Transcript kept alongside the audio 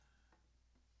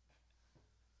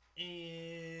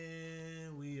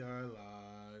And we are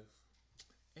live.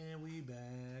 And we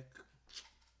back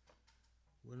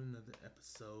with another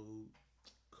episode.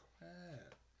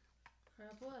 Crap.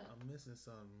 Crap what? I'm missing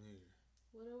something here.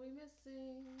 What are we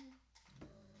missing?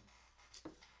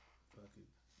 Fuck it.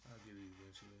 I'll get it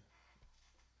eventually.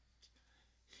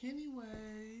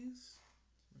 Anyways.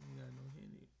 I ain't got no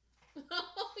Henny.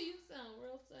 Oh, you sound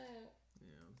real sad.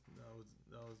 Yeah,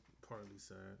 that was partly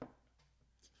sad.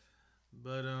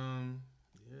 But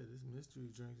yeah, this mystery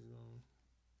drink is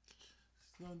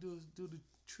gonna do the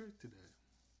trick today.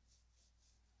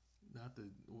 Not the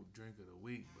drink of the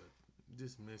week, but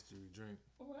this mystery drink.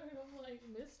 Right, I'm like,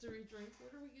 mystery drink.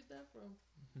 Where do we get that from?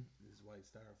 This white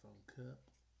styrofoam cup.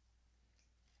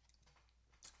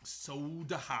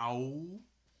 Soda how?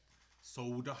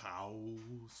 Soda how?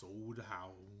 Soda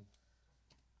how?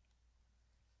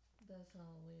 That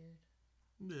sounds weird.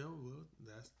 Yeah, well,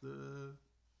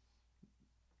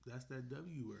 that's that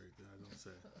W word that I don't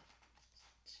say.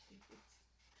 Jeez.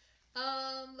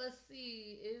 Let's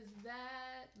see. Is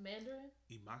that Mandarin?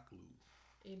 Imaklu.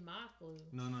 Imaklu.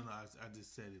 No. I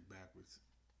just said it backwards.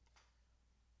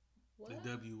 What? The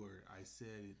W word. I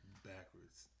said it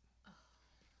backwards.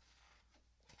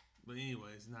 But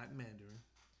anyway, it's not Mandarin.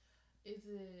 Is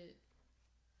it?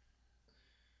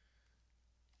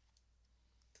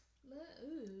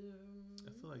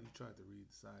 I feel like you tried to read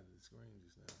the side of the screen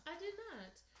just now. I did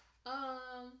not.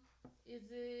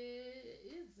 Is it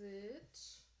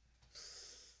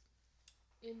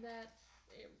in that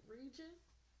region?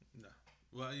 No.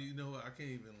 Well, you know what? I can't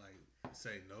even like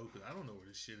say no because I don't know where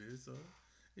this shit is. So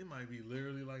it might be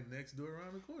literally like next door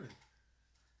around the corner.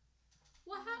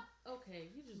 Well, how? Okay,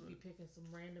 you just be picking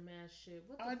some random ass shit.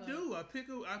 What the I fuck? do. I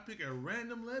pick a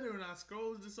random letter and I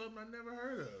scroll to something I never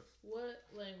heard of. What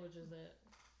language is that?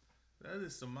 That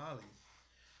is Somali.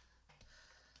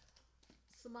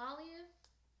 Somalian?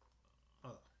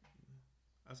 Oh.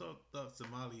 I thought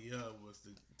Somalia was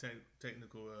the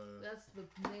technical. That's the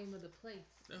name of the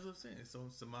place. That's what I'm saying. So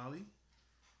Somali.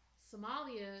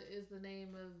 Somalia is the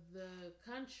name of the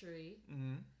country.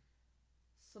 Mm-hmm.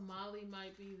 Somali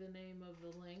might be the name of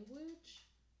the language,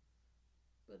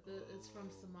 but it's from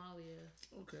Somalia.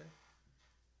 Okay.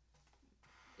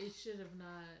 It should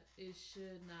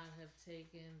not have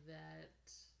taken that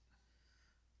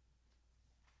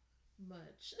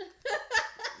much.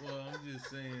 Well, I'm just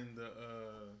saying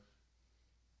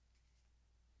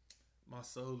my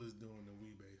soul is doing the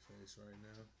Weebay face right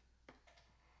now.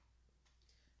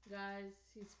 Guys,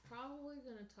 he's probably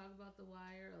going to talk about The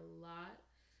Wire a lot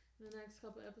in the next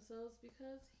couple episodes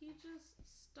because he just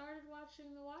started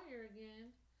watching The Wire again.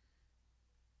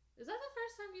 Is that the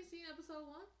first time you've seen episode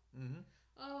 1? Mm-hmm.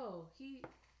 Oh, he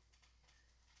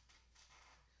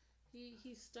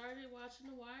started watching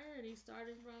The Wire and he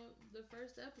started from the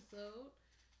first episode,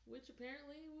 which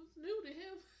apparently was new to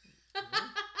him.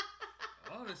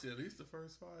 Honestly, at least the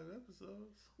first 5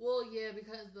 episodes. Well, yeah,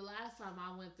 because the last time I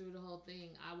went through the whole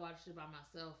thing, I watched it by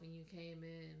myself and you came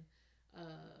in.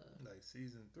 Like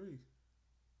season 3.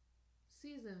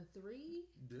 Season 3?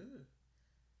 Yeah.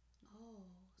 Oh,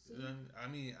 so I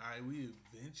mean, we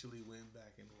eventually went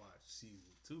back and watched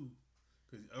season 2,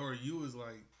 or you was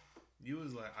like,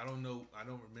 I don't know, I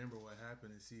don't remember what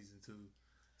happened in season 2,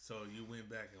 so you went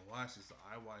back and watched it. So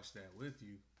I watched that with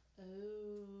you.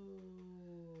 Oh,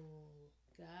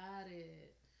 got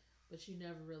it. But you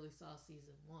never really saw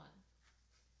season 1,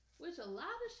 which a lot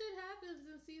of shit happens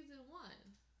in season 1.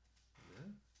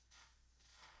 Yeah.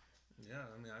 Yeah,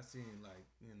 I mean, I seen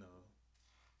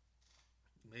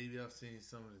maybe I've seen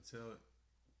some of the tail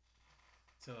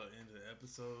end of the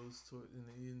episodes toward in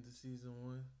the end of season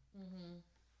 1. Mm-hmm.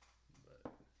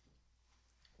 But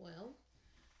Well,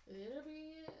 it'll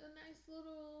be a nice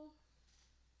little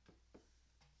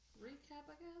recap,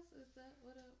 I guess. Is that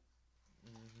what up?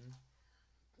 mm-hmm.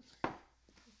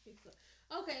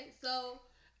 Okay, so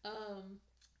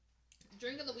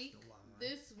drink of the week.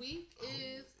 This week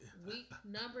is week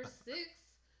number 6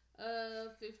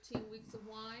 of 15 weeks of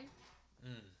wine.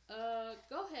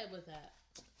 Go ahead with that.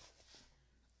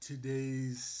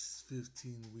 Today's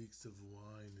 15 weeks of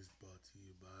wine is brought to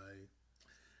you by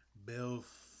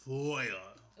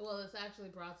Belfoyle. Well, it's actually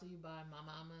brought to you by my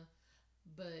mama,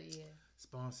 but yeah.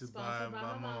 Sponsored by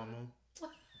my mama.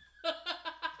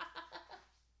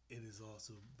 It is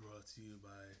also brought to you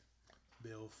by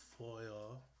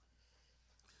Belfoyle,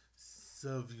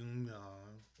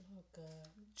 Sauvignon, Oh God.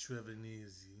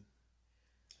 Trevenese,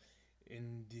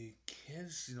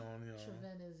 Indication.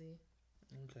 Trevenese.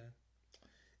 Okay.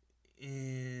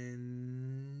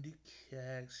 Indication.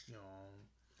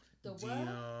 The what?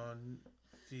 Dion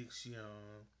Fiction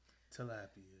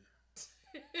Tilapia.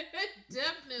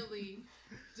 Definitely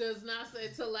does not say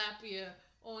tilapia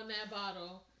on that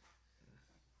bottle.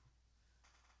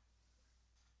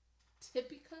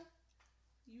 Typica?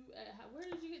 You where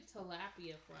did you get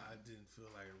tilapia from? I didn't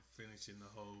feel like finishing the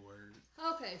whole word.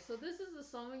 Okay, so this is the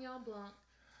Sauvignon Blanc.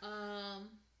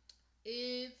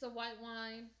 It's a white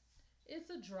wine. It's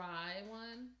a dry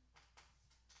one.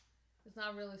 It's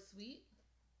not really sweet,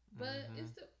 but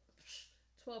it's the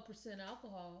 12%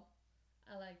 alcohol.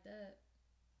 I like that.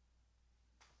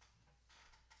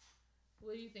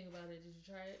 What do you think about it? Did you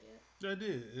try it yet? I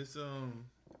did. It's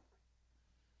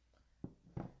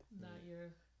Not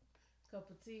your cup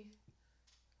of tea.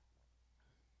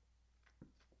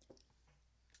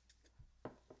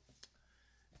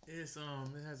 It's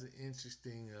it has an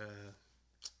interesting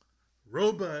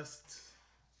robust.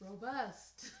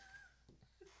 Robust.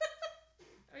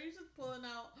 Are you just pulling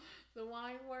out the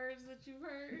wine words that you've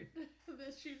heard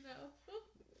that you know?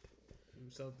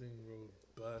 Something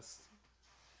robust.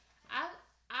 I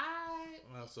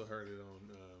also heard it on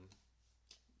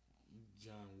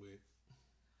John Wick.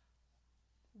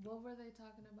 What were they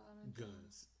talking about on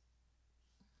Guns?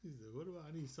 He said, "What about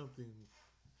I need something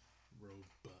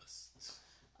robust."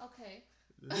 Okay.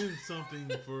 Then something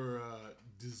for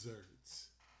desserts.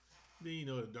 Then you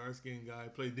know the dark skinned guy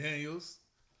played Daniels.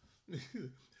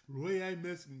 Roy, I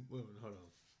mess. Wait, hold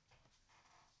on.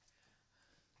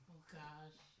 Oh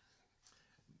gosh.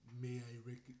 May I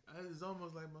it's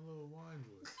almost like my little wine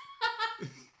voice.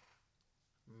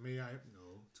 May I? No.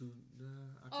 I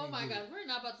oh can't my do God, it. we're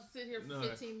not about to sit here for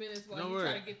 15 minutes while you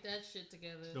try to get that shit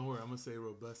together. Don't worry, I'm gonna say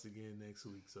robust again next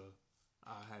week, so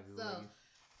I'll have it ready.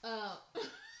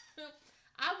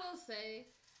 I will say,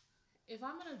 if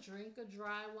I'm gonna drink a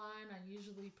dry wine, I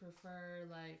usually prefer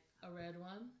like a red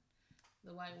one.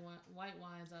 The white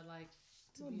wines I like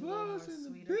to be a little more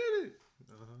sweeter. I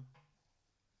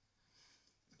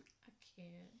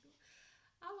can't.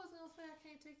 I was gonna say I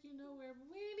can't take you nowhere, but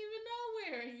we ain't even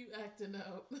nowhere, and you acting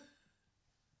up.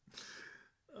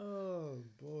 Oh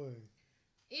boy.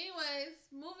 Anyways,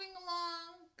 moving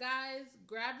along, guys.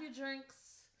 Grab your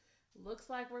drinks. Looks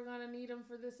like we're gonna need them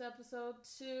for this episode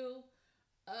too.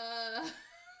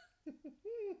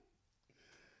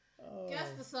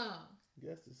 Guess the song.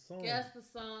 Guess the song. Guess the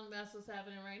song. That's what's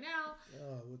happening right now.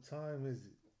 What time is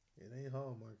it? It ain't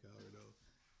Hallmark hour though.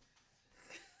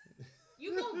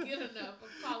 You don't get enough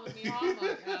of calling me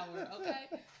Hallmark hour, okay?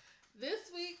 This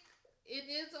week it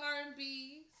is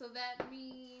R&B, so that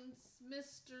means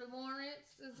Mr.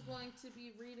 Lawrence is going to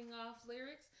be reading off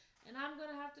lyrics, and I'm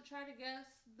gonna have to try to guess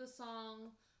the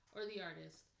song or the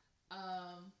artist.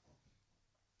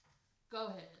 Go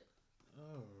ahead.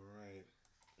 All right.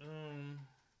 I'm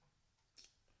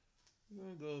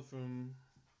gonna go from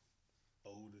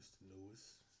oldest to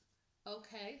newest.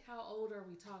 Okay, how old are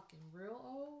we talking? Real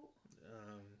old?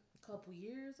 Couple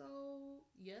years old?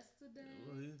 Yesterday?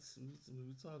 Well,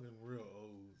 we're talking real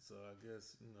old, so I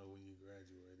guess when you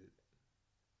graduated.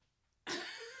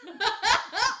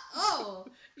 Oh,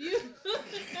 you.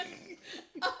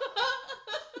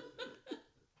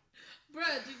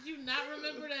 Bruh, did you not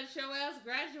remember that your ass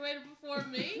graduated before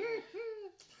me?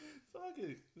 Fuck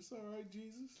it. It's alright,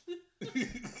 Jesus.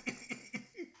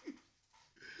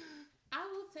 I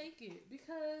will take it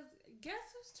because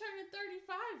guess who's turning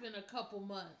 35 in a couple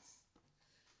months?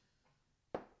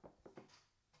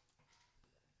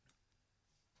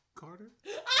 Carter?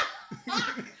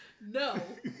 No.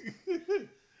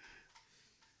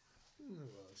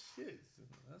 Well, shit.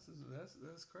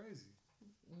 That's crazy.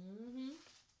 Mm-hmm.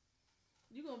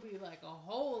 You're going to be like a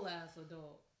whole ass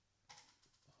adult.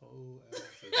 Whole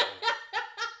ass adult.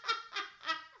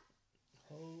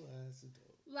 Whole ass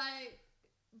adult. Like,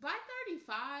 by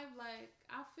 35, like,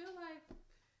 I feel like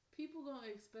people going to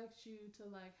expect you to,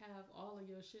 like, have all of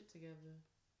your shit together.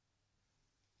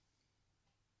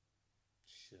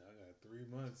 Shit, I got 3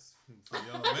 months for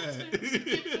y'all mad.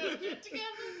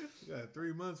 I got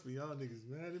 3 months for y'all niggas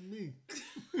mad at me.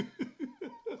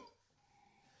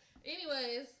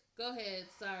 Anyways, go ahead.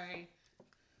 Sorry.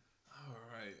 All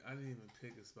right. I didn't even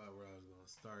pick a spot where I was going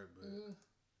to start, but...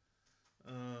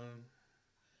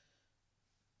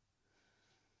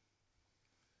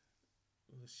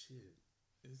 Well, shit.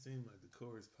 It seems like the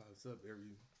chorus pops up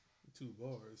every 2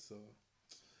 bars, so...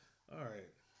 All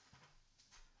right.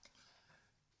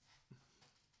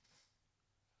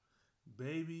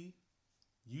 Baby,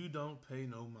 you don't pay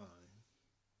no mind.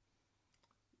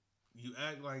 You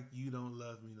act like you don't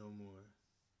love me no more.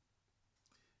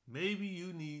 Maybe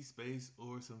you need space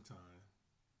or some time.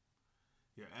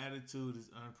 Your attitude is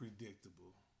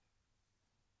unpredictable.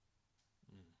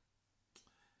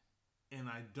 And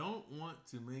I don't want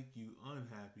to make you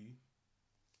unhappy,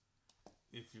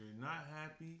 If you're not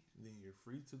happy, then you're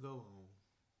free to go home.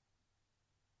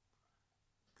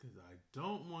 Cause I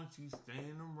don't want you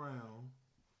staying around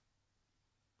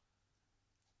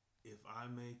if I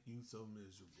make you so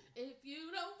miserable. If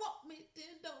you don't want me,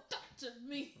 then don't talk to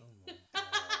me. Oh my god.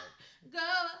 Go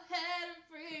ahead and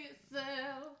free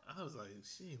yourself. I was like,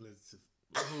 she ain't listen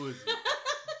to who is it?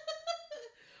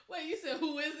 Wait, you said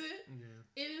who is it?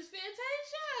 Yeah. It is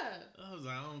Fantasia. I was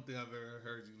like, I don't think I've ever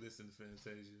heard you listen to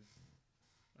Fantasia.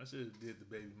 I should have did the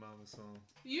Baby Mama song.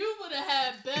 You would have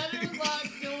had better luck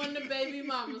doing the Baby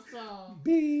Mama song.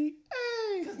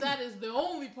 B.A. Because that is the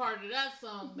only part of that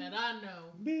song that I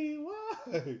know.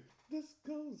 B.Y. This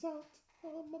goes out to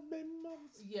all my baby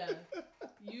mamas. Yeah.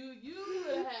 You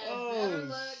would have had better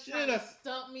luck trying to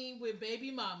stump me with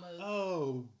Baby Mamas.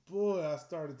 Oh, boy, I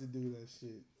started to do that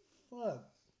shit. Fuck.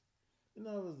 And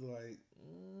I was like,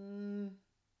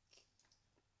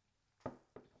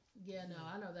 Yeah, no,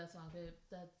 I know that song.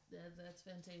 That's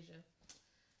Fantasia.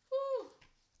 Whew.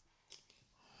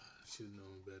 Should have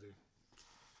known better.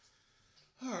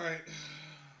 All right,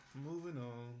 moving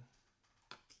on.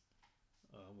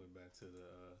 I went back to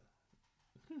the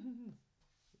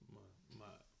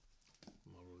my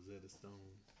Rosetta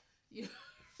Stone. You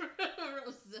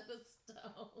Rosetta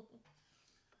Stone.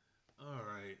 All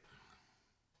right.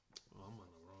 Oh, I'm on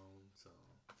the wrong song.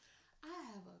 I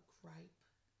have a gripe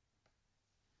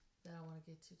that I want to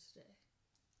get to today.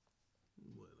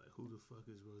 What, like who the fuck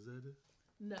is Rosetta?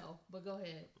 No, but go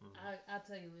ahead. I'll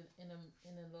tell you in a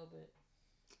little bit.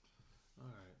 All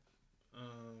right.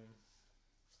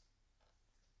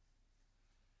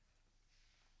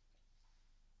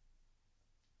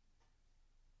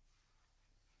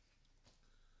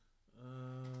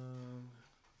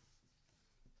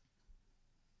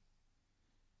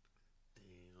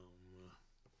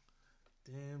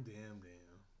 Damn.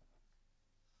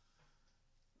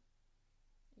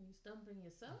 Are you stumping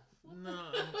yourself? No,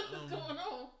 what's going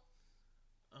on?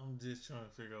 I'm just trying to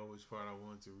figure out which part I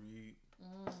want to read.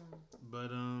 But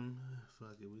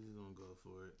fuck it, we just gonna go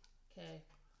for it. Okay.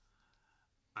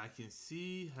 I can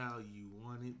see how you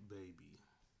want it, baby.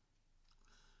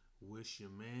 Wish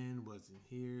your man wasn't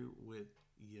here with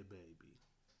your baby.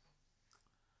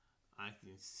 I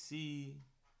can see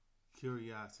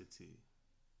curiosity.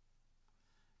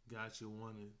 Got you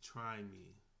wanna try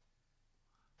me.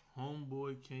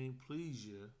 Homeboy can't please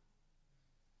you.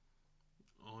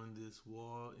 On this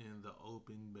wall in the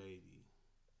open, baby.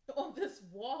 On this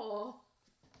wall.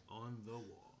 On the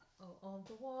wall. Oh, on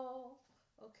the wall.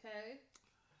 Okay.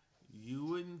 You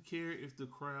wouldn't care if the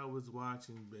crowd was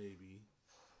watching, baby.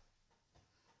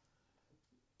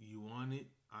 You want it,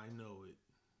 I know it.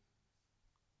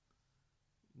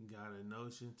 Got a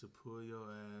notion to pull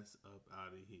your ass up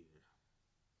out of here.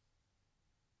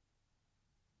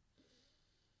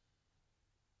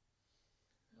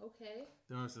 Okay.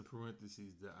 There are some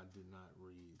parentheses that I did not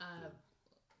read.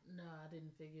 No, I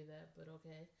didn't figure that, but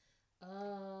okay.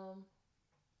 I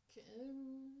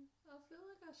feel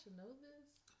like I should know this.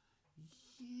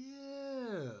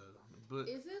 Yeah, but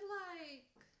is it like?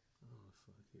 Oh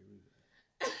fuck! Here we go.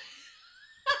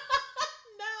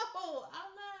 No,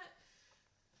 I'm not.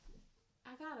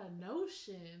 I got a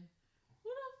notion. Who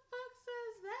the fuck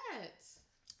says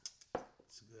that?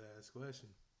 It's a good ass question.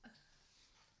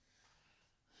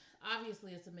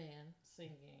 Obviously, it's a man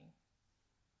singing.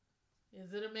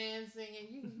 Is it a man singing?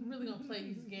 You really gonna play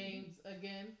these games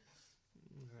again?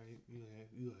 Right,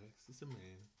 you asked. It's a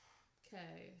man.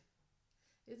 Okay.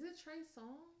 Is it Trey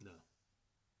Songz? No.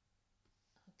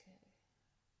 Okay.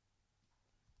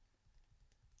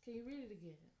 Can you read it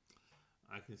again?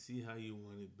 I can see how you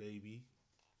want it, baby.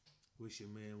 Wish your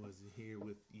man wasn't here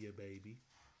with your baby.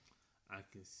 I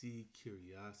can see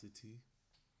curiosity.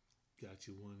 Got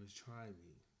you wanna try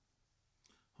me.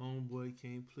 Homeboy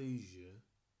can't please you.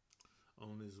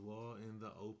 On this wall in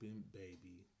the open,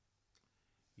 baby.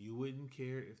 You wouldn't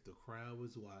care if the crowd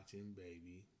was watching,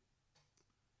 baby.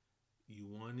 You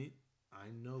want it,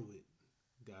 I know it.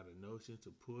 Got a notion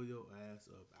to pull your ass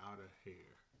up out of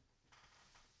here.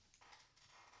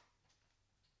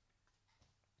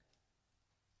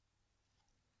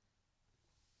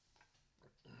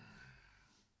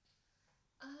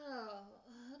 Oh,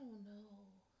 I don't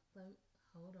know.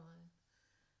 Hold on.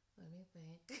 Let me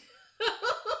think.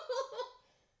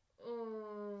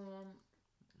 Oh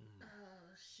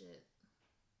shit.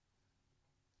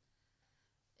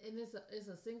 And it's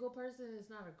a single person. It's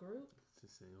not a group. It's a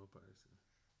single person.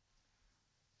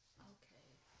 Okay.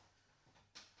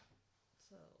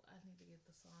 So I need to get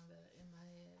the song that in my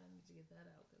head. I need to get that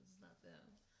out because it's not them.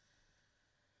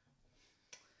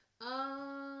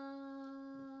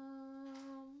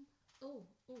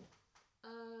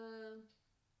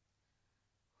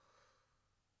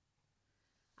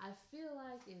 I feel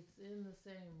like it's in the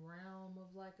same realm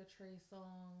of like a Trey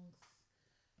Songz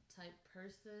type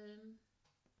person.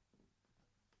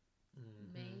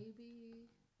 Mm-hmm. Maybe.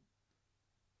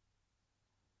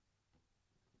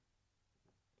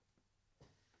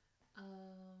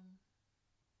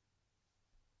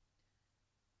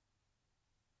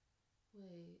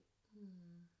 Wait.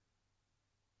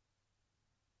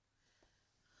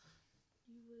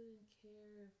 You wouldn't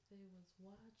care if they was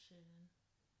watching.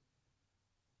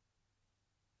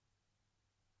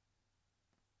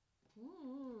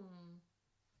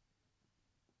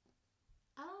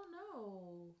 I don't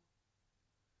know.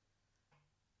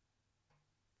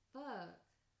 Fuck.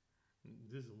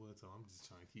 This is one time I'm just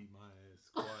trying to keep my ass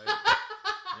quiet. I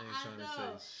ain't trying to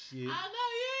say shit. I know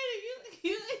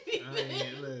you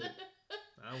ain't. Look.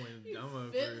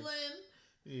 I'm fiddling.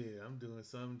 Yeah, I'm doing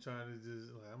something trying to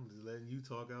just like I'm just letting you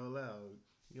talk out loud.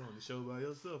 You on the show by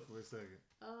yourself for a second.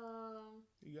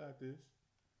 You got this.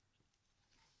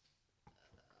 Oh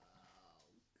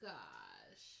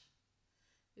gosh.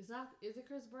 Is it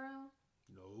Chris Brown?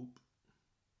 Nope.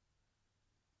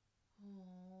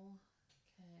 Oh,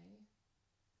 okay.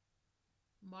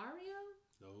 Mario?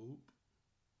 Nope.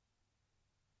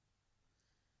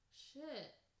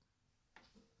 Shit.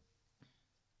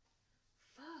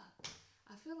 Fuck.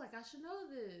 I feel like I should know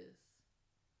this.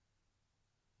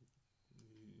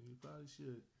 You probably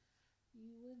should.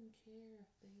 You wouldn't care if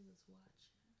they was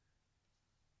watching.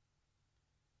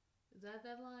 Is that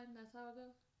line? That's how it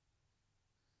goes?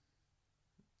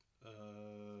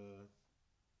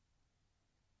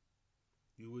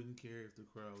 You wouldn't care if the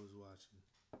crowd was watching.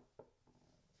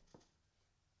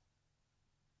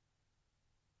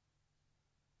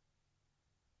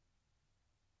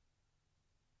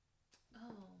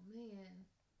 Oh, man.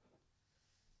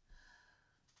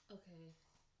 Okay.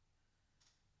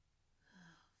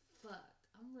 Fuck.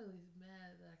 I'm really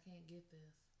mad that I can't get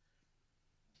this.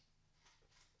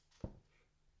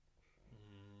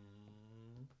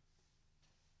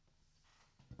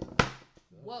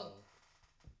 Whoa.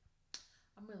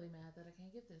 I'm really mad that I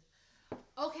can't get this.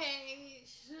 Okay.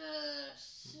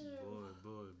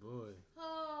 Boy.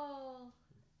 Oh.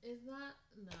 It's not.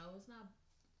 No, it's not.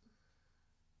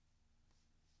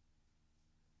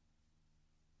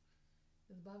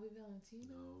 Is Bobby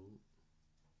Valentino?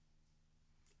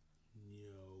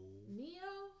 No.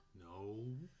 Neo? No.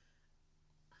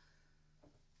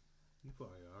 You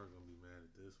probably are going to be mad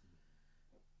at this one.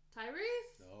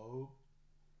 Tyrese? No.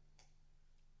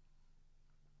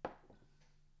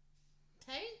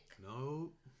 Tank?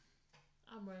 No.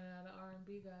 I'm running out of R&B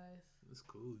guys. That's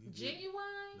cool.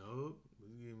 Genuine? Nope.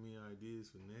 You give me ideas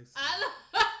for next time.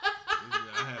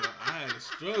 I had a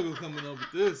struggle coming up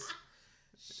with this.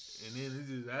 And then it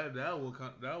just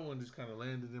that one just kind of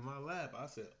landed in my lap. I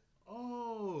said,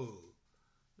 "Oh,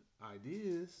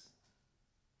 ideas."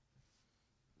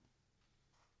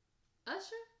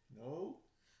 Usher? No.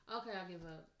 Okay, I'll give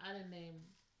up. I didn't name.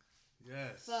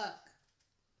 Yes. Fuck.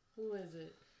 Who is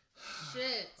it?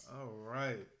 Shit. All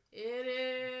right. It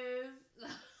is.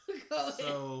 Go ahead.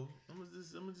 So I'm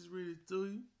gonna just read it to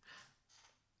you.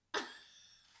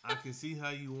 I can see how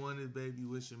you wanted, baby.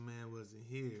 Wish your man wasn't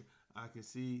here. I can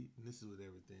see, and this is with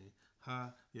everything.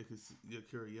 Ha, your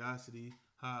curiosity.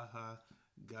 Ha ha,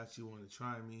 got you wanna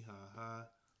try me. Ha ha,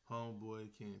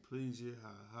 homeboy can't please you.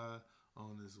 Ha ha,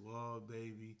 on this wall,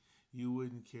 baby. You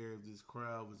wouldn't care if this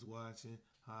crowd was watching.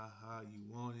 Ha ha, you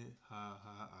want it. Ha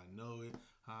ha, I know it.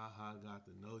 Ha ha, got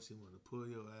the notion. Wanna pull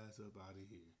your ass up out of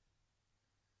here.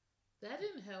 That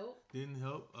didn't help. Didn't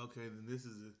help? Okay, then this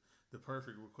is the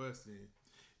perfect request then.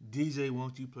 DJ,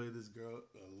 won't you play this girl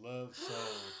a love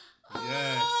song?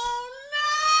 Yes. Oh, no!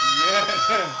 Yes.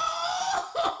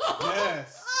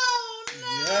 Yes. Oh, no!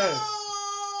 Yes.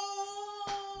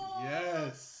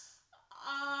 Yes.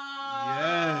 Oh,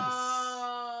 yes.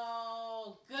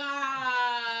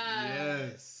 God.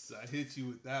 Yes. I hit you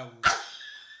with that one.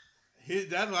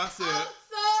 That's what I said. I'm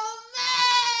so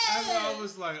mad. That's why I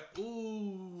was like,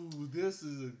 ooh, this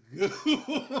is a good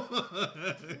one.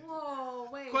 Whoa,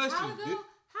 wait. Question.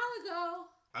 How it go?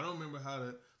 I don't remember how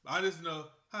to. I just know,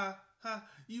 ha, ha,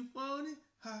 you want it?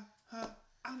 Ha, ha,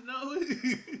 I know it.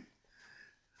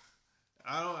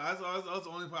 That's the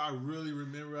only part I really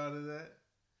remember out of that.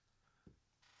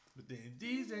 But then,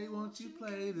 DJ, won't you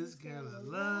play this girl a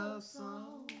love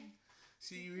song?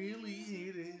 She really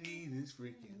hit this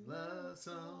freaking love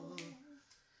song.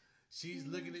 She's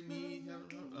looking at me.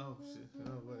 Oh, shit.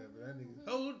 Oh, whatever. That nigga.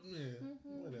 Oh, yeah.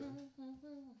 Whatever.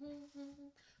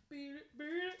 Beat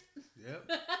it. Yep.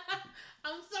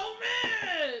 I'm so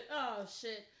mad. Oh,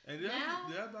 shit. And did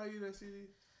I buy you that CD?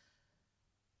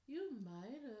 You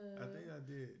might have. I think I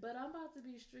did. But I'm about to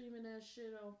be streaming that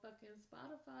shit on fucking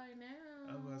Spotify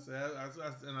now. I was about to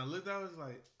say, and I looked. I was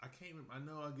like, I can't remember. I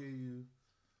know I gave you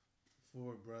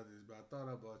 4 Brothers, but I thought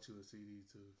I bought you a CD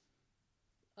too.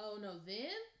 Oh no,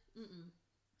 then?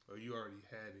 Or you already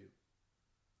had it.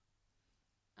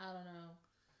 I don't know.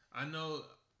 I know.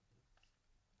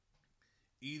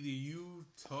 Either you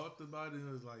talked about it and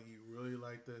it was like you really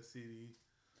like that CD.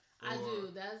 I do.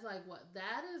 That's like what?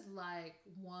 That is like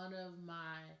one of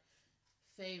my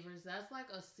favorites. That's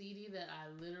like a CD that I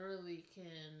literally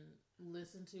can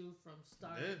listen to from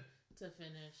start to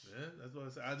finish. Yeah, that's what I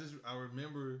said. I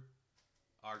remember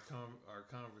our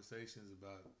conversations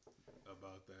about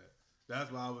that.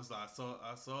 That's why I was like, I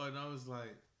saw it and I was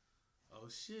like, oh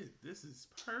shit, this is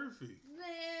perfect.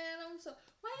 Man, I'm so.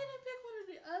 Why you didn't pick one of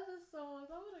the other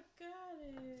songs? I would have got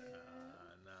it.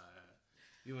 Nah.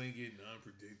 You ain't getting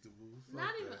unpredictable. Fuck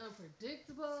Not that. even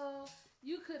unpredictable.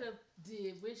 You could have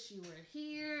did Wish You Were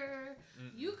Here.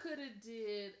 Mm-mm. You could have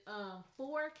did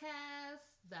Forecast.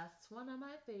 That's one of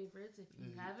my favorites. If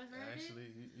you haven't heard it. Actually,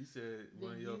 you said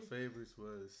one of your favorites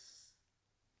was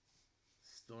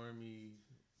Stormy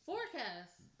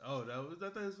Forecast. Oh, I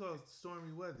thought it was called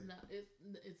Stormy Weather. No,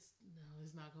 it's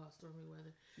not called Stormy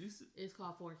Weather. It's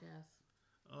called Forecast.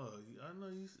 Oh, I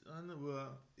know.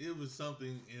 Well, it was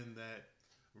something in that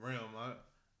realm. I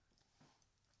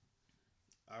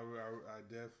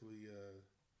definitely.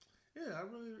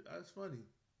 It's funny.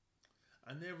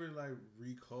 I never like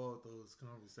recalled those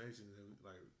conversations and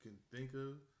like can think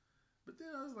of, but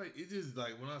then I was like, it just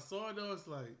like when I saw it, I was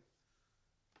like,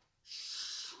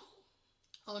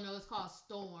 oh no, it's called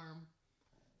Storm.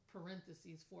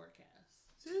 Parentheses Forecast.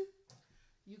 See,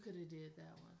 you could have did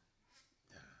that one.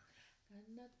 Got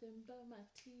nothing but my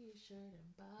t-shirt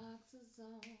and boxes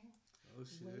on. Oh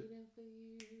shit! Waiting for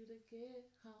you to get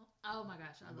home. Oh my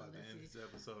gosh, I love that CD. I'm about to end this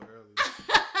episode early.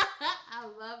 I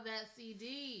love that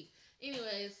CD.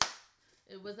 Anyways,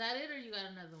 was that it or you got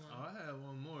another one? Oh, I had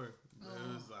one more. But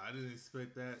it was like, I didn't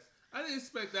expect that. I didn't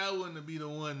expect that one to be the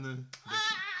one, the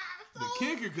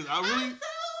kicker, because I really.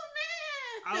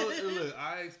 Look,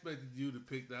 I expected you to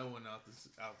pick that one out the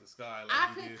sky. Like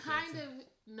I could kind of.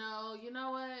 No, you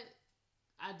know what?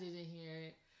 I didn't hear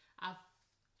it.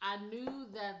 I knew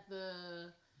that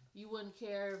you wouldn't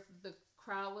care if the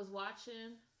crowd was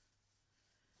watching.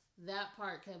 That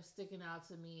part kept sticking out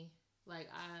to me. Like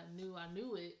I knew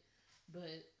it,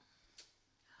 but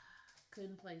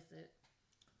couldn't place it.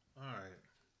 All right,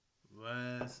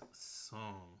 last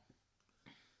song.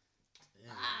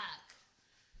 Fuck.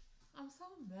 I'm so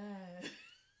mad.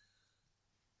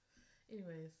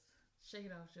 Anyways, shake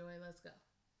it off, Joey. Let's go.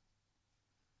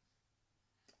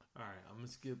 All right, I'm gonna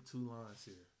skip 2 lines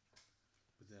here,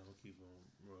 but then we'll keep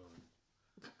on rolling.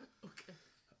 Okay.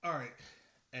 All right.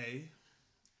 A.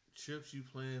 Trips you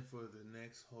plan for the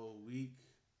next whole week.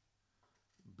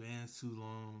 Bands too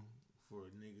long for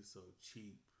a nigga so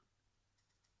cheap.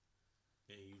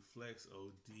 And you flex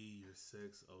OD, your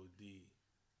sex OD.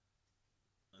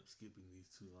 I'm skipping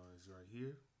these 2 lines right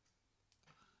here.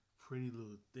 Pretty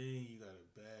little thing, you got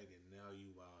a bag and now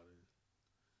you wildin'.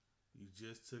 You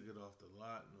just took it off the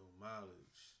lot, no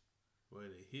mileage. Where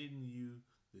they hitting you,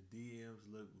 the DMs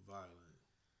look violent.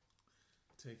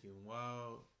 Taking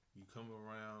wild, you come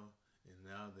around and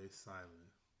now they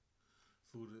silent.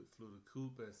 Flew the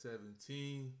coop at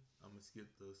 17. I'm gonna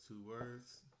skip those 2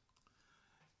 words.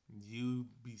 You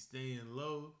be staying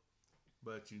low,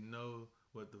 but you know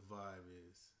what the vibe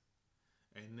is.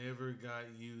 Ain't never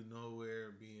got you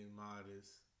nowhere being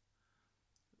modest.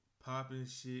 Popping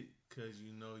shit cause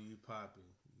you know you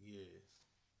popping. Yeah.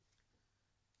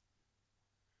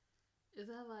 Is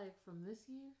that like from this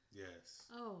year? Yes.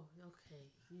 Oh,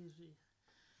 okay. Usually.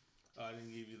 I didn't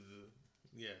give you the...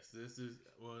 Yes, this is...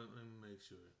 Well, let me make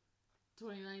sure.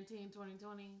 2019,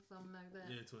 2020, something like that?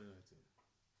 Yeah, 2019.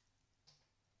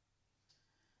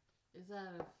 Is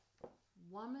that a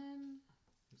woman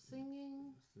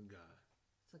singing? It's a guy.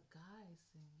 It's a guy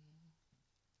singing.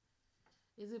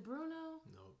 Is it Bruno?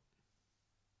 Nope.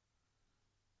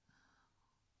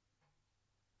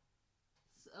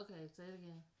 Okay, say it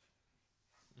again.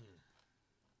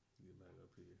 Get back up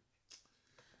here.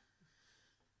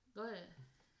 Go ahead.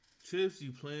 Trips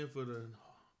you plan for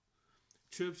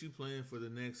the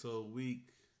next whole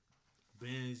week.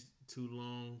 Bands too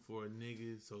long for a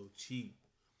nigga so cheap.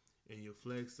 And your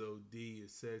flex OD, your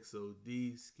sex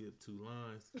OD. Skip 2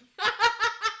 lines.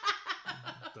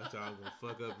 Thought y'all was gonna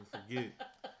fuck up and forget.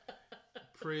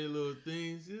 Pretty little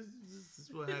things. This is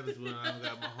what happens when I don't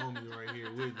got my homie right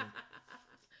here with me.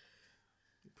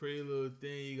 Pretty little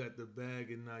thing, you got the bag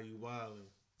and now you wildin'.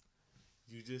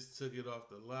 You just took it off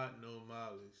the lot, no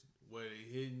mileage. Where they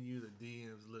hitting you, the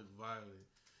DMs look violent.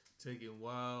 Taking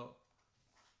wild,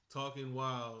 talking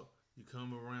wild, you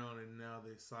come around and now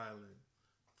they're silent.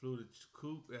 Flew the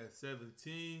coupe at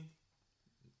 17.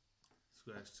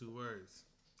 Scratch 2 words.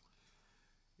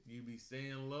 You be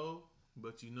staying low,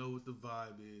 but you know what the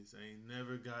vibe is. I ain't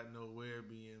never got nowhere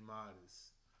being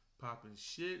modest. Popping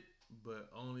shit, but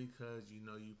only cause you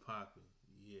know you popping.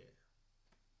 Yeah.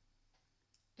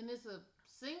 And it's a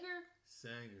singer?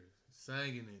 Singing it.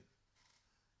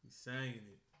 He's singing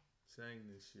it. Sang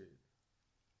this shit.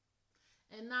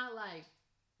 And not like,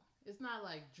 it's not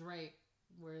like Drake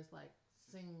where it's like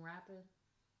sing rapping?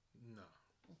 No.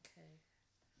 Okay.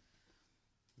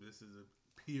 This is a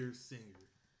pure singer.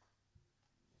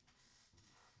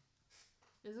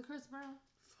 Is it Chris Brown?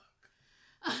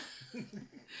 Fuck.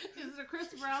 Is it a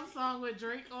Chris Brown song with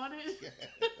Drake on it?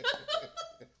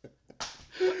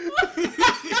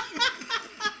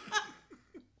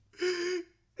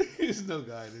 There's no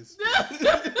guidance. I'm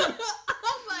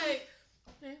like,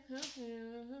 I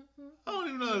don't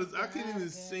even know this. I can't even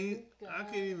sing. I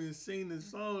can't even sing this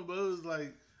song, but it was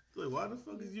like why the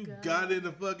fuck is you got in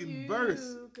the fucking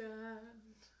verse?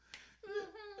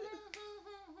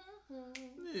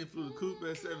 Man, flew the coupe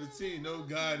at 17, no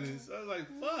guidance. I was like,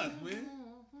 fuck, man.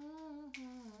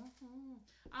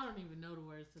 I don't even know the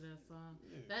words to that song.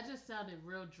 Yeah. That just sounded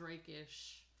real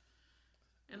Drake-ish.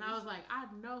 And I was like, I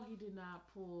know he did not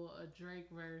pull a Drake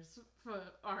verse for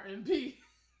R&B.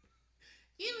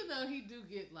 Even though he do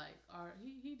get like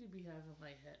he do be having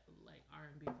like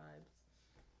R&B vibes.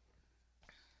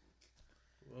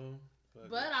 Well,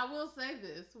 but I will say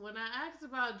this: when I asked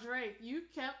about Drake, you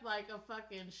kept like a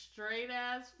fucking straight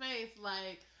ass face,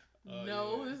 like,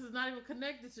 no, this is not even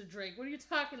connected to Drake. What are you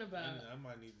talking about? I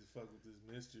might need to fuck with this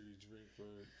mystery drink for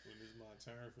when it's my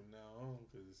turn from now on,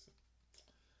 because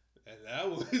that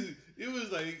was it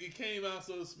was like it came out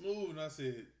so smooth, and I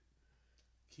said,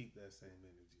 keep that same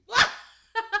energy.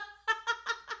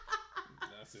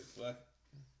 And I said, fuck.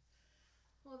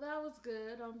 Well, that was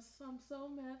good. I'm so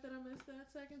mad that I missed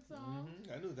that second song.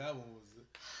 Mm-hmm. I knew that one was.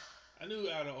 I knew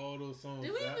out of all those songs.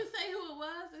 Did we even say who it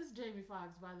was? It's Jamie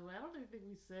Foxx, by the way. I don't even think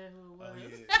we said who it was. Oh,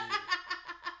 yeah.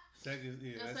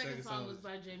 That second song was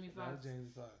by Jamie Foxx. That was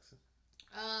Jamie Foxx.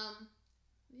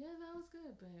 Yeah, that was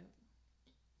good, babe.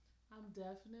 I'm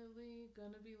definitely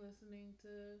gonna be listening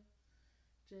to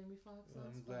Jamie Foxx. Well,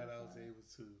 I'm glad I was able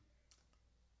to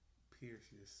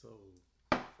pierce your soul.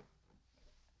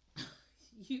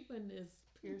 You and this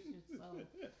pierce your soul.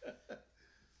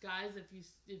 Guys, if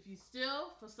you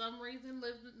still for some reason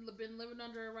been living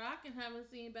under a rock and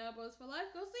haven't seen Bad Boys for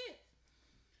Life, go see it.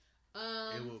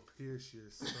 It will pierce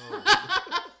your soul.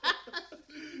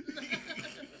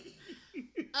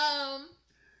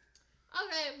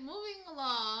 Okay, moving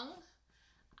along.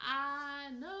 I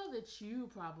know that you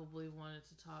probably wanted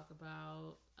to talk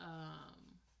about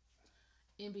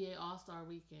NBA All-Star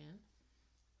Weekend.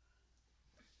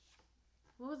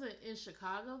 What was it, in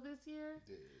Chicago this year?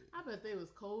 Yeah. I bet they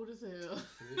was cold as hell.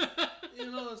 You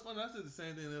know, it's funny. I said the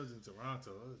same thing that was in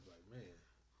Toronto. I was like, man.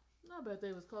 I bet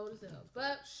they was cold as hell.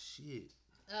 But shit.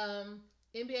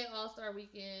 NBA All-Star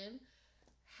Weekend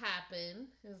happened.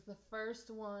 It was the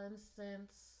first one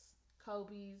since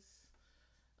Kobe's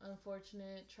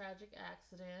unfortunate tragic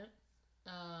accident.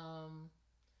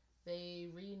 They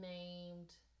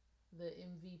renamed the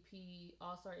MVP,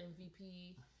 All-Star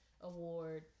MVP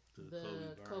award,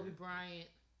 the Kobe Bryant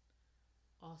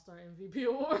All-Star MVP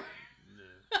award.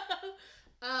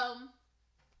 Yeah.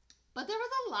 But there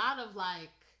was a lot of like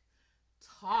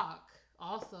talk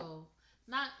also.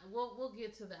 Not we'll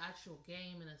get to the actual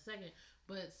game in a second,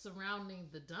 but surrounding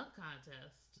the dunk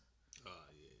contest. Oh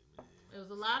yeah, man. There was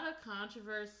a lot of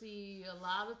controversy, a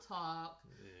lot of talk.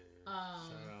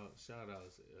 Yeah. Shout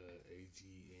out AG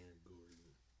Aaron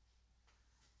Gordon.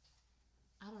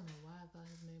 I don't know why I thought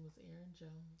his name was Aaron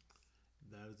Jones.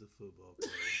 That is a football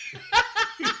player.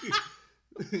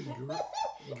 I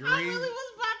really was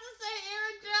about to say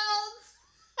Aaron Jones.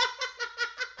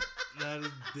 That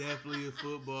is definitely a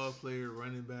football player,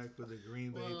 running back for the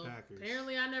Green Bay Packers.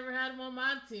 Apparently, I never had him on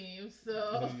my team,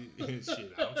 so. Shit,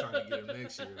 I'm trying to get him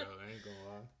next year, though. I ain't gonna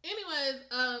lie. Anyways,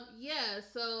 yeah,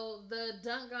 so the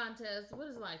dunk contest, what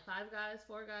is it, like 5 guys,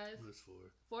 4 guys? What's 4?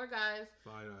 4 guys.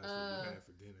 5 guys what we had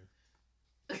for dinner.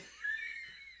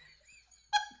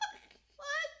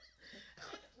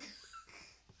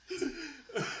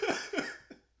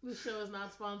 This show is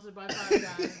not sponsored by 5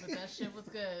 guys, but that shit was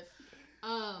good.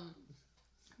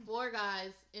 4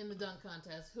 guys in the dunk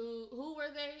contest. Who were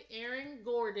they? Aaron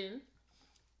Gordon,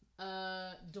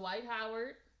 Dwight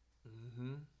Howard.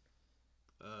 Mm-hmm.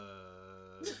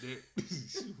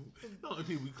 The only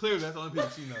people clearly that's the only people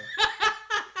she know.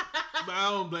 But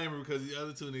I don't blame her because the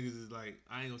other two niggas is like,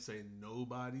 I ain't gonna say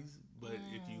nobody's, but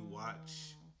if you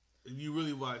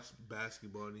really watch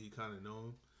basketball, then you kind of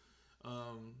know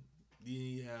him. Then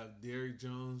you have Derrick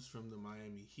Jones from the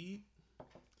Miami Heat.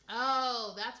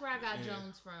 Oh, that's where I got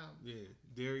Jones from. Yeah,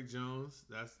 Derrick Jones.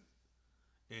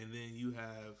 And then you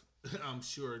have, I'm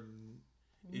sure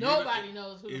nobody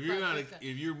knows who. If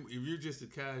you're just a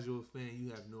casual fan, you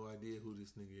have no idea who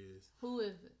this nigga is. Who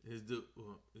is it? He's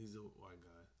a white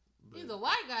guy. He's a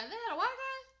white guy. They had a white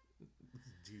guy.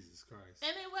 Jesus Christ!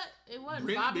 And it wasn't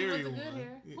Brent Bobby Berry with the good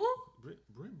hair. Yeah. Who?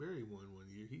 Brent Berry won one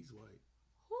year. He's white.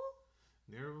 Who?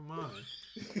 Never mind.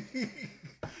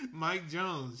 Mike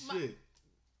Jones. Shit.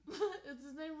 Is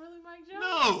his name really Mike Jones?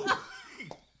 No.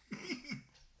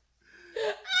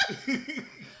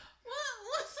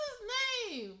 What's his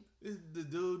name? The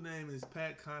dude name is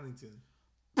Pat Connaughton.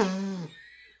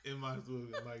 It might as well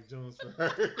be Mike Jones for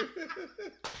her.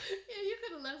 Yeah, you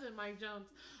could have left it Mike Jones.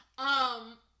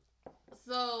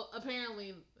 So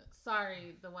apparently,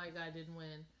 sorry, the white guy didn't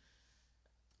win.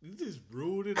 You just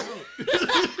ruled it out. I'm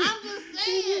just saying.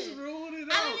 You just ruled it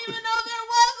out. I didn't even know there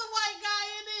was a white guy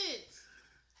in it.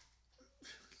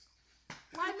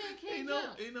 White man can't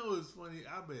jump. You know what's funny?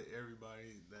 I bet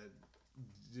everybody that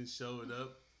just showed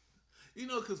up. You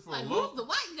know, because for like, a who's the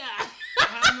white guy?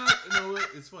 You know what?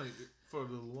 It's funny. For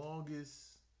the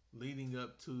longest leading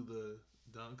up to the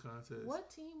dunk contest. What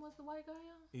team was the white guy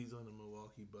on? He's on the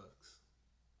Milwaukee Bucks.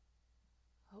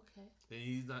 Okay. And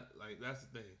he's not, like, that's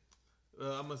the thing.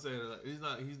 I'm going to say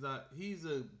that he's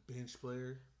a bench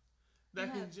player. They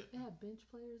had bench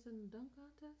players in the dunk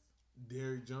contest?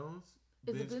 Derrick Jones.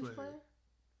 Is a bench player?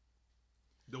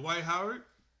 Dwight Howard.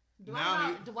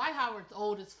 Dwight Howard's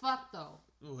old as fuck, though.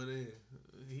 Well,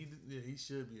 he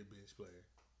should be a bench player.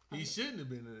 He shouldn't have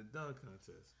been in a dunk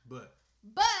contest, but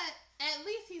at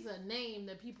least he's a name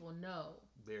that people know.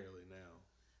 Barely now.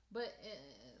 But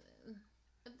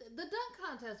the dunk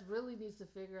contest really needs to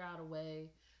figure out a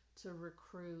way to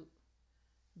recruit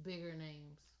bigger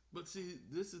names. But see,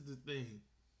 this is the thing.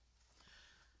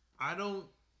 I don't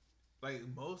like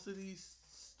most of these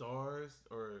stars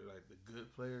or like the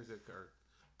good players that are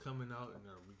coming out and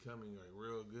are becoming like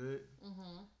real good.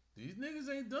 Mm-hmm. These niggas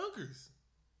ain't dunkers.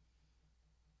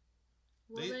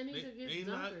 Well, they need to get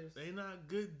dunkers. They not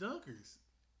good dunkers.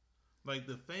 Like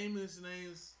the famous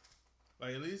names,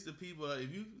 like at least the people. Like,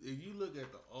 if you look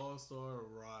at the All-Star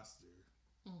roster,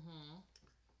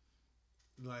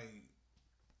 like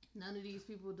none of these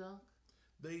people dunk.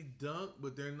 They dunk,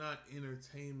 but they're not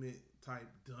entertainment type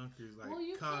dunkers. Like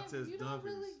contest dunkers. You don't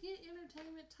really get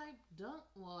entertainment type dunk.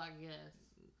 Well, I guess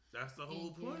that's the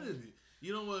whole point of it.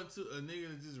 You don't want a nigga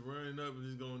that's just running up and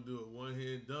just gonna do a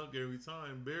one-hand dunk every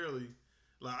time, barely.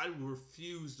 Like, I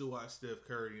refuse to watch Steph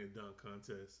Curry in a dunk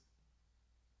contest.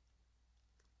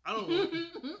 I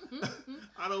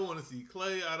don't want to see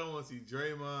Clay. I don't want to see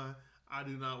Draymond. I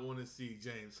do not want to see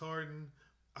James Harden.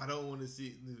 I don't want to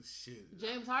see shit.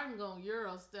 James Harden going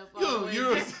Euro step all the way.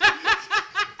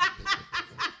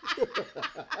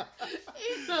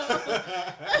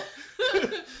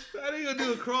 How they gonna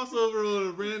do a crossover on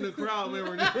a random crowd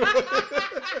member?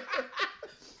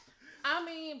 I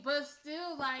mean, but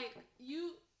still, like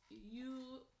you,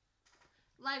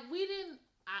 like we didn't.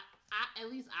 I at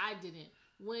least I didn't.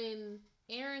 When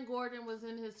Aaron Gordon was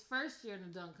in his first year in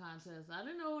the dunk contest, I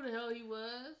didn't know who the hell he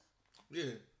was.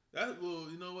 Yeah, well,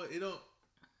 you know what? It don't.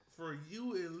 For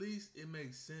you, at least, it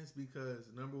makes sense because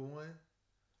number one,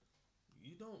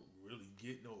 you don't really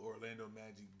get no Orlando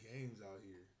Magic games out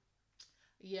here.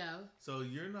 Yeah. So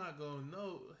you're not gonna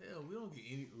know. Hell, we don't get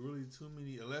really too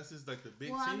many unless it's like the big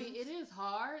teams. Well, I mean, it is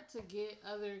hard to get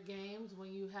other games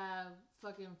when you have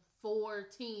fucking 4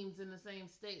 teams in the same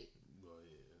state. Well,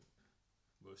 yeah.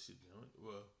 Well, shit.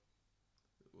 Well.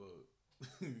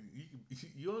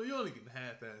 You only can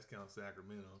half-ass count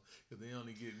Sacramento because they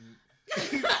only getting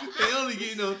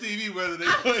on TV whether they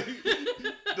play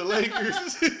the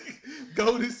Lakers,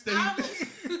 Golden State,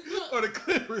 or the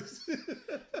Clippers.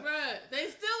 Bruh, they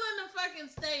still in the fucking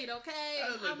state, okay?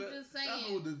 I'm just saying. That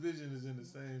whole division is in the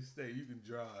same state. You can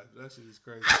drive. That shit is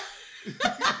crazy.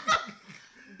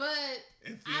 But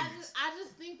I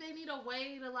just think they need a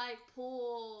way to like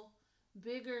pull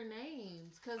bigger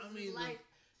names because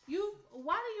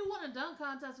why do you want a dunk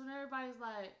contest when everybody's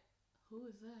like, who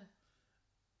is that?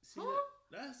 See,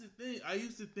 that's the thing. I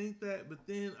used to think that, but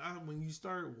then when you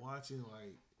start watching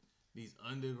like these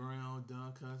underground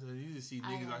dunk contests, you just see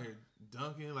niggas out here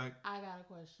dunking. Like, I got a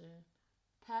question.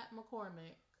 Pat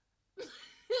McCormick,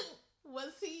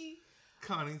 was he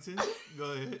Connaughton?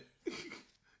 Go ahead.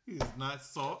 He is not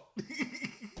salt.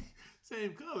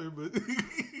 Same color, but I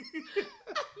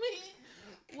mean,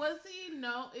 was he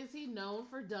known? Is he known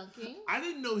for dunking? I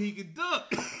didn't know he could dunk.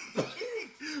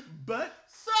 But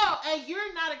so, and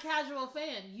you're not a casual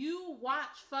fan. You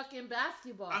watch fucking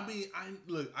basketball. I mean,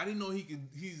 I didn't know he could.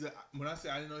 When I say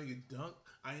I didn't know he could dunk,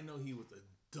 I didn't know he was a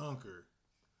dunker.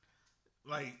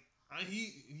 Like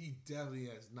he definitely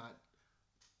has not.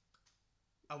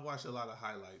 I watched a lot of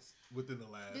highlights within the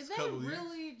last couple of years. Did they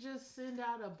really just send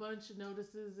out a bunch of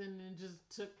notices and then just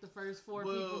took the first four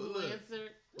people who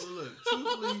answered? Well, look,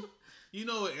 truthfully, you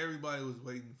know what everybody was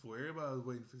waiting for? Everybody was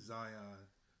waiting for Zion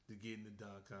to get in the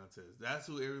dunk contest. That's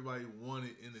who everybody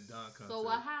wanted in the dunk contest. So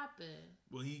what happened?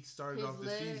 Well, he started off the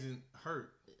season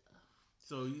hurt.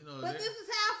 So, you know. But this is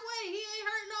halfway. He ain't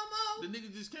hurt no more. The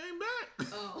nigga just came back.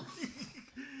 Oh.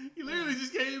 He literally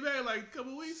just came back like a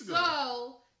couple weeks ago.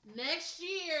 So, next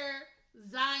year,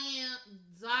 Zion,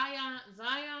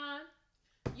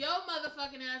 your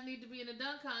motherfucking ass need to be in a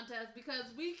dunk contest because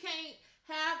we can't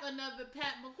have another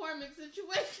Pat McCormick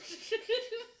situation.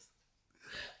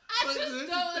 I just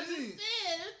don't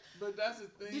understand. But that's the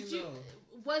thing,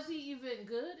 Was he even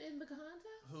good in the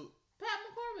contest? Who? Pat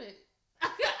McCormick.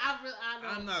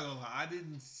 I'm not gonna lie. I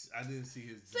didn't see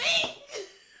his. See?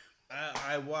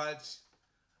 I watched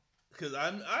because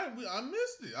I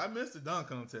missed it. I missed the dunk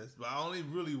contest, but I only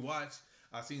really watched.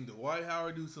 I seen Dwight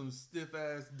Howard do some stiff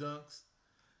ass dunks.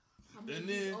 I mean, and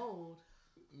then, he's old.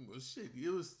 Well, shit, it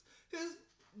was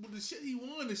the shit he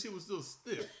won. The shit was still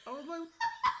stiff. I was like,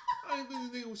 I didn't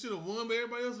think this nigga should have won, but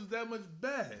everybody else was that much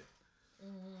bad.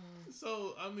 Mm.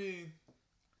 So I mean,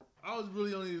 I was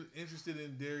really only interested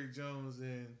in Derrick Jones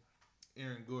and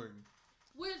Aaron Gordon.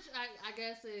 Which I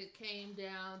guess it came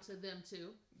down to them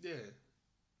too. Yeah.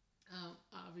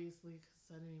 Obviously, because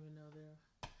I didn't even know them.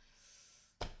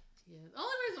 Yeah. The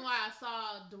only reason why I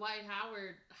saw Dwight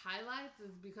Howard highlights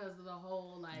is because of the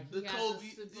whole he had the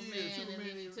Superman and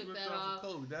then he took that off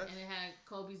and it had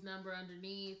Kobe's number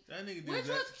underneath. That nigga did which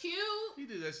was cute. He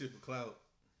did that shit for clout.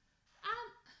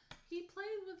 He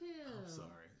played with him. I'm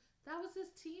sorry. That was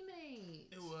his teammate.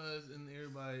 It was, and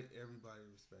everybody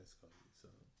respects Kobe. So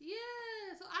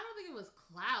yeah, so I don't think it was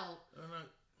clout.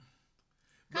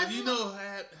 But you know,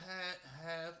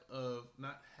 half of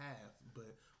not half,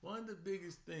 but one of the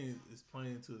biggest things is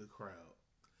playing to the crowd.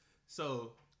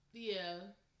 So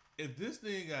yeah, if this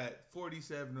thing got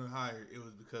 47 or higher, it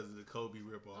was because of the Kobe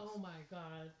ripoff. Oh my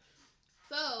god.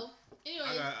 So,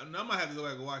 anyway, I might have to go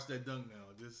back and watch that dunk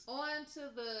now. Just on to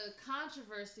the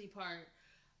controversy part.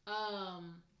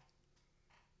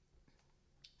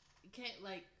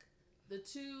 The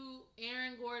two,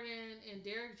 Aaron Gordon and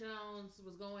Derrick Jones,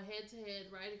 was going head to head.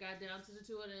 Right, it got down to the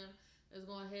two of them. It was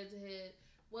going head to head.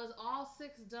 Was all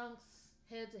 6 dunks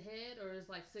head to head, or is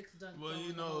like 6 dunks? Well,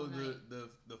 you know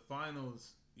the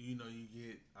finals. You know, you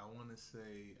get. I want to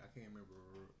say I can't remember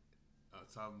off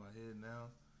the top of my head now.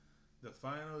 The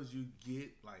finals, you get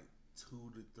like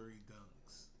 2 to 3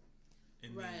 dunks,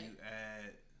 and then you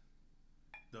add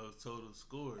those total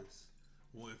scores.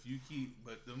 Well, if you keep,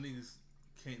 but them niggas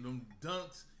can't. Them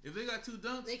dunks, if they got 2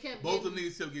 dunks, both of them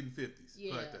niggas still getting 50s.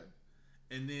 Yeah. Like that.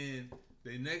 And then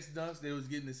the next dunks, they was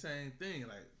getting the same thing,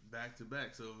 like back to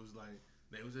back. So it was like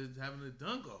they was just having a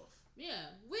dunk off.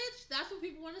 Yeah, which that's what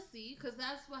people want to see because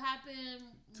that's what happened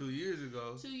 2 years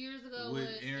ago. 2 years ago with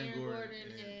Aaron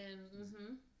Gordon and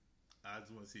I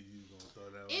just want to see if you gonna throw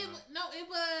that one. No, it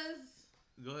was.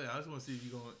 Go ahead. I just want to see if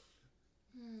you gonna.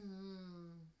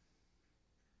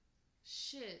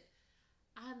 Shit,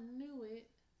 I knew it.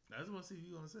 I just want to see if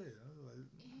you gonna say it. I was like,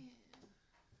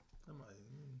 I'm like,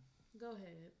 Go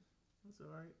ahead. That's all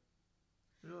right.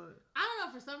 I don't know.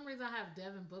 For some reason, I have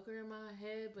Devin Booker in my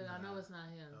head, but I know it's not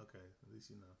him. Okay, at least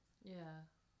you know. Yeah.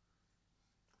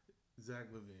 Zach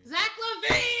LaVine.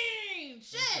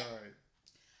 Shit. That's all right.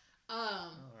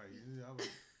 All right. I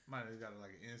might have got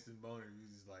like an instant boner. You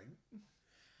just like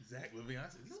Zach LaVine. I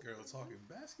said, this girl talking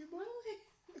basketball.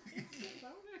 Instant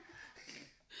boner.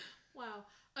 Wow.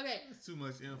 Okay. That's too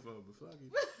much info, but fuck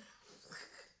it.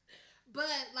 But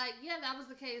that was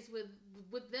the case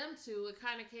with them two. It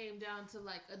kind of came down to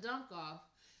like a dunk off,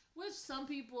 which some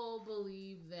people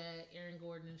believe that Aaron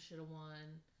Gordon should have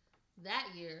won that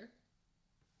year.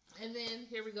 And then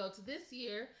here we go to this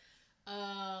year.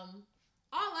 All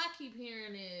I keep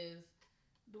hearing is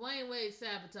Dwayne Wade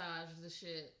sabotaged the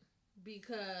shit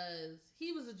because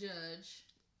he was a judge.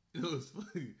 It was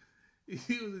funny.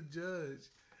 He was a judge.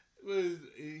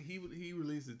 He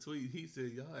released a tweet. He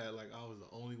said, "Y'all act like I was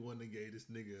the only one that gave this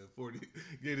nigga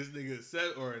a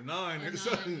 7 or a 9 or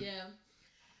something." Yeah,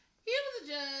 he was a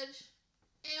judge,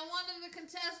 and one of the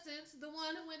contestants, the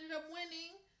one who ended up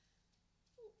winning,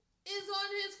 is on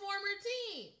his former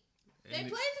team. They And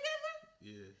played together?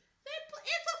 Yeah.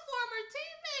 It's a former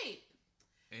teammate.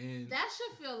 And that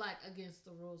should feel like against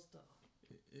the rules, though.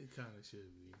 It kind of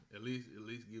should be. At least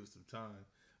give it some time.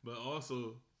 But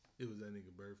also, it was that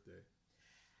nigga's birthday.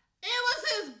 It was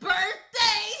his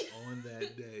birthday! On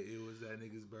that day, it was that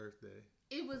nigga's birthday.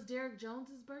 It was Derrick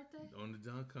Jones's birthday? On the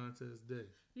dunk contest day.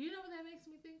 Do you know what that makes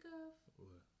me think of?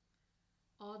 What?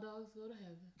 All dogs go to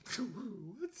heaven.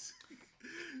 What?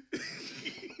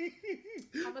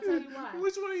 I'm gonna tell you why.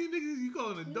 Which one of you niggas you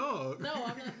calling a dog? No,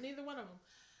 I'm not. Neither one of them.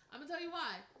 I'm gonna tell you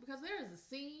why. Because there is a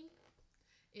scene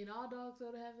in All Dogs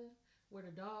Go to Heaven where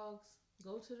the dogs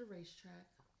go to the racetrack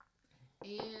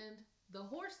and the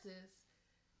horses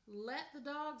let the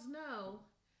dogs know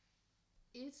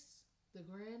it's the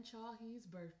Grand Chahi's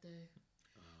birthday.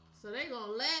 So they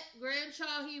gonna let Grand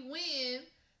Chahi win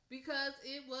because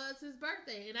it was his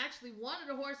birthday. And actually one of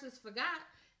the horses forgot,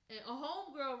 and a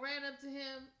homegirl ran up to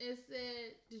him and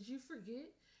said, "Did you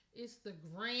forget? It's the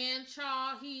Grand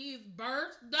Chahi's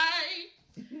birthday."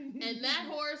 And that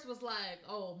horse was like,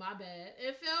 "Oh, my bad."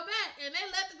 It fell back, and they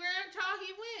let the Grand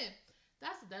Chahi win.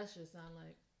 That's what that should sound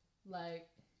like. Like,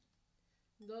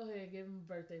 go ahead and give him a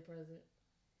birthday present.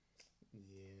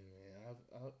 Yeah,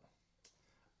 man.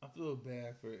 I feel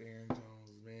bad for Aaron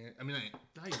Jones, man. I mean,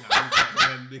 I got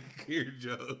that nigga Aaron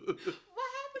Jones. What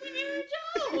happened to Aaron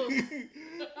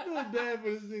Jones? I feel bad for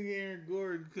this nigga Aaron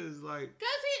Gordon because, like,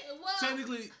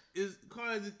 technically, as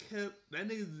far as it kept, that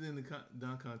nigga's in the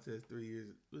dunk contest 3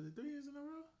 years. Was it 3 years in a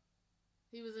row?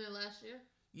 He was in it last year?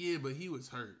 Yeah, but he was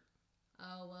hurt.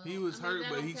 Oh, well. He was hurt,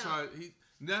 but he count. tried.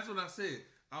 That's what I said.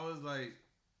 I was like,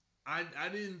 I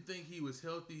didn't think he was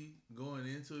healthy going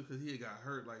into it because he had got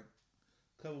hurt like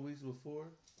a couple weeks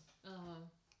before.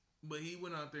 But he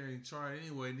went out there and tried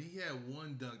anyway, and he had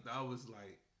one dunk that I was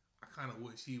like, I kind of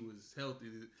wish he was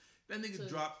healthy. That nigga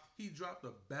dropped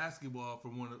a basketball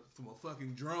from a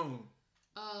fucking drone.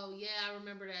 Oh yeah, I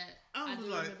remember that. I do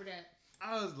like, remember that.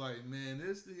 I was like, man,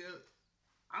 this nigga.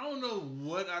 I don't know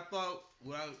what I thought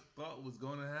was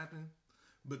going to happen,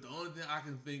 but the only thing I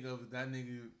can think of is that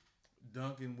nigga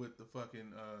dunking with the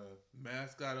fucking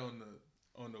mascot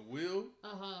on the wheel.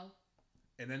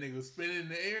 And that nigga was spinning in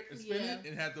the air,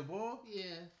 and had the ball.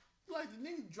 Yeah. Like the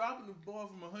nigga dropping the ball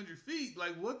from 100 feet.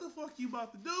 Like what the fuck you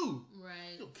about to do?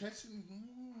 Right. Yo, catching.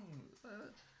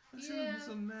 That should be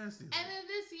some nasty. And then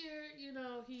this year,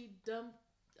 he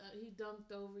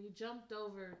jumped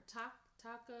over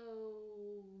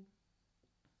Taco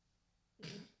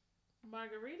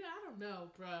Margarita. I don't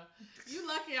know, bruh. You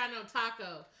lucky I know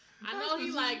Taco. I know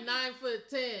he's like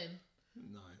 9'10".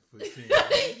 9'10".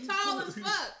 He's tall as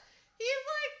fuck. He's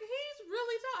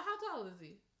really tall. How tall is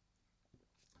he?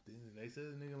 They said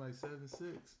the nigga like 7'6".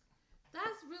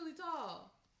 That's really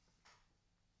tall.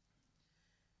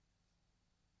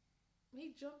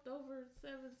 He jumped over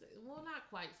 7'6". Well, not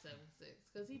quite 7'6",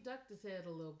 because he ducked his head a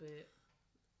little bit.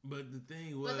 But the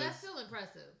thing was, but that's still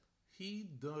impressive. He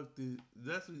ducked it.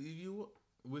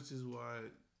 Which is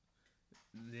why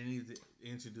they need to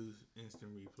introduce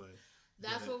instant replay.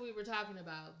 That's what we were talking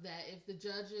about. That if the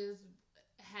judges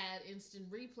had instant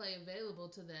replay available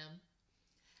to them,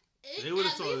 they would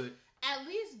have saw it. At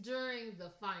least during the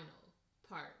final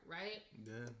part, right?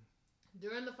 Yeah.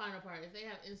 During the final part, if they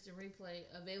have instant replay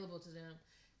available to them,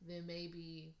 then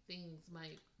maybe things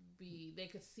might be, they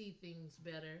could see things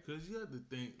better. Because you have to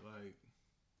think, like,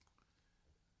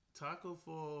 Taco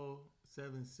Fall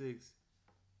 7'6".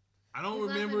 I don't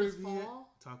remember if he had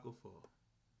Taco Fall.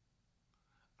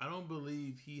 I don't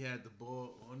believe he had the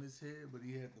ball on his head, but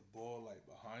he had the ball, like,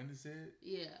 behind his head.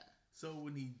 Yeah. So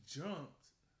when he jumped,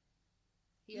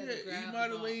 he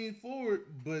might have leaned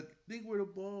forward, but think where the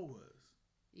ball was.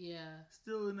 Yeah.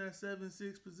 Still in that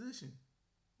 7'6" position.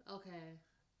 Okay.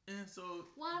 And so...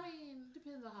 Well, I mean,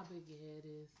 depends on how big your head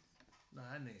is. Nah,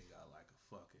 that nigga got like a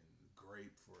fucking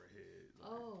grape for a head.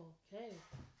 Like, okay.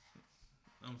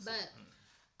 I'm sorry.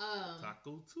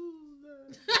 Taco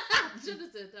Tuesday. Should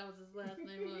have said that was his last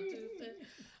name on Tuesday.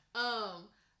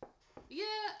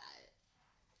 Yeah.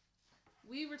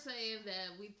 We were saying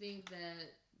that we think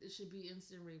that it should be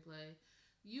instant replay.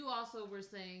 You also were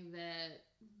saying that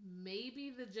maybe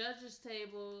the judges'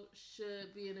 table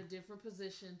should be in a different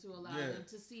position to allow them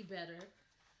to see better.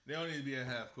 They don't need to be at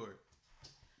half court.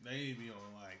 They need to be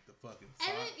on like the fucking side.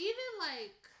 And then even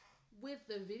like with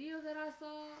the video that I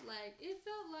saw, like it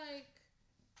felt like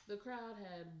the crowd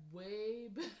had way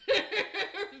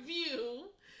better view.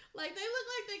 Like they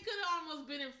looked like they could have almost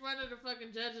been in front of the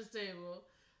fucking judges' table.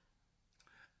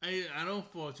 I don't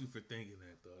fault you for thinking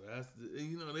that though. That's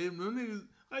them niggas.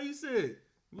 Like you said,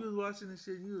 we was watching this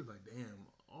shit and you was like, damn,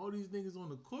 all these niggas on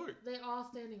the court. They all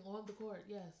standing on the court,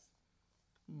 yes.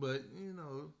 But, you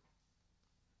know,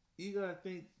 you gotta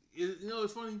think, you know,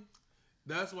 it's funny.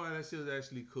 That's why that shit is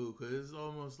actually cool, because it's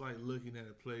almost like looking at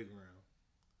a playground.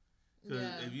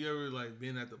 Because if you ever, like,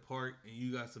 been at the park and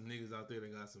you got some niggas out there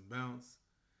that got some bounce,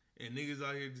 and niggas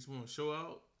out here just want to show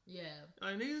out. Yeah.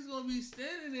 Like, niggas gonna be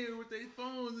standing there with their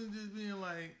phones and just being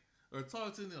like, or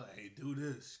talk to them like, hey, do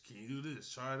this. Can you do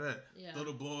this? Try that. Yeah. Throw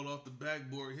the ball off the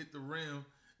backboard, hit the rim,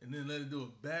 and then let it do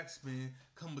a backspin,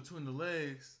 come between the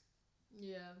legs.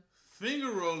 Yeah.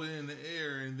 Finger roll it in the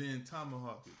air, and then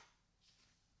tomahawk it.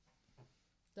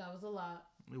 That was a lot.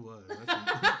 It was.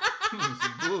 That's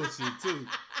some bullshit, too.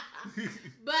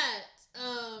 But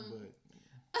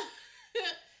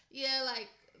yeah, like,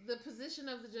 the position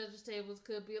of the judges' tables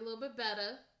could be a little bit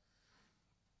better.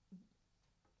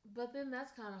 But then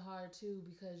that's kind of hard, too,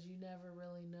 because you never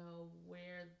really know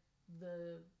where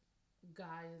the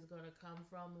guy is going to come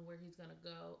from and where he's going to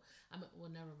go. Well,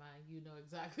 never mind. You know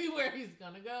exactly where he's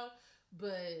going to go.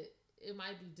 But it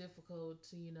might be difficult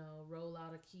to, you know, roll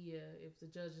out a Kia if the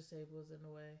judges' table is in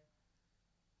the way.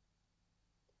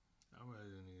 I'd rather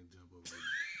than even jump over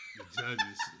the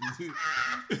judges.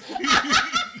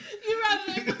 You rather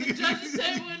than put the judges'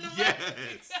 table in the way?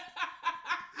 Yes.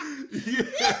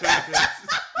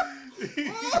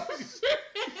 Oh,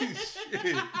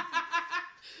 shit.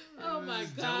 Oh, my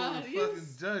God. You fucking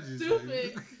judges.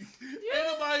 stupid. Like, ain't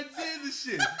nobody did the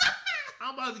shit.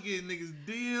 I'm about to get niggas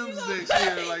DMs next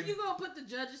year. Like, you gonna put the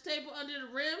judges' table under the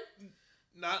rim?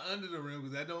 Not under the rim,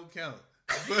 because that don't count.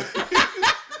 But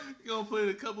you gonna put it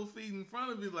a couple feet in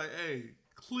front of me, like, hey,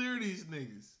 clear these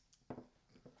niggas.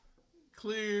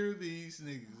 Clear these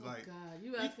niggas. Oh, like, God,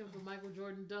 you asking for Michael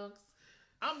Jordan dunks?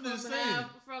 I'm just saying.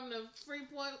 From the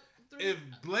 3-point. If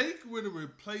Blake were to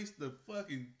replace the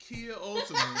fucking Kia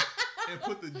Ultima and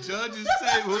put the judges'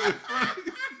 table in front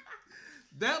of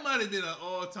that might have been an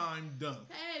all-time dunk.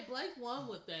 Hey, Blake won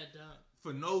with that dunk.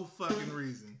 For no fucking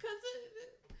reason.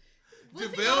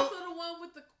 Was he also the one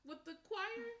with the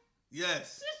choir?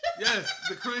 Yes.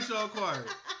 The Crenshaw choir.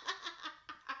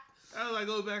 I was like,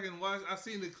 go back and watch. I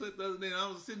seen the clip the other day, and I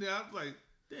was sitting there. I was like,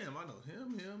 damn, I know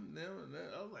him, them.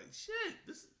 I was like, shit,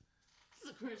 this is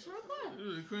a Crenshaw choir. It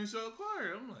was a Crenshaw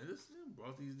choir. I'm like, this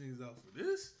brought these niggas out for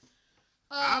this.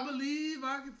 I believe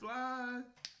I can fly.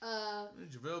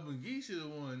 JaVale McGee should have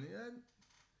won. Yeah.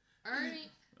 Ernie.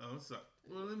 Oh, I'm sorry.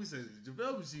 Well, let me say this.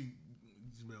 JaVale McGee.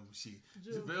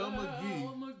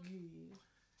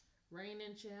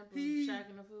 Reigning champ of Shaq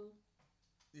and the Fool.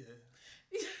 Yeah.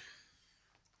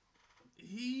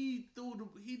 He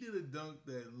did a dunk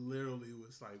that literally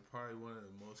was like probably one of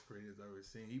the most creative I've ever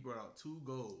seen. He brought out 2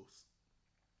 goals.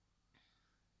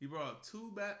 He brought out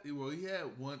 2 back. Well, he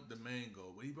had one, the main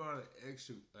goal, but he brought an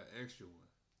extra one.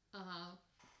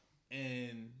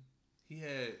 And he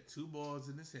had 2 balls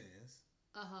in his hands.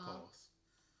 Pause.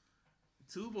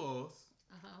 2 balls.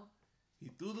 He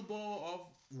threw the ball off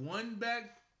one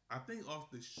back, I think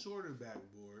off the shorter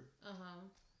backboard.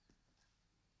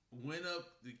 Went up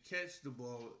to catch the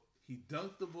ball. He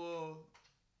dunked the ball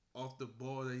off the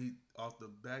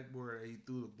backboard that he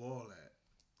threw the ball at.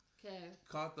 Okay.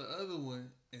 Caught the other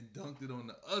one and dunked it on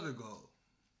the other goal.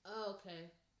 Oh,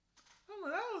 okay. I'm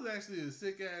like, that was actually a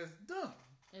sick ass dunk.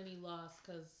 And he lost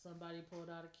because somebody pulled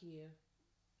out a Kia.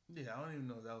 Yeah, I don't even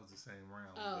know if that was the same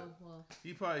round. Oh, well.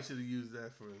 He probably should have used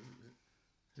that for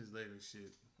his later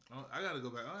shit. I gotta go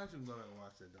back. I'll actually go back and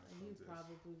watch that dunk contest. You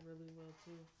probably really will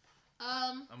too.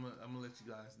 I'm gonna let you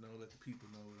guys know, let the people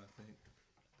know what I think.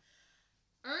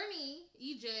 Ernie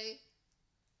EJ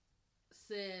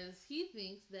says he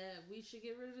thinks that we should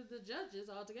get rid of the judges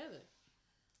altogether.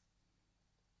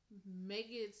 Make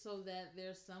it so that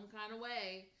there's some kind of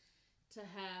way to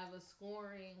have a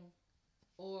scoring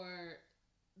or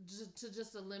to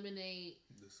just eliminate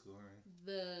the scoring,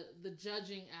 the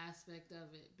judging aspect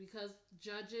of it, because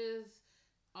judges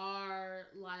are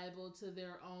liable to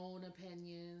their own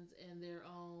opinions and their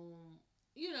own,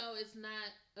 it's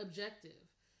not objective.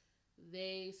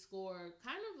 They score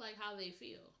kind of like how they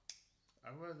feel.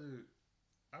 I'd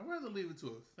rather leave it to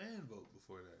a fan vote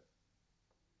before that.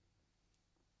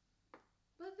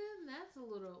 But then that's a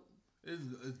little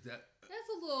that's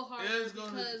a little harder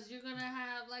because you're gonna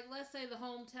have, like, let's say the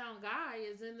hometown guy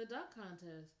is in the dunk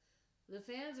contest. The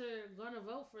fans are gonna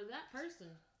vote for that person.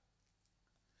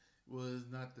 Well, it's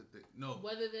not that no.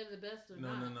 Whether they're the best or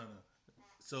not. No.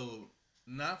 So,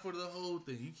 not for the whole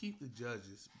thing. You keep the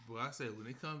judges. But I say when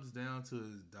it comes down to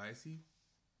it's dicey,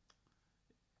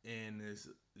 and it's,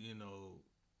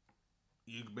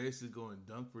 you're basically going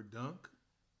dunk for dunk.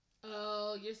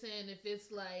 Oh, you're saying if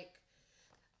it's like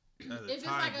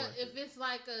If it's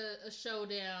like a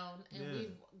showdown and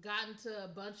we've gotten to a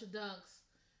bunch of dunks,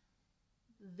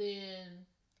 then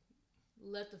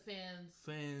let the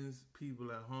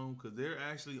people at home, because they're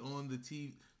actually on the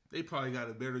TV. They probably got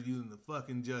a better view than the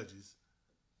fucking judges.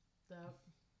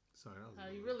 Sorry, that was how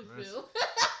you really aggressive. feel.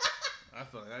 I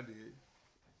feel like I did.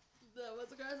 That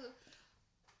was aggressive.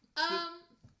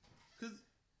 Because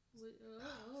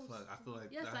I feel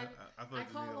like yes, I feel like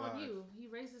I call on you. He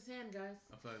raised his hand, guys.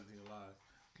 I feel like he's alive.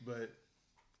 But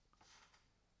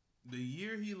the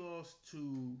year he lost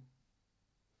to,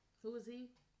 who was he?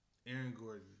 Aaron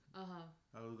Gordon. I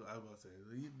was about to say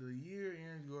the year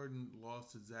Aaron Gordon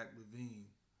lost to Zach LaVine.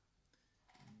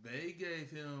 They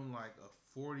gave him like a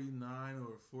 49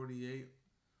 or 48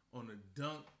 on a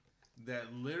dunk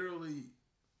that literally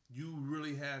you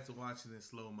really had to watch it in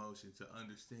slow motion to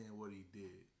understand what he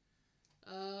did.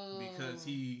 Oh. Because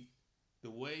the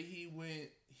way he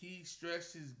went, he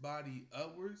stretched his body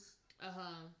upwards.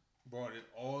 Brought it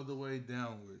all the way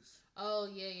downwards. Oh,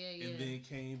 yeah. And then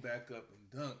came back up and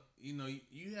dunked. You know,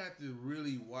 you have to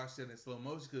really watch that in slow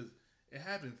motion because it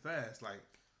happened fast. Like,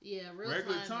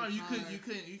 regular time you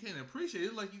can't appreciate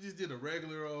it. Like you just did a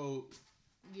regular old.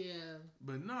 Yeah.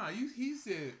 But nah, he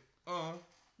said,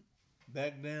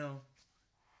 back down,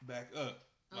 back up,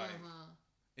 like,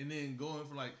 and then going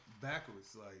from like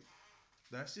backwards, like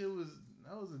that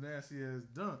was a nasty ass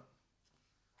dunk.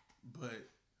 But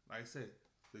like I said,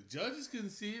 the judges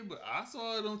couldn't see it, but I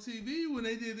saw it on TV when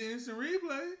they did the instant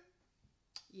replay.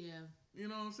 Yeah. You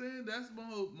know what I'm saying? That's my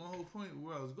whole point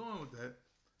where I was going with that.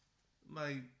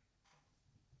 Like,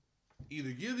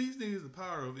 either give these niggas the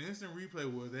power of instant replay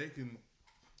where they can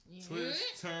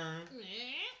twist, turn,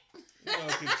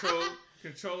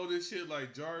 control this shit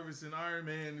like Jarvis and Iron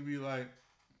Man to be like,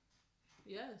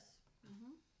 yes.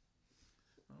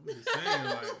 I'm just saying,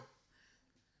 like,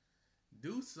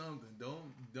 do something.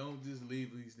 Don't just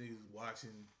leave these niggas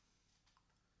watching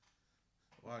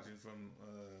from.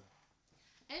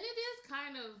 And it is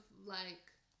kind of like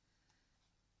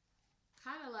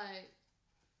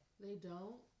they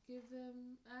don't give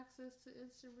them access to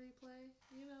instant replay.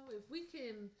 You know, if we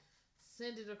can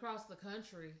send it across the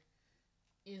country,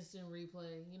 instant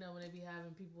replay, you know, when they be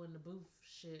having people in the booth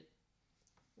shit,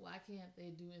 why can't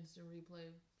they do instant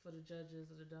replay for the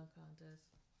judges of the dunk contest?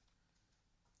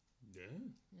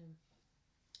 Yeah.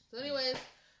 So anyways,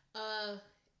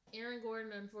 Aaron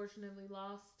Gordon unfortunately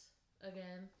lost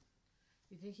again.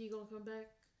 You think he gonna come back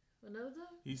another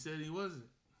time? He said he wasn't.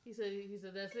 He said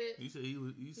that's it. He said he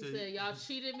was. He said y'all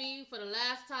cheated me for the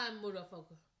last time,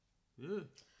 motherfucker. Yeah,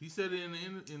 he said it in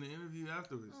the interview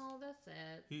afterwards. Oh, that's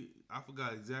sad. I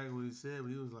forgot exactly what he said, but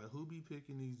he was like, "Who be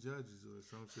picking these judges or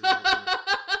some shit?" Like that.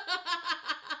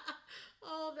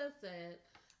 Oh, that's sad.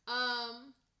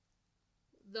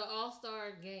 The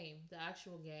All-Star game, the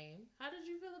actual game. How did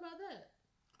you feel about that?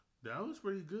 That was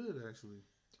pretty good, actually.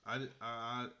 I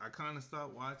kind of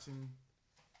stopped watching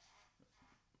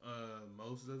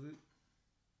most of it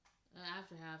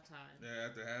after halftime. Yeah,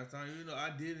 after halftime, you know, I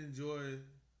did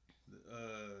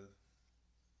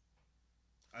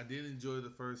enjoy the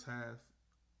first half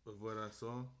of what I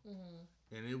saw,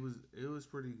 and it was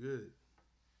pretty good.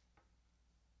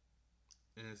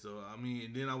 And so I mean,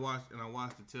 and then I watched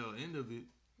the tail end of it.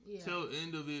 Yeah. Tail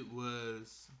end of it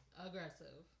was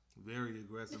aggressive. Very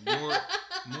aggressive.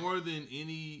 More than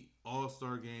any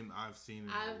All-Star game I've seen in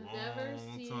a long time. I've never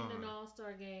seen an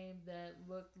All-Star game that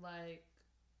looked like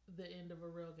the end of a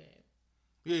real game.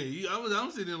 Yeah,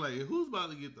 I'm sitting there like, who's about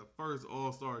to get the first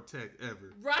All-Star tech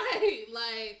ever? Right,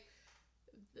 like,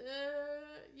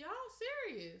 y'all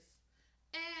serious?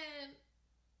 And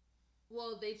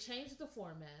well, they changed the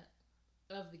format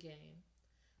of the game,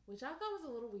 which I thought was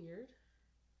a little weird.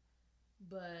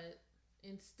 But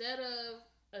instead of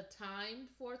a timed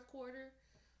fourth quarter,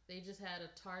 they just had a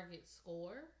target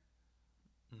score.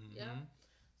 Mm-hmm. Yeah.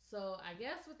 So I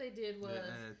guess what they did was they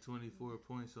add 24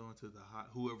 points onto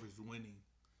whoever's winning.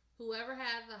 Whoever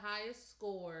had the highest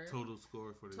score, total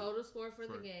score for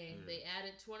the game, yeah. They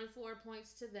added 24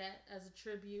 points to that as a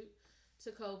tribute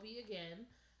to Kobe again,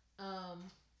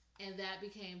 and that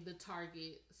became the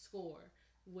target score,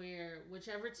 where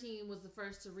whichever team was the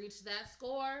first to reach that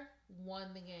score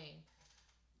won the game.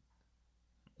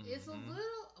 It's a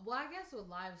little... Well, I guess with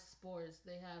live sports,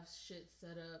 they have shit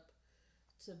set up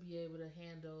to be able to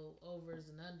handle overs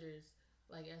and unders,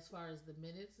 like, as far as the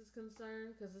minutes is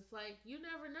concerned. Because it's like, you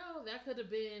never know. That could have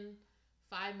been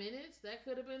 5 minutes. That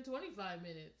could have been 25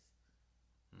 minutes.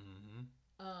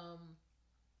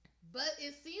 But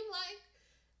it seemed like,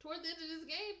 toward the end of this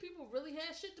game, people really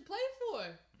had shit to play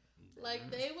for. Like,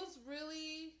 they was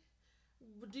really...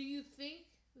 Do you think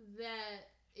that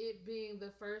it being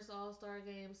the first All-Star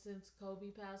game since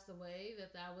Kobe passed away,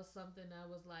 that was something that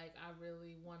was like, I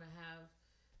really want to have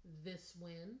this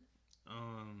win.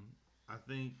 I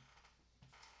think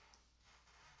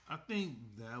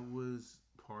that was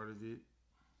part of it.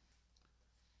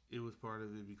 It was part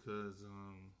of it because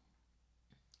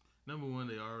number one,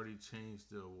 they already changed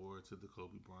the award to the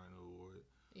Kobe Bryant Award.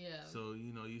 Yeah. So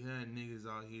you had niggas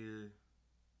out here.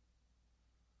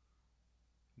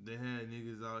 They had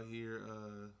niggas out here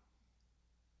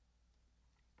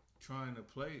trying to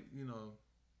play,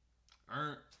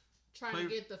 earn trying to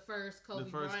get the first Kobe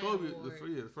Bryant award.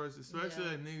 The first, especially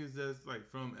like niggas that's like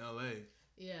from LA.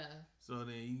 Yeah. So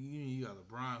then you got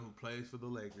LeBron who plays for the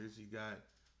Lakers. You got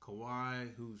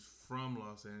Kawhi who's from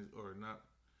Los Angeles or not.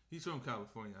 He's from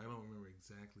California. I don't remember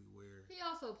exactly where. He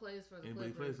also plays for the Clippers. But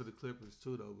he plays for the Clippers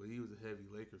too, though. But he was a heavy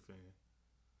Laker fan.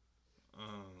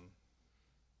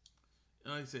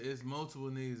 Like I said, it's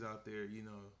multiple niggas out there,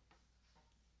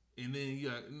 And then you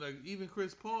got like even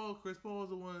Chris Paul. Chris Paul is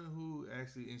the one who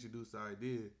actually introduced the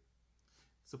idea.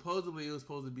 Supposedly, it was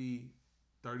supposed to be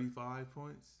 35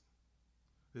 points.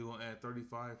 They're gonna add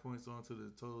 35 points onto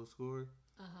the total score.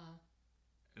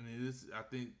 And this, I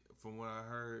think, from what I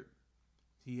heard,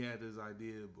 he had this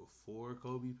idea before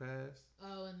Kobe passed.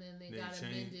 Oh, and then they got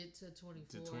amended to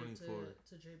 24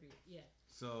 to tribute. Yeah.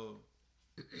 So,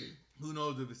 who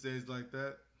knows if it stays like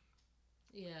that?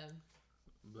 Yeah.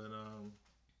 But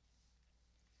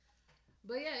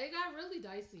yeah, it got really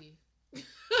dicey.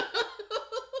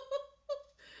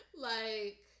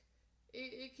 Like,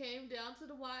 it came down to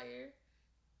the wire.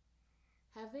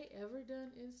 Have they ever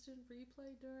done instant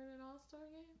replay during an All-Star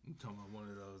game? I'm talking about one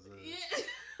of those. Yeah.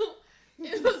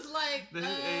 It was like.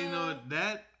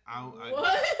 That.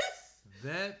 What?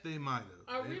 That they might have.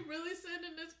 Are we really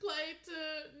sending this play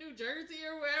to New Jersey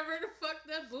or wherever the fuck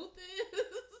that booth is?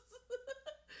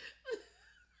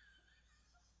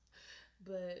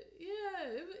 But yeah,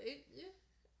 it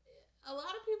a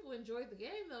lot of people enjoyed the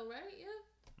game though, right? Yeah.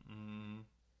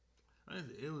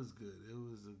 It was good. It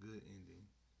was a good ending.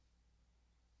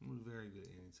 It was a very good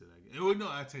ending to that game. No,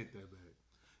 I take that back.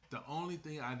 The only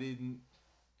thing I didn't,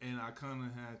 and I kind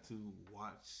of had to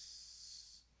watch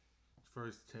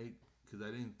first take because I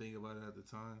didn't think about it at the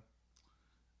time.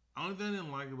 The only thing I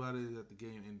didn't like about it is that the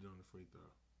game ended on the free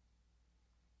throw.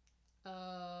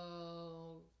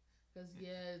 Oh, because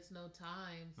it's no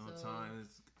time. No time.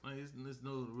 It's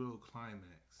no real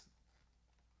climax.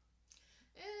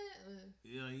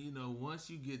 Yeah, once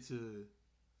you get to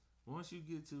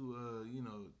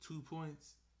 2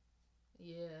 points.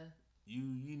 Yeah.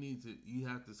 You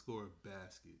have to score a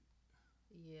basket.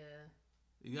 Yeah.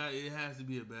 It has to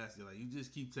be a basket. Like you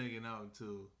just keep taking out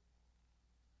until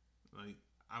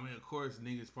of course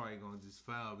niggas probably gonna just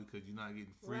foul because you're not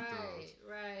getting free throws.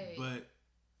 Right. But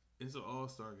it's an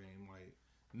all-star game. Like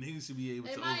niggas should be able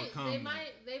to overcome.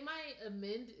 They might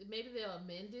amend. Maybe they'll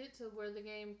amend it to where the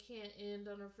game can't end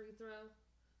on a free throw.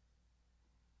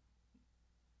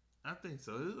 I think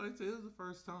so. It was the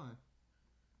first time.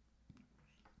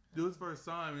 It was the first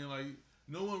time, and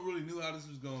no one really knew how this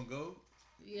was gonna go.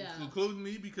 Yeah, including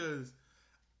me because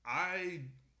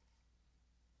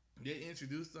they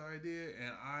introduced the idea,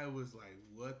 and I was like,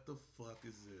 "What the fuck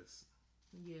is this?"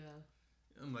 Yeah.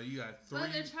 I'm like, you got 3.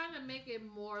 But they're trying to make it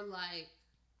more like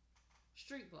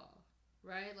street ball,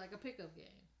 right? Like a pickup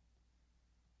game.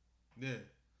 Yeah,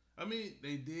 I mean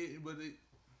they did, but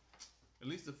at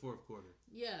least the fourth quarter.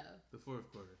 Yeah. The fourth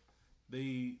quarter,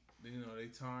 they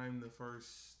timed the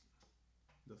first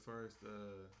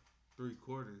 3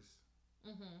 quarters,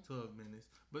 12 minutes,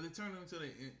 but they turned them into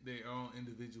their own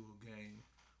individual game,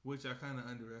 which I kind of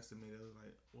underestimated. I was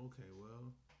like, okay,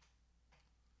 well.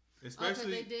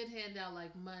 Especially they did hand out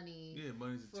like money. Yeah,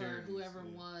 money to for charities, whoever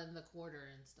won the quarter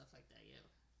and stuff like that.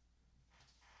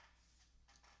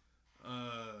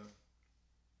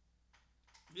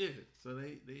 Yeah. So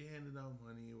they handed out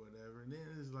money or whatever, and then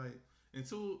it's like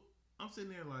until I'm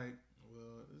sitting there like,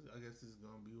 well, I guess this is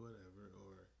gonna be whatever.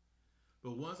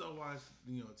 But once I watched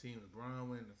Team LeBron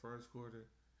win the first quarter,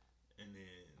 and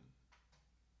then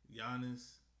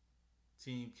Giannis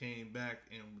team came back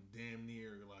and damn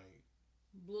near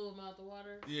blew him out the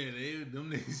water. Yeah,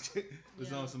 them niggas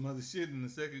was on some other shit in the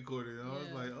second quarter. And I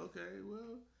was like, okay,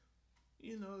 well,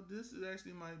 this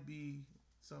actually might be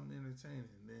something entertaining.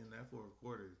 And then that fourth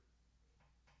quarter,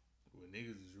 when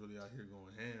niggas is really out here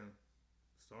going ham,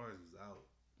 stars was out.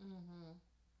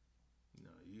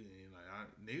 You ain't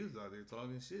niggas out there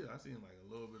talking shit. I seen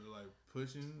a little bit of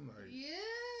pushing,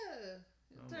 yeah.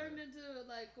 It turned into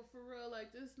for real,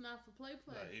 this is not for play.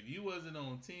 If you wasn't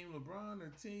on Team LeBron or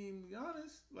Team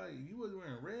Giannis, you wasn't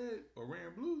wearing red or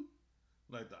wearing blue,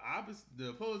 Like the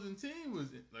opposing team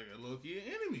was like a low-key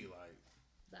enemy.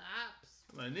 The ops.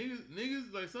 Like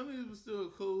niggas, like some niggas was still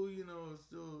cool,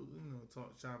 still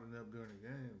chopping up during the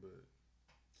game, but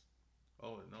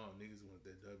all in all, niggas want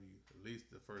that W, at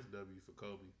least the first W for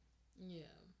Kobe.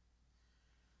 Yeah.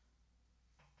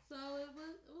 So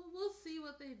we'll see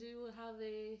what they do, how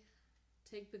they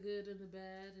take the good and the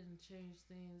bad and change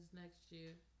things next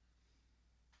year.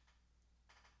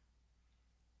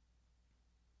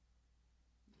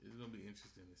 It's gonna be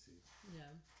interesting to see.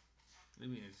 Yeah.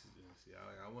 It'll be interesting to see.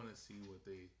 I want to see what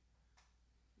they,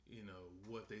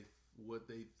 what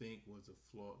they think was a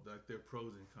flaw, like their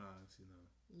pros and cons.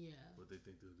 Yeah. What they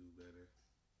think they'll do better.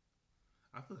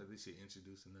 I feel like they should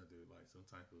introduce another, like some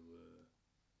type of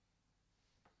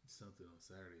something on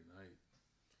Saturday night.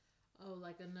 Oh,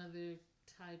 like another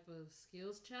type of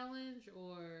skills challenge,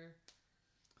 or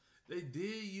they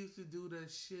did used to do that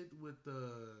shit with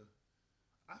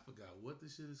I forgot what the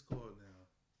shit is called now.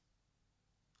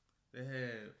 They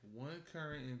had one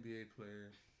current NBA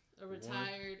player, a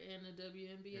retired, and a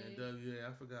WNBA. And WNBA,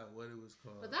 I forgot what it was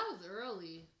called. But that was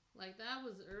early. Like that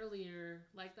was earlier.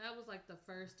 Like that was like the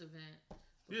first event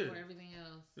before everything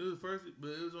else. It was the first,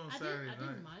 but it was on Saturday night.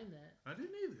 I didn't mind that. I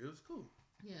didn't either. It was cool.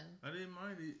 Yeah. I didn't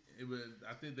mind it.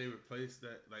 But I think they replaced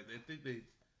that. Like they think they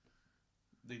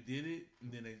did it,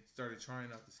 and then they started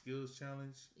trying out the skills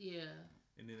challenge. Yeah.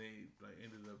 And then they like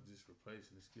ended up just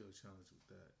replacing the skills challenge with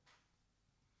that.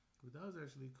 But that was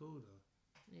actually cool though.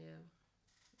 Yeah.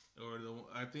 Or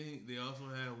I think they also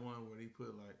had one where they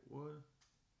put like what?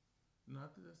 No,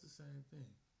 I think that's the same thing.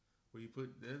 Where you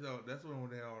put that's one where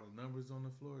they had all the numbers on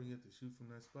the floor and you have to shoot from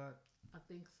that spot. I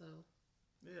think so.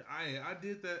 Yeah, I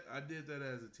did that. I did that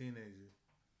as a teenager.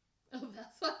 Oh,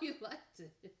 that's why you liked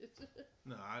it.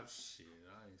 No, I ain't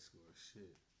scored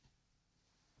shit.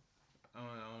 I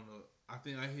don't know. I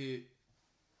think I hit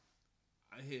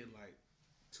like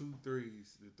 2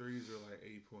 threes. The threes are like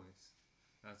 8 points.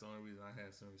 That's the only reason I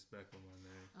had some respect on my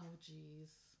name. Oh,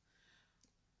 jeez.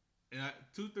 And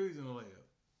 2 threes and a layup.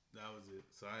 That was it.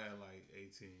 So I had like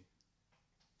 18.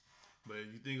 But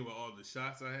if you think about all the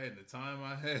shots I had and the time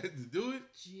I had to do it,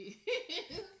 jeez.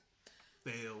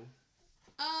 Fail.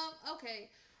 Okay.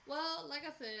 Well, like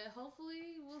I said,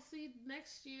 hopefully we'll see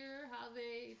next year how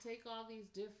they take all these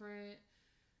different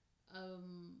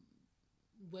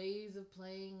ways of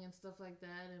playing and stuff like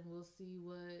that, and we'll see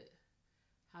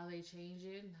how they change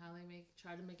it and how they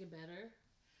try to make it better.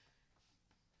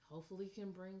 Hopefully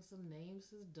can bring some names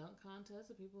to the dunk contest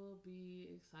that people will be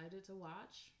excited to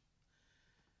watch.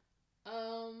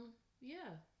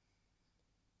 Yeah.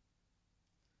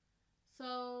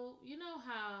 So, you know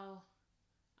how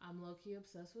I'm low-key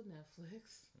obsessed with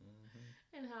Netflix.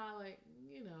 Mm-hmm. And how,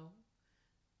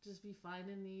 just be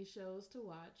finding these shows to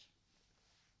watch.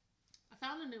 I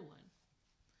found a new one.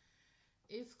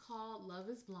 It's called Love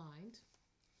is Blind.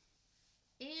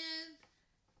 And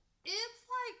it's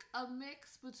like a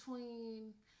mix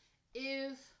between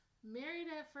if Married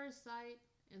at First Sight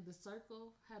and The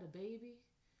Circle had a baby.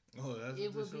 Oh, that's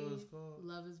what the show is called?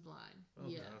 Love is Blind.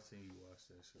 Okay, Yeah. I've seen you watch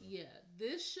that show. Yeah.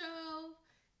 This show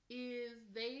is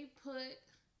they put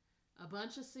a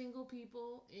bunch of single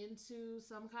people into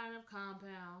some kind of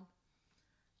compound,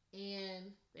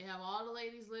 and they have all the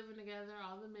ladies living together,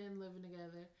 all the men living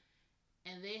together,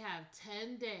 and they have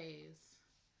 10 days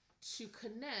to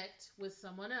connect with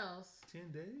someone else.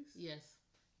 10 days? Yes.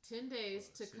 10 days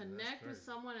to connect with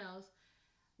someone else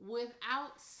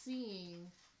without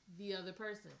seeing the other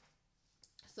person.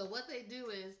 So what they do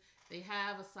is they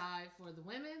have a side for the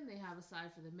women, they have a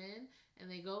side for the men, and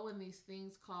they go in these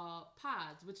things called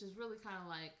pods, which is really kind of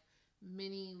like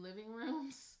mini living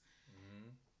rooms,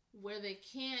 where they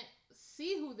can't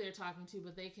see who they're talking to,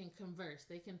 but they can converse.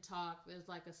 They can talk. There's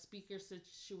like a speaker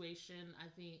situation. I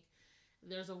think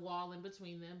there's a wall in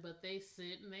between them, but they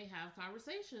sit and they have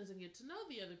conversations and get to know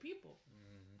the other people.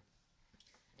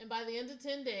 And by the end of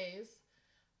 10 days,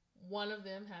 one of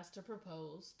them has to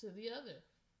propose to the other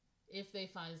if they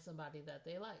find somebody that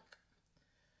they like.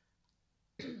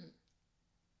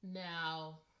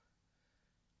 Now,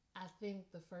 I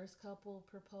think the first couple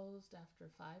proposed after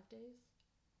 5 days.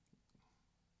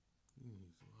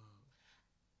 Wow.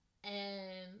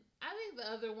 And I think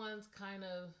the other ones kind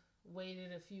of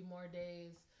waited a few more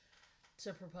days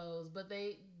to propose. But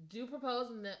they do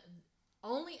propose, and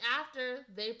only after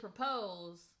they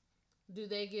propose do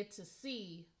they get to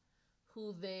see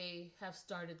who they have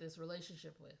started this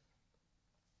relationship with.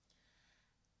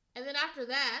 And then after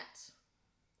that,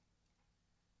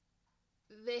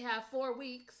 they have 4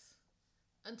 weeks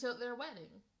until their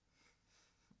wedding.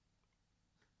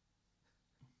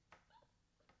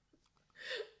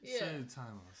 Yeah. Say the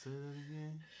timeout. Say that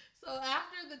again. So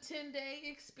after the 10-day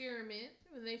experiment,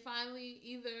 when they finally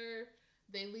either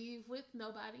they leave with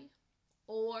nobody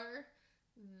or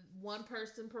one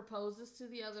person proposes to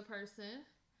the other person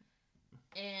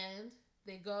and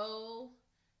they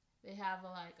have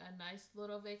a nice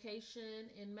little vacation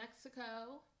in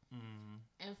Mexico.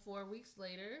 And 4 weeks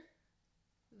later,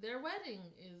 their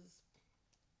wedding is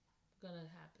gonna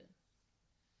happen.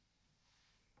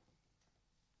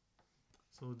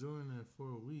 So during that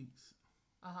 4 weeks,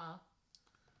 Uh-huh.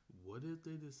 what if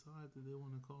they decide that they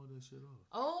want to call that shit off?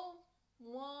 Oh,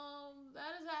 well,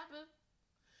 that has happened.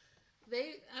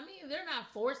 They're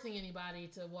not forcing anybody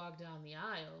to walk down the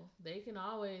aisle. They can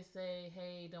always say,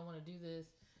 hey, don't want to do this.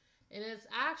 And it's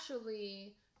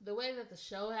actually, the way that the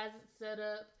show has it set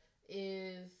up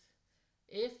is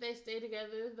if they stay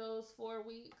together those 4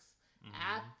 weeks,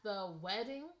 at the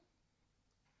wedding,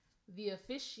 the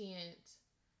officiant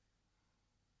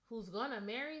who's gonna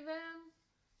marry them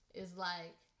is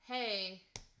like, hey,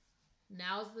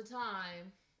 now's the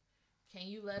time. Can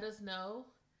you let us know?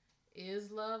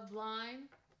 Is love blind?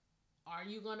 Are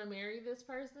you gonna marry this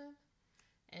person?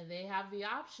 And they have the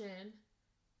option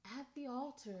at the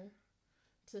altar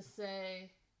to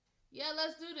say, yeah,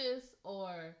 let's do this,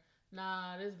 or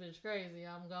nah, this bitch crazy,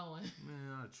 I'm going.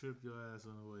 Man, I'll trip your ass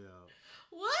on the way out.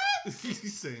 What? You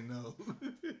say no.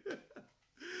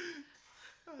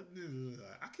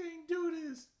 I can't do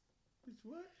this. Bitch,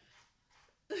 what?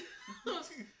 So,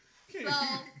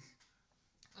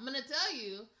 I'm going to tell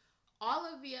you, all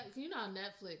of the, you know,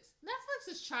 Netflix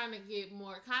is trying to get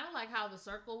more, kind of like how The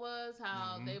Circle was,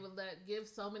 how they would give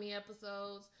so many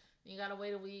episodes, and you got to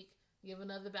wait a week, give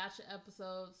another batch of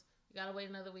episodes, you got to wait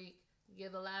another week,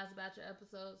 give the last batch of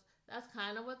episodes. That's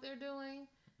kind of what they're doing.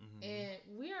 And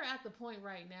we are at the point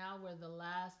right now where the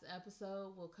last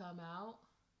episode will come out.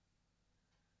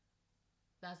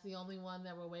 That's the only one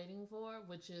that we're waiting for,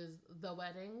 which is The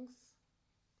Weddings.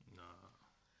 Nah.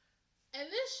 And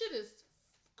this shit is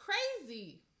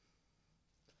crazy.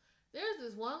 There's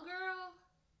this one girl,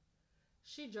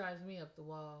 she drives me up the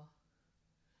wall.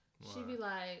 Why? She be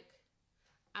like,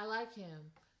 I like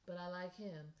him, but I like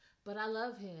him. But I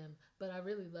love him, but I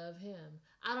really love him.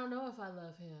 I don't know if I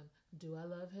love him. Do I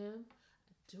love him?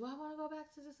 Do I want to go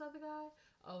back to this other guy?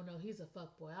 Oh no, he's a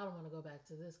fuckboy. I don't want to go back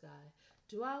to this guy.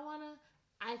 Do I want to?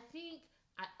 I think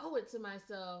I owe it to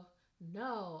myself.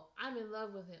 No, I'm in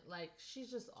love with him. Like, she's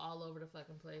just all over the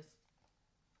fucking place.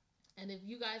 And if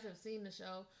you guys have seen the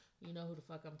show, you know who the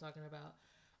fuck I'm talking about.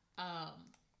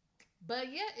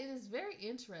 But yeah, it is very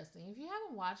interesting. If you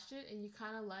haven't watched it and you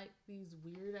kind of like these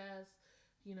weird ass,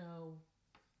 you know,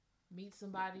 meet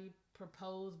somebody,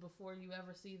 propose before you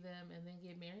ever see them, and then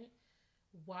get married,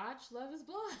 watch Love is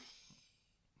Blind.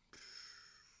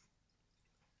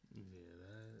 Yeah,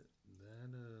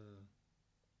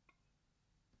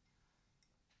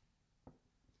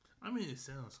 I mean, it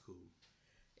sounds cool.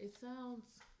 It sounds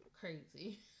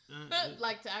crazy.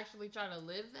 Like to actually try to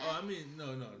live that? Oh, I mean,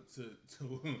 no.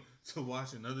 To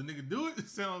watch another nigga do it, it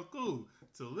sounds cool.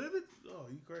 To live it? Oh,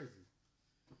 you crazy.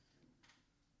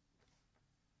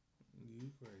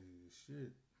 You crazy as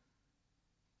shit.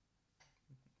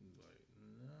 Like,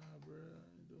 nah, bro, I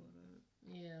ain't doing that.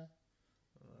 Yeah.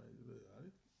 Like, look,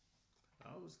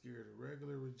 I was scared of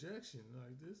regular rejection.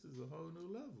 Like, this is a whole new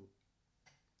level.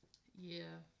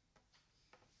 Yeah.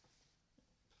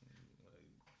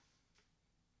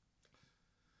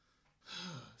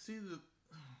 See,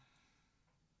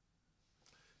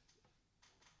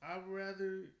 I'd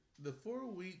rather the 4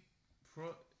 weeks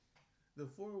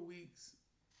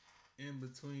in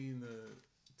between the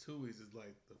 2 weeks is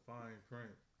like the fine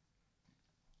print.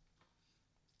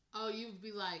 Oh, you'd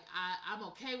be like, I'm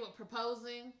okay with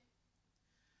proposing,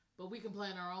 but we can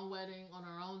plan our own wedding on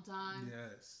our own time.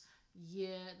 Yes.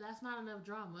 Yeah, that's not enough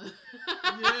drama.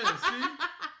 Yeah, see?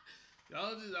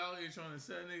 Y'all just out here trying to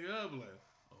set a nigga up like,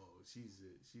 oh, she's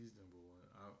it. She's number one.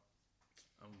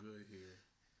 I'm good here.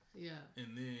 Yeah.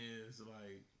 And then it's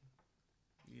like,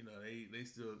 you know, they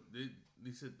still,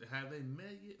 they said, have they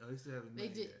met yet? Oh, they still haven't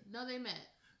met yet. No, they met.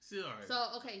 Still, all right.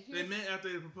 So, okay. They met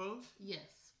after they proposed?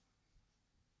 Yes.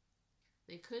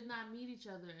 They could not meet each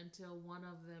other until one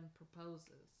of them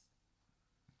proposes.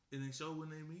 And they show when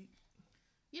they meet?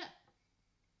 Yeah.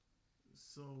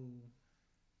 So,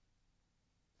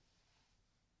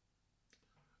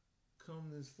 come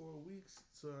this 4 weeks,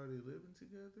 so are they living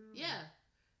together? Yeah.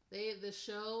 The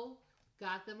show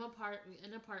got them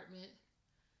an apartment,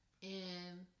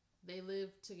 and they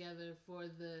lived together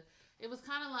it was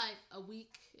kind of like a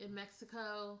week in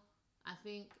Mexico, I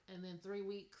think, and then 3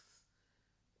 weeks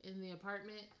in the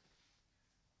apartment.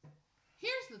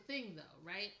 Here's the thing, though,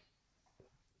 right?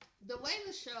 the way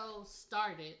the show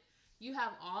started, you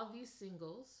have all these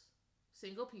single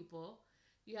people.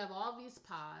 You have all these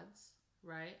pods,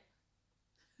 right?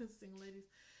 Single ladies.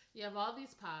 You have all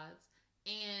these pods,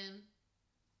 and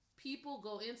people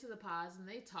go into the pods and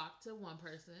they talk to one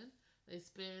person. They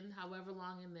spend however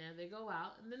long in there. They go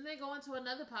out, and then they go into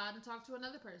another pod and talk to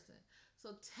another person.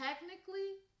 So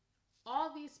technically,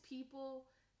 all these people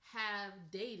have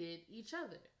dated each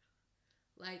other.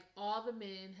 Like, all the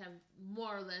men have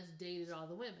more or less dated all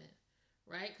the women,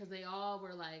 right? Because they all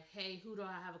were like, hey, who do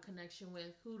I have a connection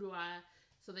with? Who do I...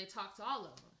 So they talked to all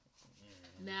of them.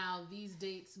 Mm-hmm. Now, these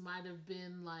dates might have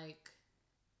been like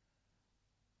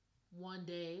one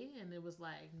day, and it was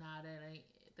like, nah, that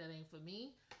ain't for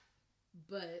me.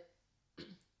 But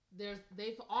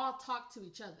they've all talked to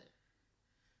each other.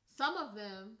 Some of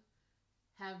them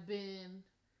have been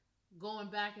going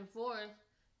back and forth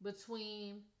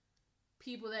between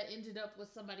people that ended up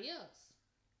with somebody else.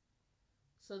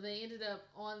 So they ended up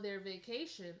on their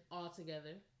vacation all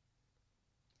together.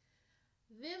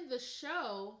 Then the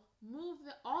show moved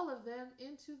all of them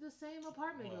into the same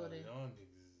apartment building. Y'all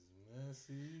niggas is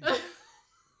messy.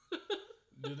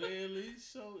 Do they at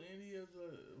least show any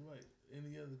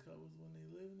other couples when they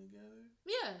living together?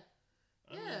 Yeah.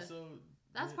 I mean, so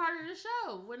that's part of the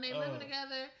show, when they living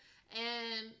together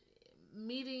and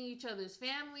meeting each other's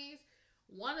families.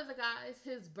 One of the guys,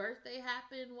 his birthday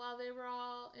happened while they were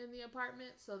all in the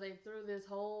apartment, so they threw this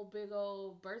whole big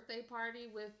old birthday party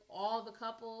with all the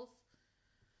couples.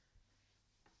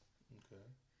 Okay.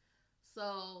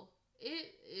 So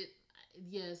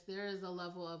yes, there is a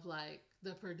level of like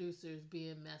the producers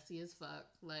being messy as fuck.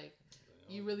 Like,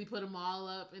 you really put them all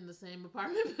up in the same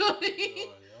apartment building.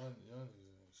 Y'all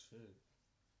shit.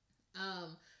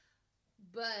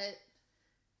 But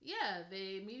yeah,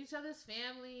 they meet each other's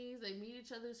families, they meet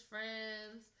each other's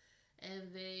friends,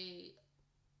 and they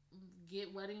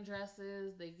get wedding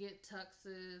dresses, they get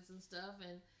tuxes and stuff,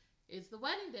 and it's the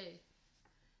wedding day.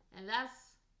 And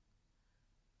that's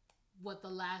what the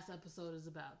last episode is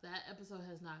about. That episode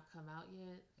has not come out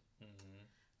yet. Mm-hmm.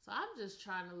 So I'm just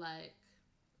trying to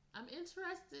I'm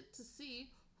interested to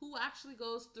see who actually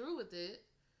goes through with it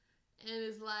and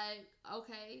is like,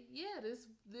 okay, yeah, this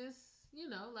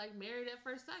like Married at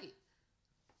First Sight.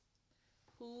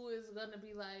 Who is gonna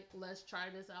be like, let's try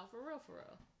this out for real, for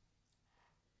real.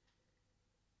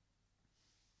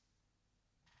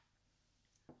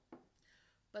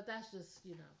 But that's just,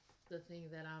 the thing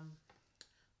that I'm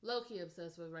low-key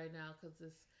obsessed with right now, because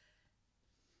it's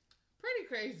pretty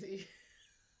crazy.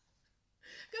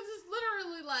 Because it's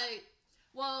literally like,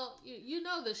 well,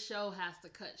 the show has to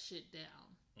cut shit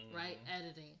down, right?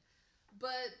 Editing.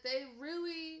 But they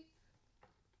really,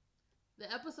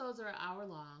 the episodes are an hour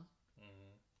long.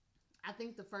 Mm-hmm. I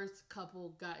think the first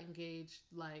couple got engaged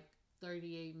like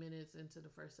 38 minutes into the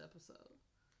first episode.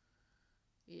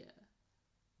 Yeah.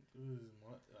 It was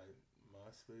like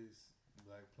MySpace,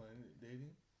 Black Planet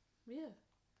dating? Yeah.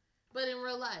 But in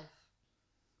real life.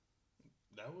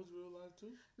 That was real life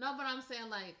too? No, but I'm saying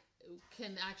like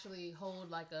can actually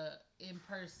hold like a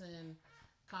in-person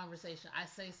conversation. I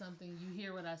say something, you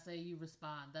hear what I say, you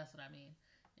respond. That's what I mean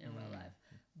in real life.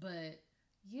 But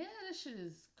yeah, this shit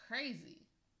is crazy.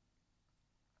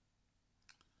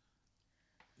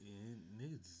 Yeah,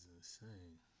 niggas is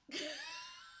insane.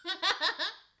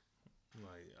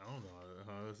 Like, I don't know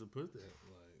how else to put that.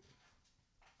 Like,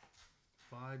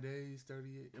 5 days,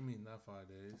 38. I mean, not 5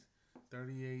 days.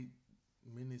 38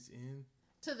 minutes in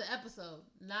to the episode,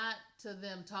 not to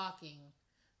them talking,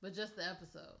 but just the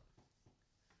episode.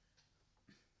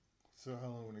 So how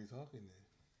long were they talking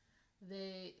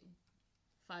then?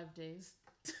 5 days.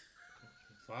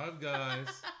 5 guys.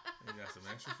 And got some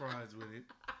extra fries with it.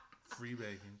 Free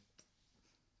bacon.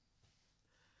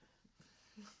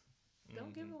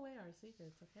 Don't give away our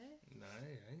secrets, okay? Nah,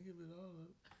 I ain't give it all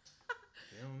up.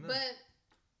 They don't know. But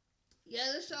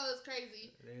yeah, this show is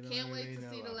crazy. Can't wait to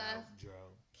see the last.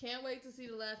 Can't wait to see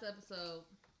the last episode.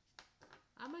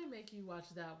 I might make you watch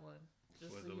that one.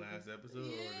 Was the last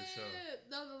episode or the show?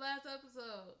 No, the last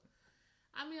episode.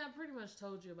 I mean, I pretty much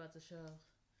told you about the show.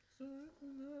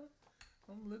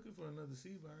 I'm looking for another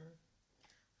Seaburn.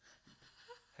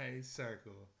 Hey,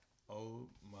 Circle. Oh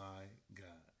my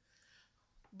God.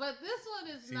 But this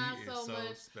one is not so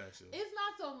much special. It's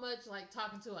not so much like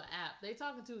talking to an app. They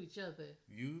talking to each other.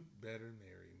 You better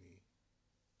marry me,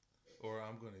 or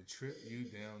I'm gonna trip you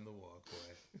down the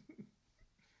walkway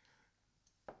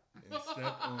and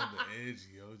step on the edge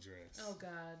of your dress. Oh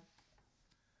God.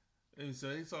 And so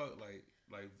they talk like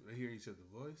they hear each other's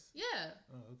voice. Yeah.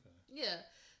 Oh, okay. Yeah.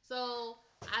 So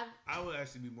I would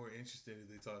actually be more interested if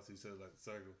they talked to each other like the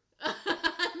circle.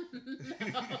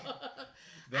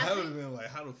 That would have been like,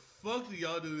 how the fuck do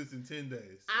y'all do this in 10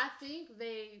 days? I think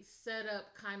they set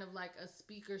up kind of like a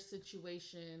speaker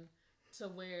situation to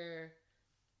where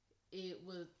it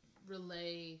would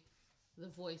relay the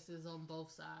voices on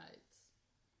both sides.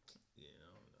 Yeah,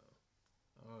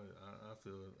 I don't know. I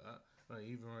feel like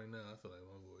even right now, I feel like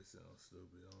my voice sounds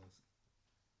stupid. Honestly.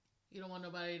 You don't want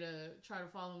nobody to try to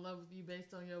fall in love with you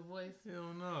based on your voice?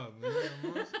 Hell no, man.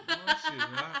 My shit,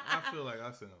 man. I feel like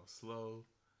I sound slow.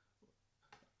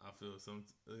 I feel it's some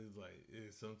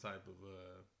type of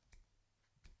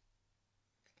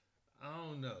I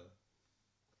don't know.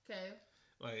 Okay.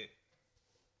 Like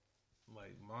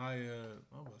my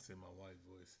I'm about to say my white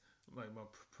voice. Like my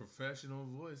professional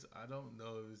voice, I don't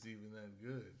know if it's even that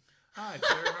good. Hi,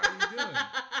 Claire, how you doing?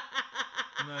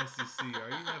 Nice to see you. Are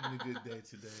you having a good day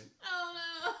today? Oh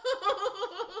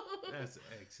no. That's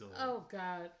excellent. Oh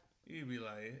God. You'd be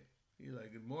like,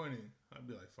 good morning. I'd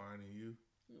be like, fine, and you?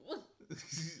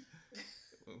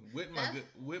 with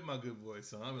my good voice,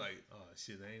 so I'm like, oh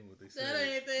shit, that ain't what they said. That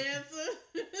ain't the answer.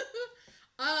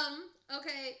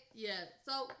 Okay, yeah.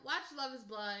 So watch Love Is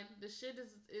Blind. The shit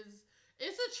is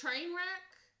it's a train wreck.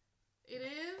 It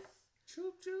is.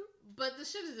 Choop choop. But the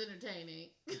shit is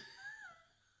entertaining.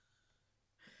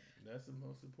 That's the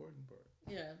most important part.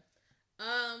 Yeah.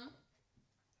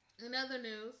 In other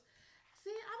news,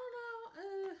 see, I don't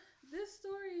know. This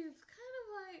story is kind of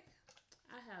like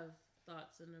I have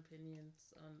thoughts and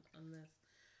opinions on this.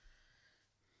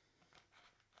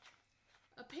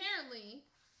 Apparently,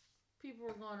 people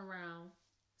were going around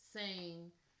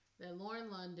saying that Lauren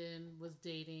London was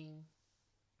dating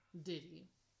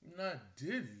Diddy. Not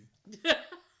Diddy.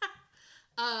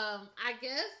 I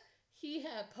guess he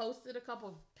had posted a couple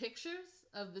of pictures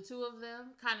of the two of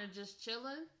them kind of just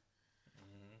chilling,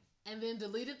 and then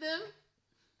deleted them.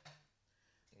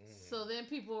 So then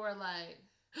people were like,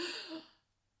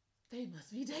 they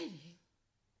must be dating.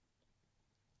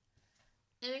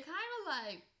 And it kind of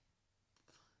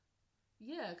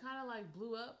like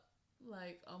blew up.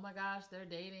 Like, oh my gosh, they're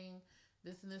dating,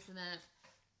 this and this and that.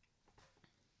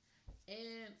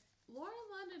 And Lauren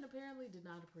London apparently did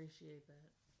not appreciate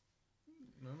that.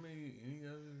 I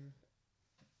mean,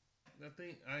 I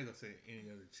think, I ain't gonna say any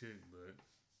other chick, but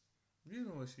you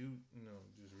know what she,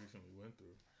 just recently went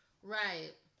through.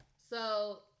 Right.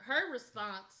 So her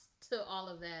response to all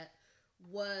of that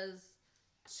was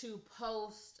to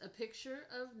post a picture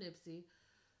of Nipsey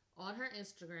on her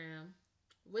Instagram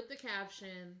with the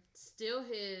caption, "Still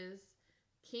his,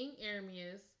 King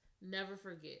Ermias, never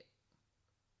forget."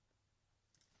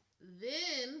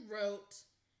 Then wrote,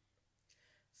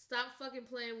 "Stop fucking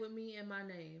playing with me and my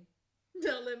name.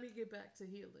 Now let me get back to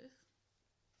healing."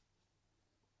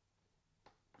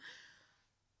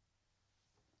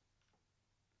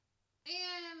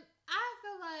 And I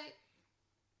feel like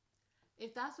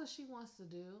if that's what she wants to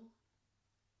do,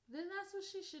 then that's what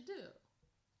she should do.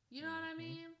 You know what I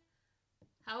mean?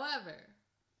 However,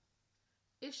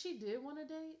 if she did want to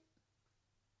date,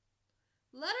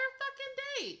 let her fucking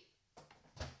date.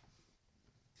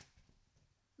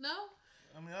 No?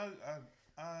 I mean,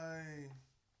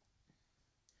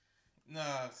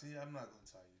 nah, see, I'm not gonna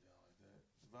tie you down like that.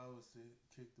 If I was to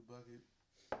kick the bucket,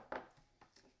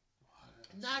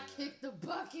 not kick the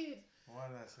bucket. Why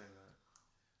did I say that?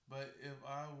 But if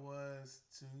I was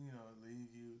to,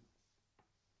 leave you,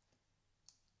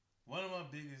 one of my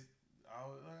biggest, like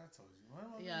I told you, one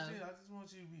of my biggest things, I just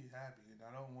want you to be happy, and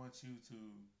I don't want you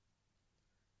to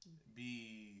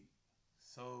be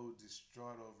so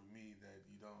distraught over me that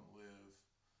you don't live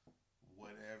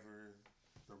whatever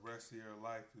the rest of your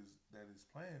life is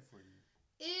planned for you.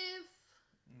 If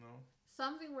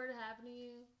something were to happen to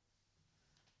you,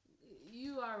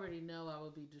 you already know I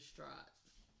would be distraught.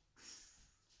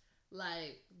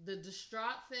 Like, the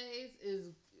distraught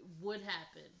phase would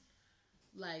happen.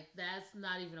 Like, that's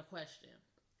not even a question.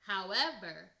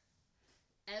 However,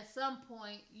 at some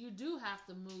point, you do have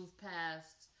to move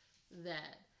past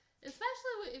that.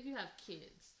 Especially if you have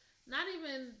kids. Not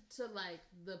even to, like,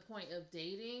 the point of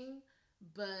dating,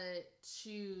 but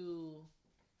to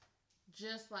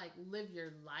just, like, live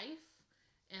your life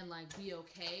and, like, be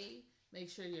okay. Make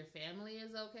sure your family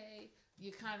is okay.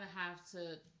 You kind of have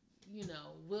to,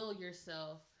 will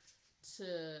yourself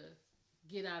to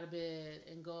get out of bed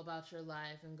and go about your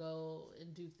life and go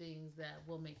and do things that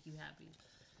will make you happy.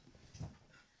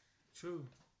 True.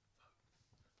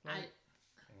 Like,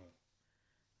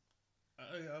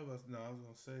 I was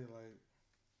gonna say, like,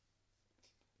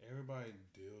 everybody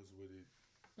deals with it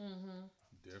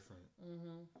different.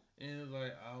 And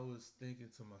like, I was thinking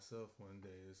to myself one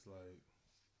day, it's like,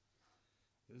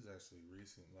 This is actually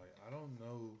recent. Like I don't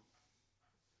know.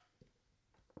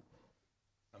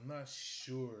 I'm not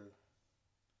sure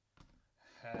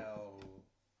how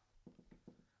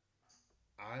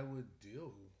I would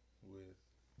deal with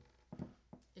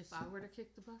If I were to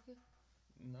kick the bucket?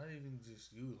 not even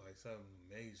just you, like something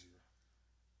major.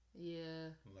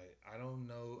 Yeah. Like I don't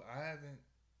know. I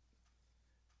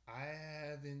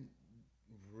haven't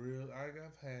real. I've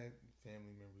had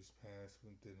family members pass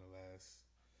within the last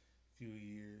few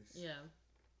years, Yeah.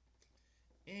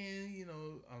 and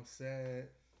I'm sad.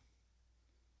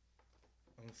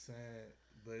 I'm sad,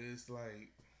 but it's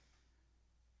like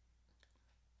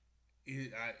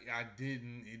I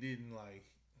didn't. It didn't like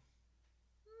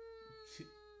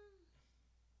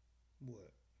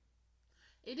what?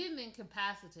 It didn't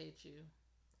incapacitate you.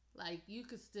 Like, you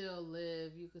could still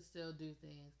live, you could still do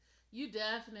things. You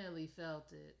definitely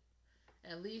felt it.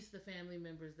 At least the family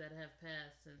members that have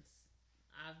passed since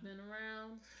I've been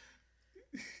around.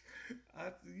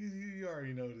 You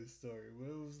already know this story, but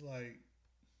it was like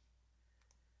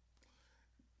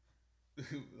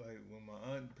like when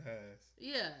my aunt passed.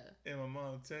 Yeah. And my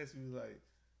mom texted me like,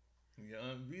 "Your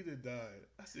Aunt Vita died."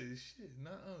 I said, "Shit,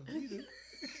 not Aunt Vita."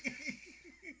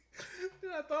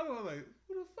 Then I thought about like,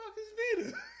 who the fuck is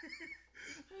Vita?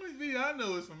 Only Vita I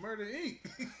know is from Murder Inc.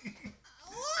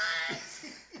 What?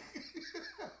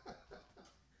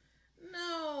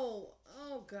 No.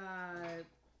 Oh God.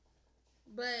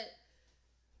 But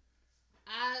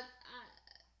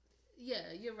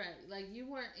yeah, you're right. Like, you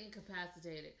weren't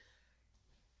incapacitated.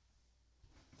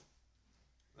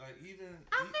 Like even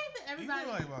I think that everybody.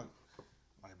 even like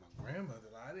my grandmother.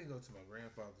 Like, I didn't go to my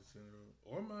grandfather's funeral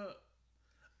or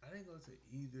I didn't go to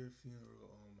either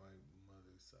funeral on my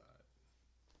mother's side.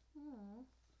 Hmm.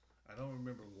 I don't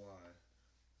remember why.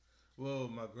 Well,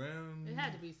 my It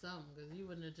had to be something because you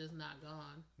wouldn't have just not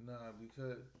gone. Nah,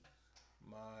 because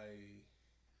my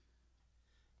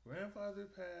grandfather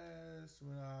passed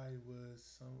when I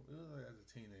was it was like as a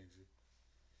teenager.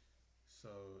 So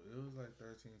it was like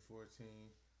 13, 14.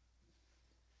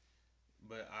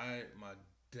 But my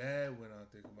dad went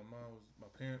out there 'cause my mom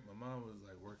was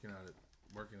like working out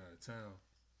of town.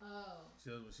 Oh. She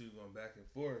was going back and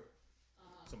forth.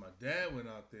 Uh-huh. So my dad went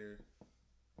out there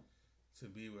to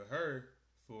be with her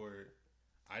for it.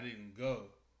 I didn't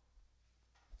go.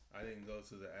 I didn't go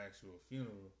to the actual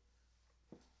funeral.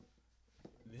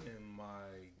 Then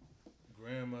my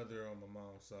grandmother on my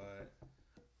mom's side,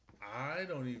 I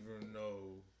don't even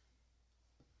know.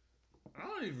 I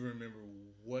don't even remember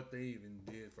what they even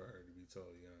did for her, to be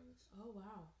totally honest. Oh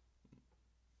wow.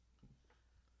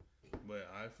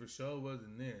 But I for sure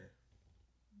wasn't there.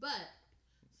 But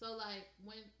so like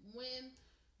when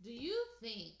do you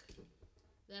think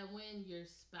that when your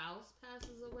spouse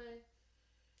passes away,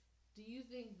 do you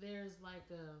think there's like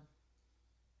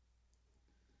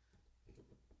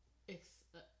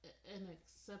an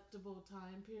acceptable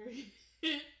time period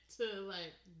to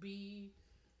like be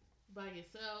by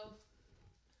yourself?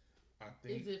 I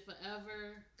think. Is it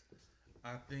forever?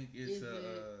 I think it's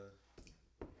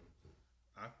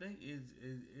I think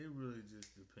it really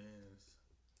just depends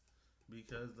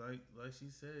because like she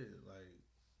said,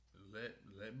 like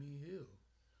let me heal.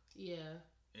 Yeah.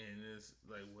 And it's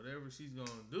like whatever she's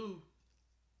gonna do,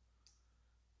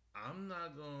 I'm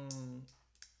not gonna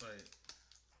like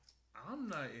I'm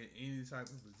not in any type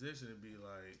of position to be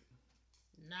like,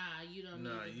 nah, you don't.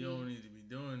 You don't need to be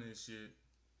doing this shit.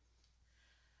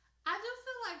 I do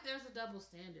feel like there's a double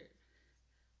standard.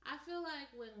 I feel like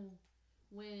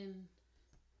when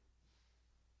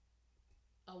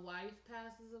a wife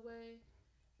passes away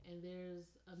and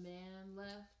there's a man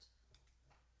left,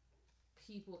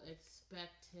 people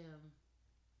expect him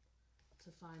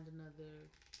to find another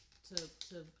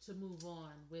to move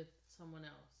on with someone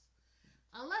else.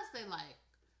 Unless they like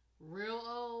real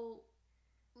old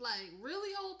like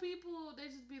really old people, they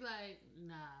just be like,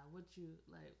 nah, what you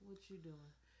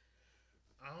doing?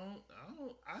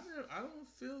 I don't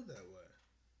feel that way.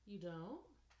 You don't?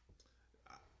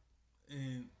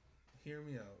 And hear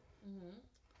me out. Mm-hmm.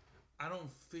 I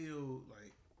don't feel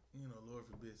like, Lord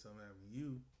forbid something happen to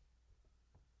you.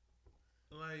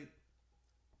 Like,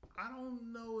 I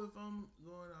don't know if I'm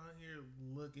going out here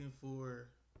looking for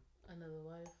another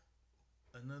wife.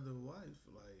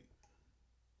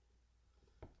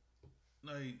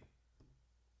 Like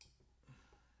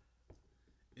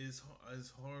it's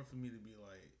hard for me to be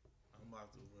like,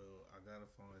 I gotta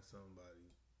find somebody.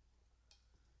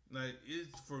 Like,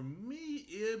 it's for me,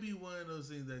 it'd be one of those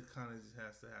things that kind of just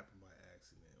has to happen by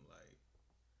accident. Like,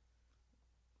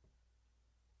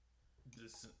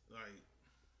 just like,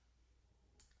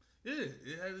 yeah,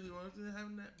 it has to be one thing that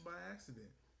happened by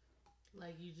accident.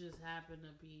 Like you just happen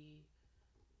to be,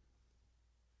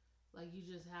 like you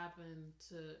just happen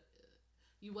to,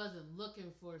 you wasn't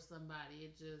looking for somebody.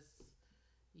 It just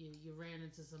you ran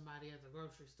into somebody at the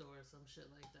grocery store or some shit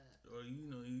like that. Or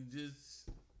you just.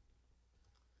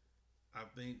 I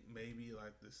think maybe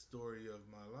like the story of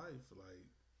my life, like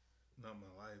not my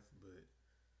life, but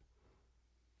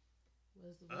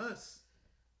us.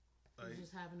 You Like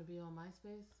just happen to be on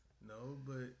MySpace. no,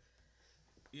 but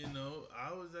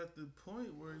I was at the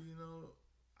point where I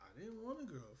didn't want a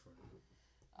girlfriend.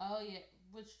 Oh yeah,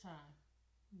 which time?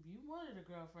 You wanted a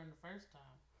girlfriend the first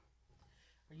time,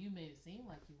 or you made it seem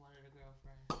like you wanted a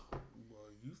girlfriend.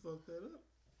 Well, you fucked that up.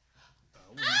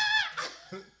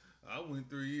 I went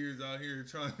 3 years out here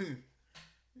trying,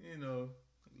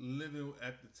 living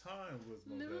at the time was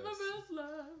my living best. my best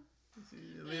life.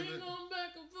 See, Ain't going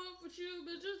back and forth with you,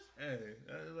 bitches. Hey,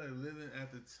 I was like living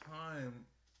at the time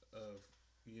of,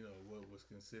 what was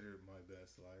considered my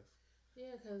best life.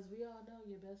 Yeah, because we all know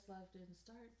your best life didn't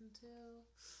start until.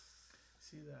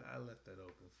 See that I left that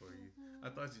open for you. I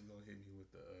thought you were gonna hit me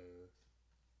with the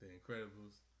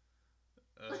Incredibles.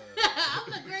 I'm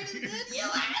the greatest good you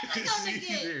ever gonna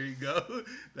get. There you go.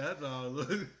 That's all.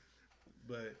 Look,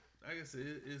 but like I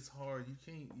said, it's hard. You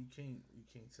can't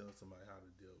tell somebody how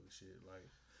to deal with shit. Like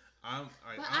I'm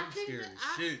scared of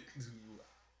shit.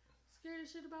 Scared of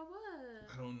shit about what?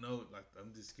 I don't know. Like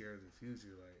I'm just scared of the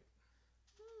future. Like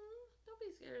don't be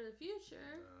scared of the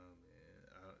future. Nah, man.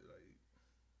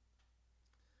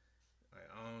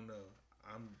 I don't know.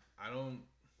 I don't.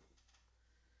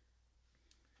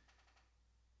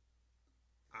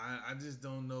 I just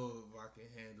don't know if I can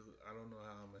handle. I don't know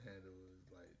how I'm gonna handle it.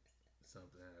 Like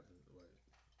something happens, like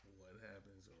what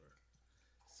happens, or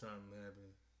something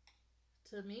happens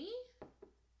to me.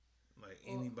 Like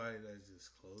anybody that's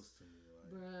just close to me, like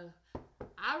bruh.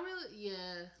 I really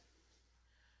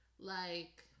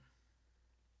like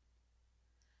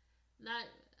not.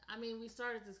 I mean, we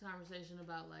started this conversation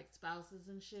about like spouses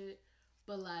and shit,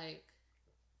 but like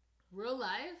real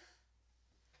life.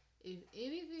 If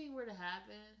anything were to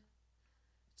happen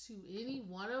to any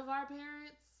one of our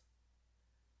parents,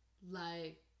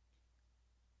 like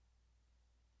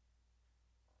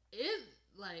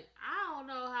I don't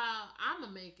know how I'm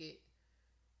gonna make it.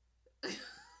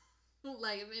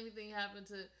 Like if anything happened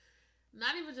to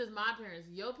not even just my parents,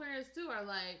 your parents too are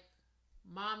like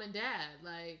mom and dad,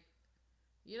 like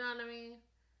you know what I mean?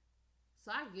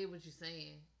 So I get what you're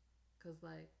saying, cause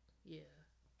like yeah.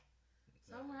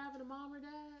 Something happened to mom or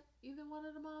dad? Either one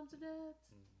of the moms or dads?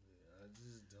 Yeah, I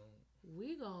just don't.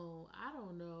 I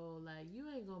don't know, like, you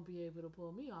ain't gonna be able to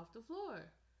pull me off the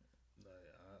floor.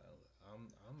 Like, I'm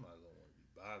not gonna want to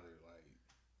be bothered. Like,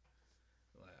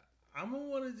 I'm gonna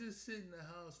want to just sit in the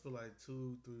house for like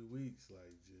 2-3 weeks.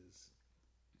 Like, just.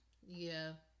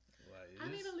 Yeah. Like, I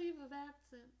need a leave of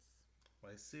absence.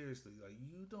 Like, seriously, like,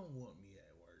 you don't want me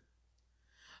at work.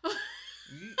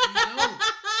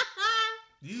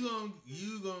 you don't.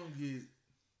 You gonna get.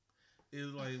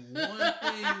 It's like one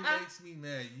thing makes me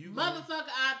mad. Motherfucker,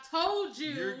 I told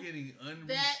you. You're getting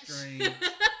unrestrained.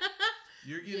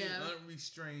 You're getting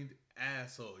unrestrained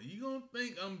asshole. You gonna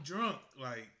think I'm drunk?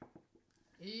 Like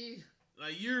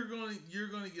you're gonna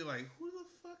get like, who the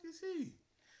fuck is he?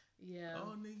 Yeah.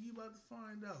 Oh, nigga, you about to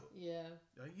find out. Yeah.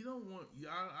 Like you don't want.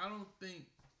 I don't think.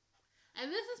 And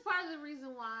this is part of the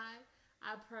reason why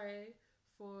I pray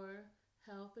for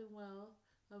health and wealth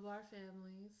of our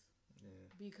families. Yeah.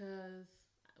 Because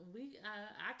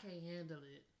I can't handle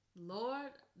it.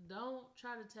 Lord, don't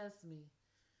try to test me.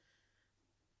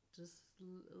 Just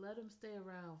let them stay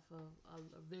around for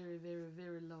a very, very,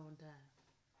 very long time.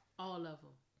 All of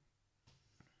them.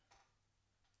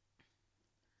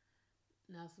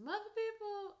 Now, some other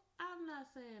people, I'm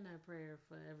not saying that prayer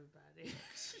for everybody.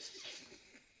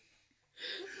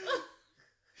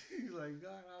 He's like,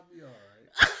 God, I'll be all right.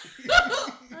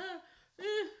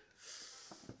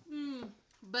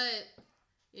 But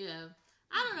yeah,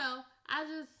 I don't know. I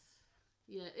just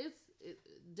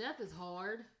death is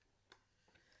hard,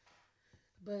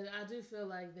 but I do feel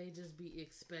like they just be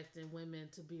expecting women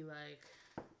to be like,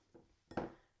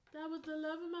 that was the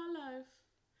love of my life.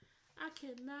 I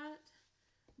cannot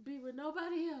be with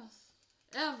nobody else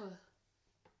ever.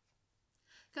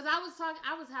 Cause I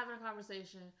was having a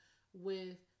conversation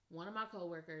with one of my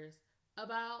coworkers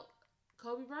about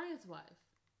Kobe Bryant's wife.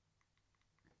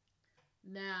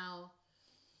 Now,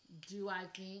 do I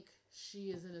think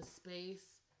she is in a space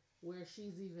where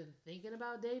she's even thinking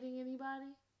about dating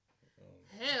anybody?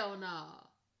 Hell no.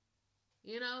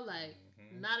 You know, like,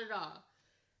 not at all.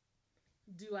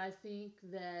 Do I think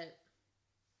that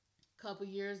a couple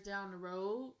years down the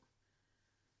road,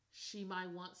 she might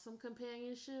want some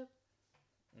companionship.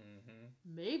 Mm-hmm.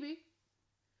 Maybe.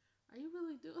 Are you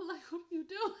really doing like what are you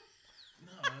doing?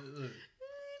 No, look.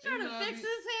 He trying to fix his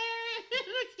hair in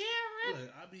the camera.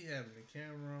 Look, I be having the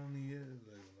camera on me,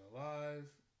 like live,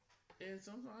 and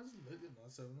sometimes I just look at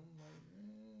myself and I'm like,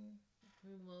 a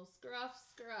little scruff.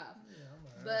 Yeah, I'm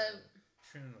like, but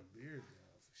trimming a beard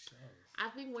down for sure. I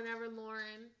think whenever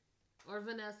Lauren or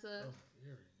Vanessa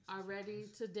are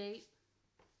ready to date,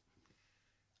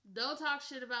 don't talk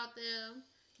shit about them.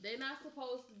 They're not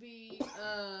supposed to be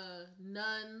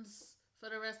nuns for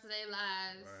the rest of their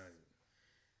lives. Right.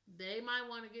 They might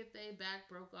want to get their back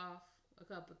broke off a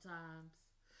couple times.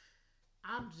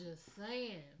 I'm just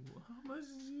saying. Well, how much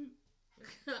did you?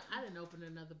 I didn't open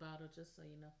another bottle, just so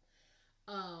you know.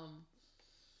 I'm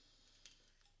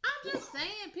just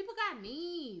saying, people got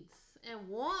needs and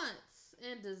wants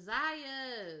and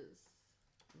desires.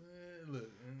 Man,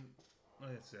 look, and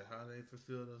like I said, how they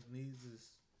fulfill those needs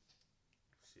is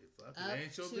shit. Fuck it,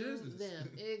 ain't your business. Them.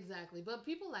 Exactly. But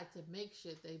people like to make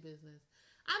shit their business.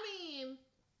 I mean,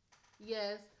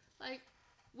 yes, like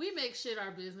we make shit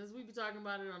our business. We be talking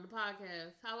about it on the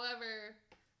podcast. However,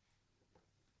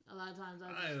 a lot of times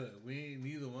we ain't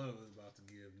neither one of us about to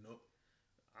give no.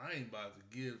 I ain't about to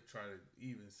try to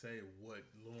even say what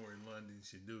Lauren London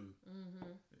should do.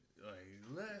 Mm-hmm. Like,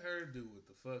 let her do what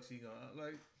the fuck she gonna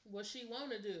like. What she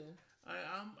want to do.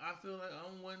 I feel like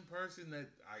I'm one person that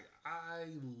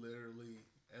I literally,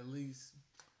 at least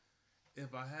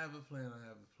if I have a plan, I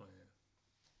have a plan.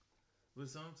 But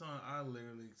sometimes I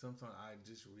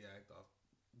just react off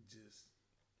just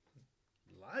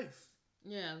life.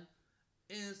 Yeah.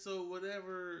 And so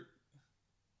whatever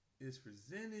is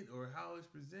presented or how it's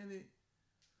presented,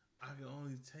 I can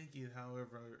only take it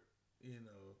however,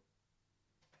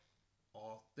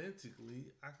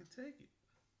 authentically I can take it.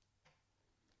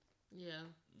 Yeah.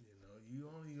 You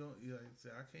only go, like I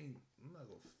said, I'm not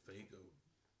going to fake a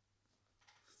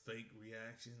fake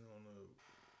reaction on a...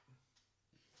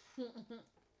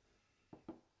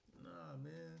 Nah,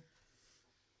 man.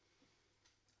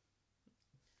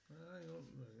 I don't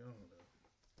know.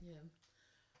 Yeah.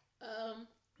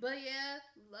 But yeah,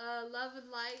 love and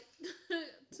light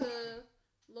to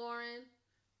Lauren,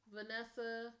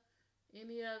 Vanessa,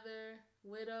 any other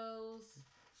widowers,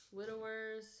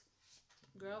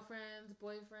 girlfriends,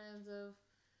 boyfriends of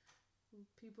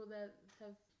people that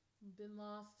have been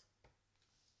lost.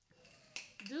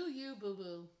 Do you,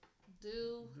 boo-boo.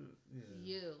 Do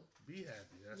you. Be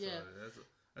happy. That's all.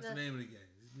 That's the name of the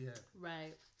game. Just be happy.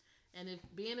 Right. And if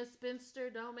being a spinster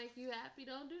don't make you happy,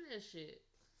 don't do that shit.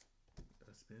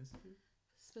 A spinster?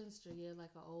 Spinster, yeah,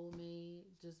 like an old maid.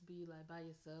 Just be like by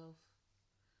yourself.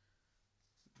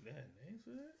 They had names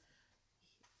for that?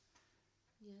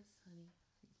 Yes, honey.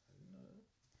 I didn't know that.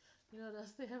 You know what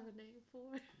else they have a name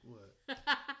for? What? That's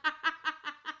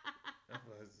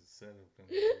why it's a setup. Go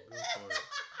for it.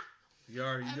 You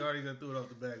already got throw it off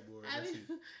the backboard.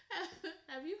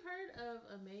 Have you heard of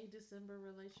a May-December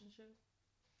relationship?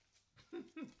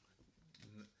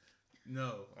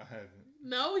 No, I haven't.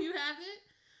 No, you haven't?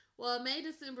 Well, a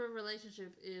May-December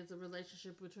relationship is a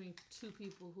relationship between two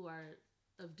people who are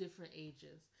of different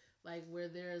ages. Like where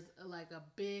there's a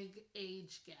big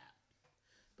age gap.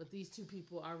 But these two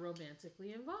people are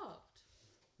romantically involved.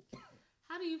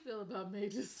 How do you feel about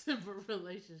May-December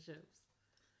relationships?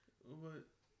 But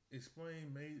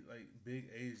explain big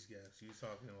age gaps. You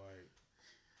talking like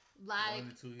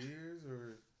 1 to 2 years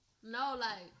or? No,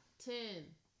 10,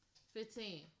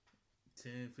 15.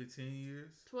 10, 15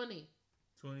 years? 20.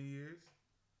 20 years?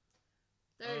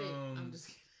 30. I'm just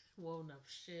kidding. Well, no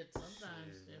shit.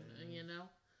 Sometimes, you know.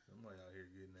 Somebody out here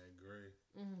getting that gray.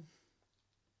 Mm.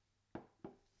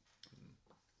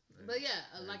 But yeah,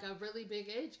 like a really big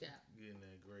age gap. Getting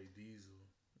that gray diesel.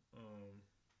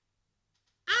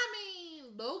 I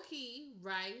mean, low key,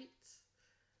 right?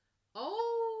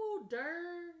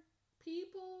 Older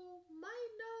people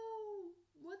might know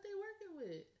what they working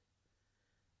with.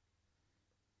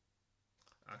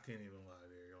 I can't even lie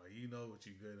there. Like, you know what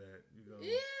you're good at.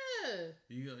 Yeah.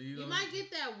 You might get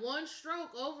that one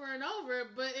stroke over and over,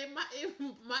 but it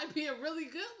might be a really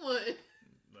good one.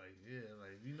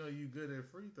 You know you good at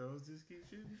free throws, just keep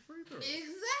shooting free throws.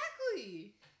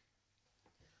 Exactly.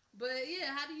 But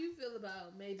yeah, how do you feel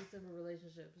about May-December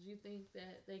relationships? Do you think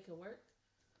that they could work?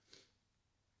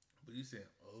 But you saying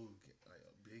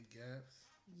big gaps?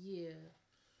 Yeah.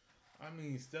 I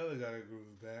mean, Stella got her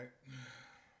groove back.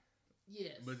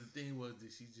 Yes. But the thing was,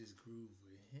 did she just groove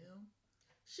with him?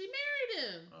 She married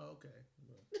him. Oh, okay.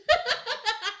 Well.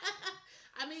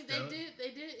 I mean, they did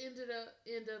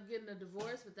end up getting a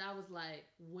divorce, but that was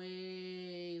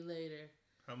way later.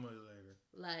 How much later?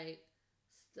 Like,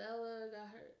 Stella got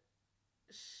her.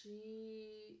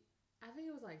 I think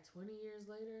it was like 20 years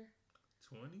later.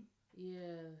 20?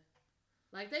 Yeah.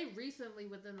 Like, they recently,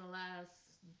 within the last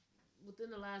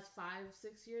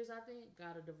 5-6 years, I think,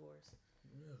 got a divorce.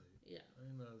 Really? Yeah. I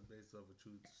didn't know it was based off a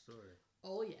true story.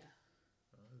 Oh, yeah.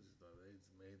 I just thought they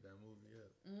just made that movie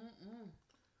up.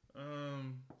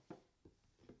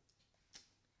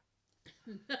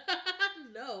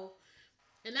 No.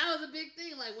 And that was a big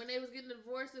thing. Like, when they was getting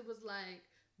divorced, it was like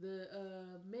the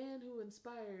man who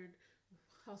inspired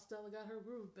how Stella got her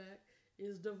groove back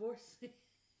is divorcing.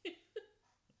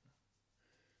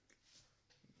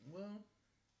 Well,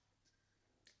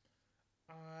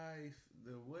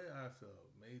 the way I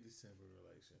felt, May December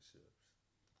relationships.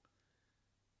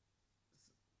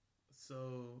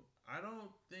 So I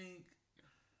don't think.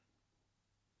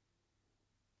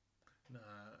 Nah,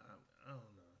 I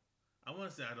don't know. I want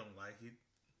to say I don't like it.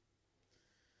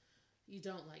 You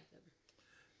don't like them.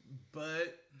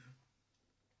 But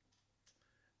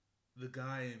the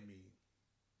guy in me,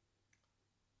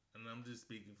 and I'm just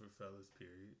speaking for fellas,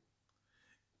 period.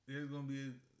 There's gonna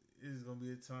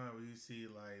be a time where you see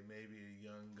like maybe a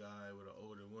young guy with an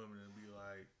older woman and be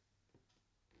like,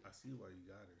 I see why you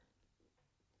got her.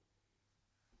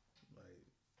 Like,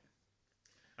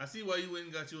 I see why you went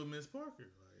and got you a Miss Parker.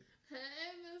 Like,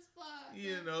 hey, Miss Parker.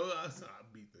 You know, I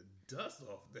beat the dust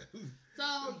off that.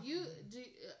 So you do.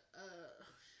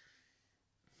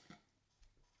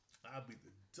 I beat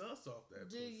the dust off that.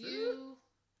 Do you?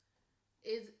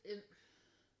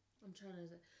 I'm trying to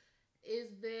say. Is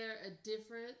there a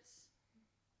difference?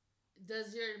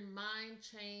 Does your mind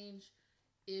change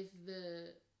if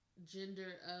the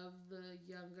gender of the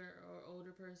younger or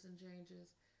older person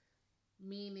changes?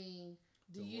 Meaning,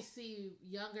 do you see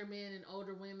younger men and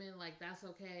older women like that's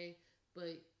okay,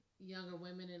 but younger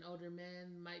women and older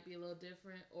men might be a little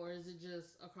different, or is it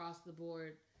just across the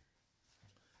board?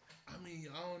 I mean,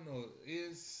 I don't know.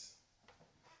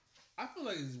 I feel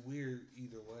like it's weird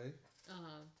either way.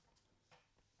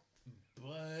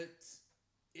 But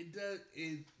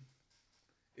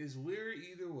it's weird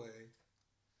either way.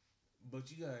 But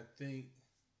you gotta think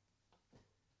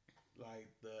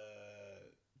like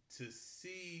to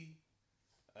see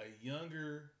a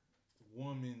younger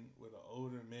woman with an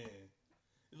older man.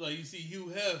 Like you see Hugh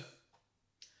Hef.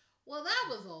 Well, that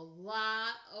was a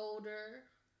lot older.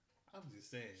 I'm just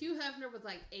saying. Hugh Hefner was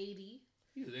like 80.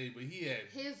 He was 80, but he had...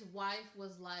 His wife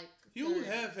was like 30. Hugh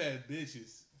Hef had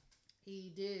bitches.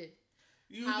 He did.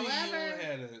 However...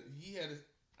 He had a...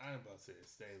 I'm about to say a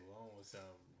stable. I don't want to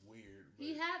sound weird. But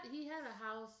he had a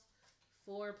house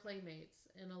for playmates.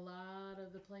 And a lot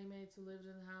of the playmates who lived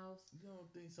in the house you don't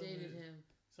think dated him.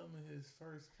 Some of his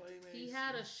first playmates... He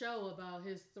had a show about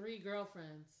his 3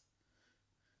 girlfriends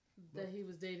that he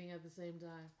was dating at the same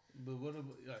time. But what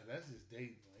about, like, that's just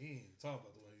dating. Like, he ain't talking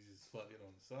about the one he's just fucking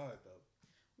on the side, though.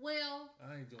 Well,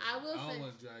 I don't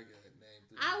want to drag that name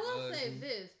through. I will say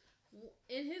this.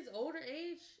 In his older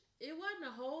age, it wasn't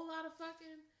a whole lot of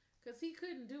fucking, because he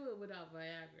couldn't do it without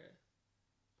Viagra.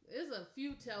 There's a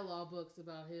few tell-all books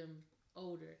about him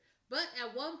older. But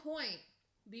at one point,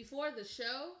 before the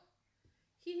show,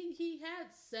 he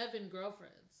had 7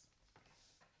 girlfriends.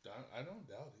 I don't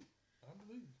doubt it. I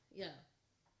believe it. Yeah.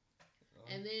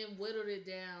 And then whittled it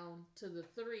down to the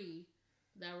 3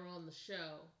 that were on the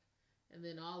show. And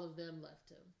then all of them left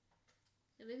him.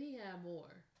 And then he had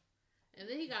more. And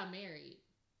then he got married.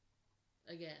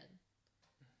 Again.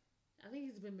 I think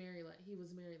he was married like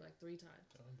 3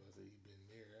 times. I was about to say he's been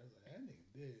married. I was like, that nigga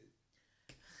dead.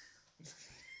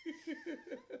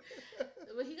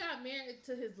 But he got married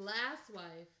to his last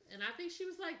wife. And I think she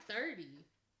was like 30.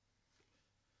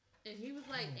 And he was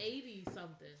like 80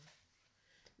 something.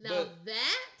 Now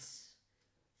that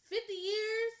 50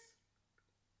 years,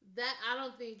 that I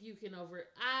don't think you can I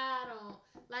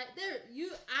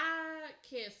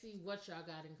can't see what y'all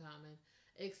got in common,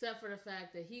 except for the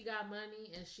fact that he got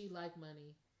money and she liked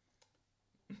money.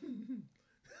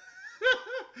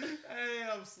 Hey,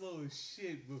 I'm slow as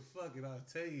shit, but fuck it, I'll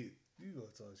tell you. You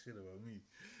gonna talk shit about me.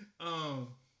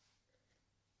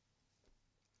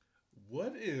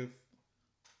 What if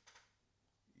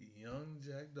young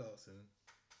Jack Dawson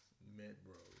met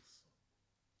Rose?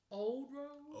 Old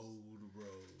Rose? Old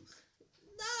Rose.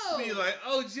 No! Be like,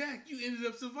 oh, Jack, you ended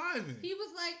up surviving. He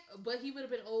was like, but he would have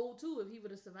been old too if he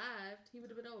would have survived. He would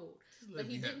have been old. But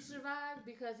he didn't survive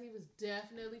because he was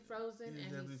definitely frozen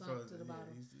and he sunk to the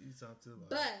bottom. He sunk to the bottom.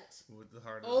 But with the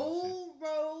heart old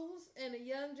Rose and a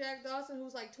young Jack Dawson who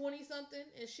was like 20 something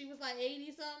and she was like 80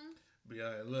 something. But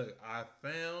yeah, look, I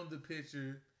found the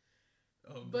picture.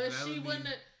 But she wouldn't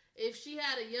have, if she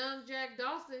had a young Jack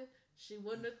Dawson, She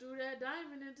wouldn't have threw that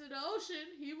diamond into the ocean.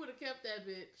 He would have kept that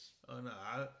bitch. Oh no,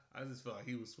 I just felt like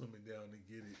he was swimming down to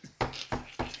get it.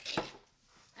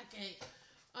 I can't.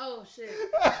 Oh shit.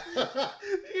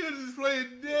 He was just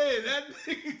playing dead. That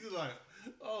nigga's like,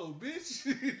 oh bitch,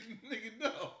 nigga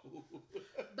no.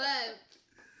 But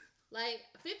like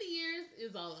 50 years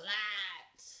is a lot.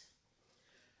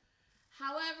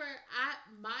 However,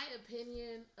 my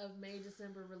opinion of May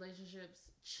December relationships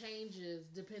changes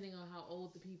depending on how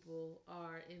old the people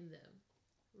are in them,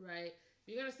 right?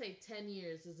 You're gonna say 10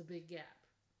 years is a big gap.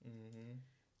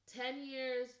 10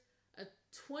 years, a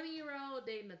 20-year-old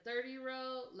dating a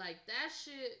 30-year-old, like that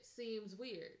shit seems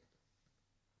weird.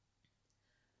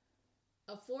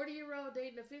 A 40-year-old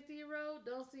dating a 50-year-old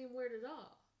don't seem weird at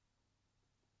all.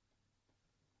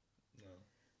 No.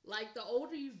 Like the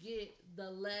older you get,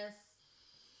 the less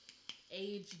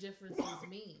age differences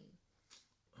mean.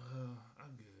 I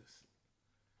guess.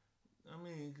 I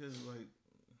mean, cause like,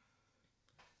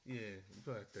 yeah,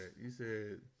 like that. You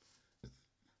said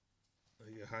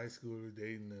like a high schooler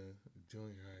dating a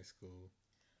junior high school,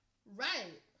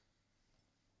 right?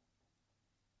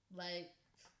 Like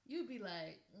you'd be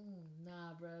like,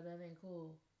 nah, bro, that ain't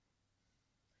cool.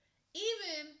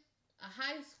 Even a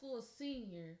high school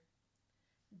senior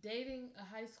dating a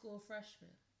high school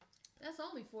freshman. That's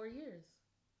only 4 years.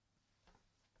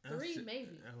 Three,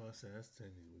 maybe. I was saying that's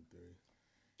technically 3.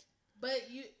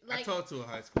 But you like. I talked to a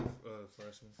high school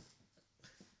freshman.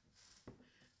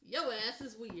 Your ass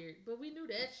is weird, but we knew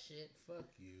that shit. Fuck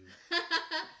you.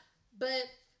 But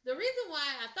the reason why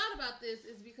I thought about this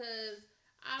is because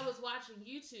I was watching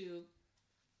YouTube,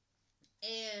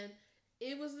 and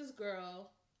it was this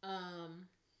girl,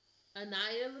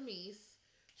 Anaya Lamise.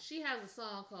 She has a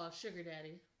song called Sugar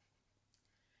Daddy.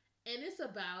 And it's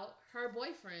about her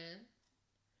boyfriend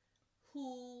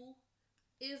who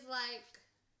is like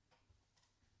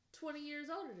 20 years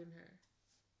older than her.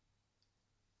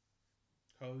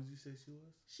 How old did you say she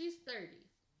was? She's 30.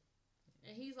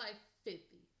 And he's like 50.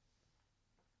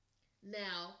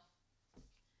 Now,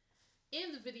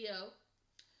 in the video,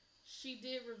 she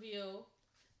did reveal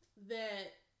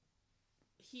that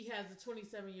he has a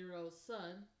 27-year-old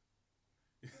son.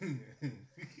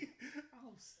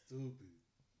 I'm stupid.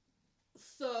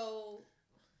 So,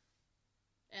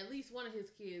 at least one of his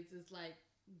kids is like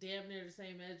damn near the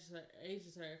same age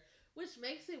as her, which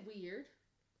makes it weird.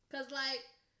 Cause like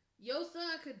your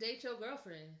son could date your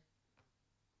girlfriend.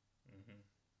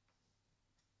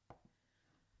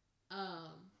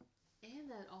 And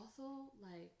that also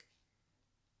like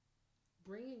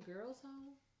bringing girls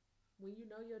home when you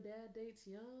know your dad dates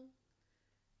young.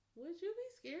 Would you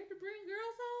be scared to bring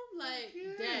girls home? Like,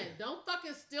 Dad, don't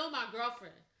fucking steal my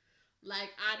girlfriend.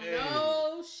 Like, I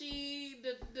know she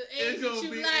the age that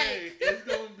you like. It's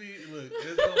gonna be look.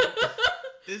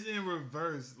 It's in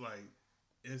reverse. Like,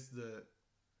 it's the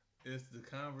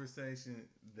conversation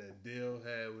that Dale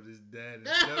had with his dad and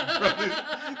stepbrother.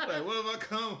 Like, what if I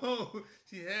come home?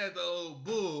 She had the old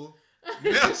bull.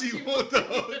 Now she wants the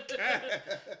old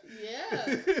cat.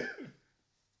 Yeah.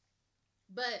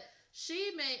 But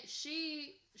she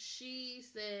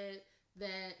said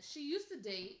that she used to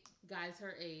date guys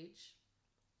her age,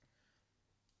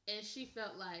 and she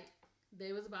felt like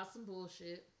they was about some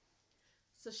bullshit.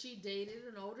 So she dated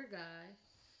an older guy,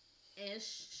 and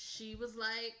she was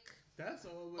like, "That's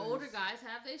always older guys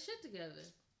have their shit together."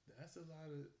 That's a lot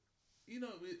of,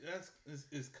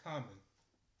 it's common.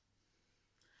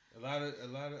 A lot of.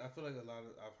 I feel like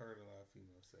I've heard a lot of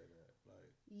females say that.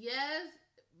 Like, yes,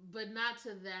 but not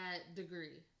to that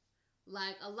degree.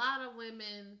 Like a lot of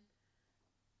women,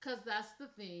 because that's the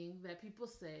thing that people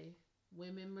say,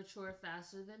 women mature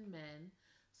faster than men.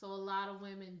 So a lot of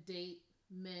women date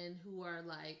men who are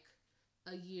like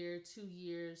a year, 2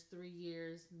 years, 3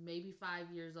 years, maybe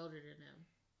 5 years older than them.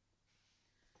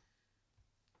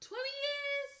 20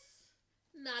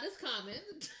 years, not as common.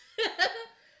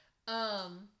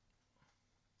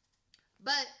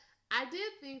 But I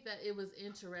did think that it was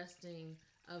interesting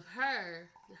of her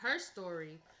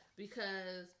story,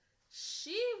 because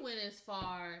she went as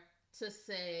far to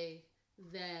say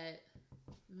that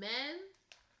men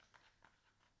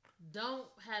don't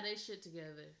have their shit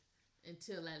together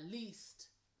until at least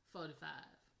 45.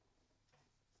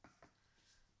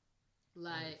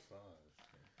 Like, 45.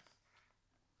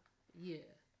 Yeah.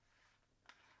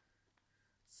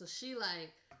 So she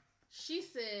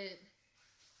said,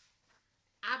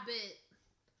 I bet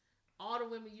all the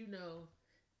women you know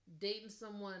dating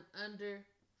someone under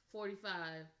 45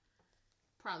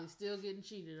 probably still getting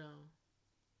cheated on.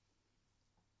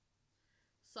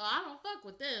 So I don't fuck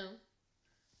with them,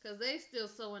 because they still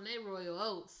sowing their royal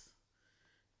oats.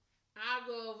 I'll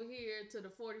go over here to the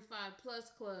 45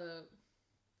 plus club.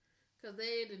 Because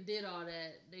they did all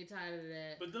that. They tired of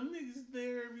that. But them niggas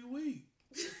there every week.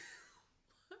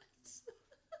 What?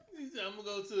 He said, I'm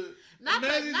going to go to... Not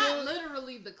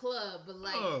literally the club, but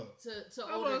like to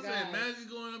older guys. Imagine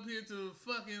going up here to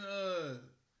fucking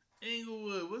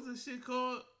Inglewood. What's the shit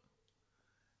called?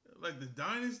 Like the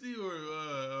Dynasty or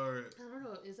I don't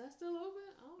know. Is that still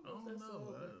open? I don't know if that's still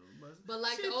open. But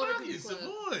like shit, the older people club.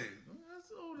 Savoy.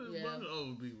 That's older. Yeah.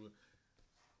 Older people.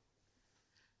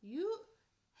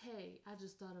 Hey, I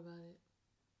just thought about it.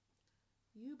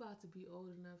 You about to be old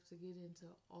enough to get into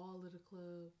all of the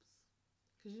clubs.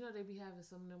 Because you know they be having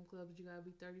some of them clubs you got to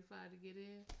be 35 to get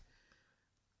in.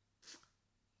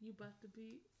 You about to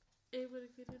be able to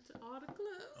get into all the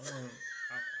clubs.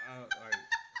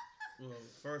 Well,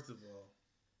 first of all,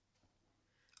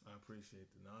 I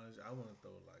appreciate the knowledge. I want to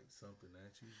throw like something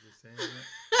at you for saying that.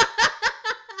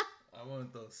 I want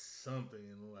to throw something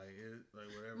in like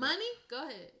whatever. Money? Go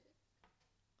ahead.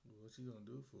 What you gonna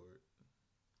do for it?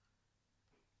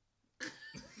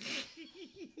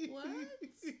 What?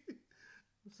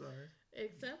 I'm sorry.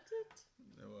 Accept it?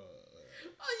 No.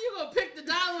 You gonna pick the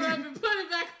dollar up and put it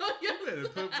back on your You better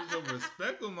put some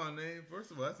respect on my name.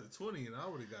 First of all, that's a 20 and I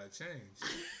would have got changed.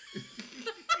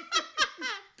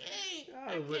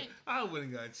 I would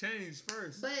have got changed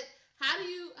first. But how do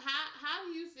you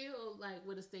feel like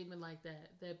with a statement like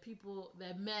that?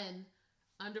 That men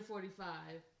under 45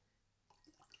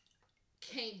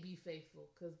 can't be faithful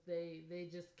because they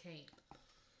just can't.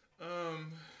 Well,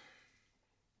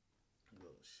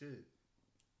 shit.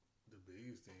 The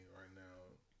biggest thing right now,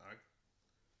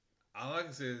 all I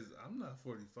can say is I'm not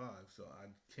 45, so I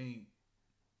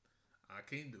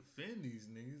can't defend these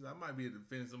niggas. I might be able to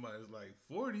defend somebody that's like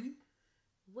 40.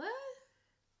 What?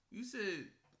 You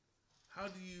said, how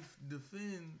do you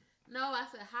defend? No, I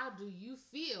said, how do you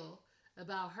feel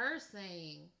about her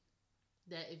saying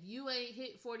that if you ain't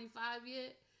hit 45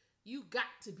 yet, you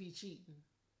got to be cheating?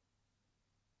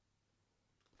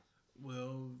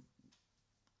 Well,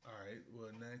 all right. Well,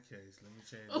 in that case, let me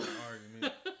change my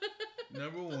argument.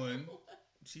 Number one,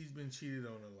 she's been cheated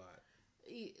on a lot.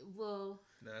 Well,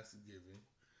 that's a given.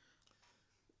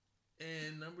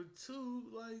 And number two,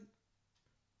 like,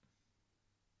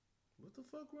 what the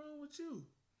fuck wrong with you?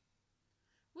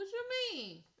 What you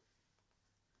mean?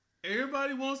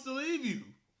 Everybody wants to leave you.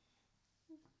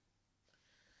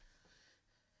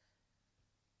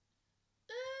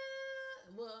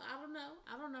 Well, I don't know.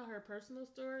 I don't know her personal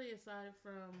story aside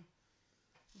from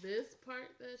this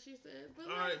part that she said.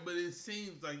 But all right, but it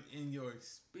seems like in your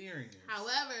experience.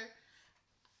 However,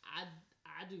 I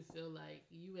do feel like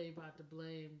you ain't about to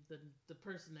blame the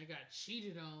person that got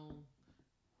cheated on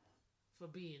for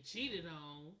being cheated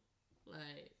on.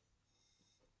 Like,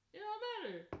 it don't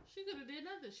matter. She could have did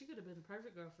nothing. She could have been the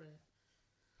perfect girlfriend.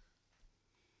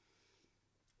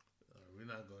 We're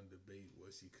not going to debate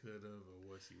what she could have or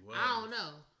what she was. I don't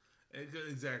know.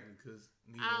 Exactly, because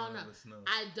neither one of us know.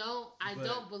 I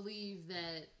don't believe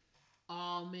that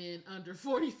all men under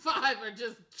 45 are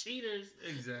just cheaters.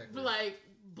 Exactly. Like,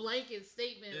 blanket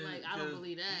statement. Like, I don't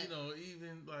believe that. You know,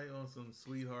 even like on some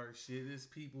sweetheart shit, there's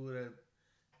people that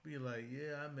be like,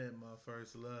 yeah, I met my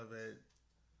first love at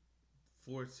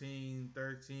 14,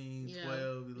 13,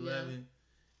 12, 11.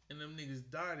 And them niggas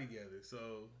die together.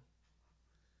 So,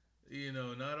 you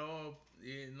know, not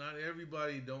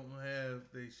everybody don't have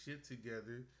their shit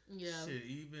together. Yeah. Shit,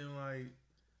 even like,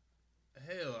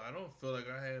 hell, I don't feel like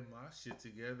I had my shit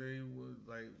together. It was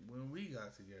like when we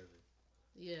got together.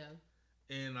 Yeah.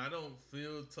 And I don't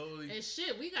feel totally. And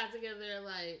shit, we got together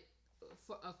like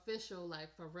for official,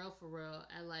 like for real,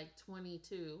 at like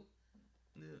 22.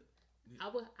 Yeah. I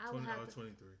was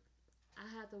 23.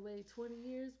 I had to wait 20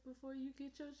 years before you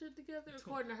get your shit together,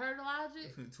 according to her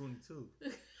logic. 22.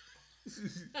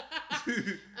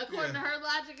 According to her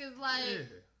logic, is like,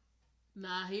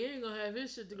 nah, he ain't gonna have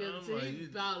his shit together until he's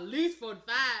about at least 45.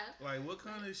 Like, what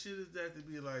kind of shit is that to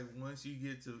be like? Once you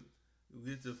get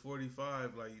to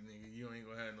 45, like, nigga, you ain't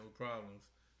gonna have no problems.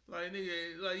 Like,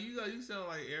 nigga, like you sound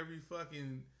like every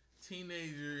fucking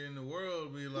teenager in the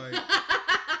world be like,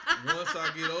 once I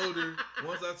get older,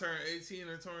 once I turn 18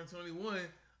 or turn 21,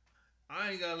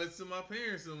 I ain't gotta listen to my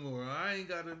parents no more. I ain't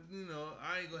gotta,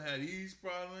 I ain't gonna have these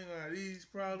problems. I ain't gonna have these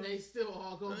problems. They still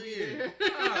all gonna be there.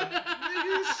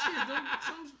 Nigga, shit,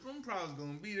 them problems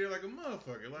gonna be there like a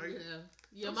motherfucker. Like,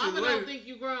 your mama don't think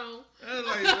you grown. That's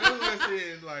like I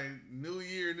said, like, new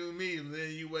year, new me. And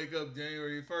then you wake up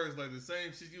January 1st, like the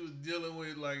same shit you was dealing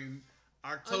with, like, in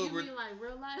October. Oh, you mean like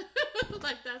real life?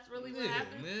 Like, that's really what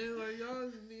happened? Man, like,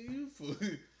 y'all, you fool.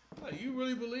 Like, you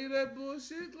really believe that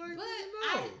bullshit? Like, but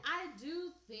no. I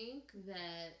do think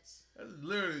that That's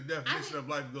literally the definition of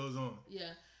life goes on.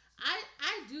 Yeah.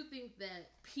 I do think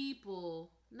that people,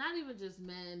 not even just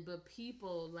men, but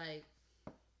people like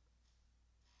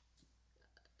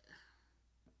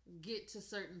get to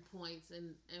certain points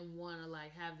and want to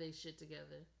like have their shit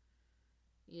together.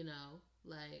 You know,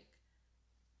 like,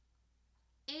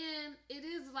 and it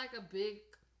is like a big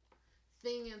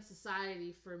thing in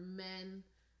society for men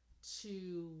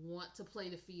to want to play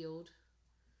the field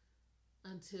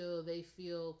until they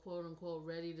feel quote unquote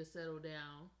ready to settle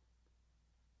down.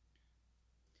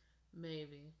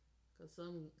 Maybe, because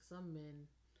some men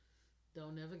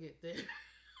don't ever get there.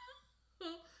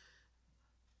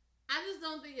 I just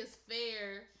don't think it's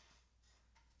fair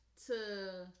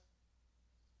to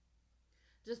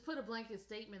just put a blanket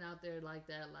statement out there like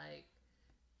that. Like,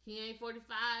 he ain't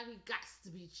 45, he gots to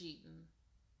be cheating.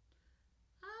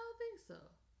 I don't think so.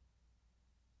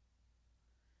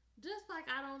 Just like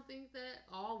I don't think that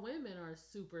all women are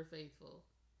super faithful.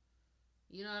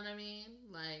 You know what I mean?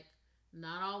 Like,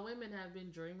 not all women have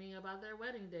been dreaming about their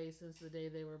wedding day since the day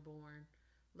they were born.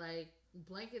 Like,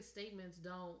 blanket statements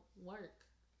don't work.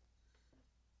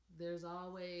 There's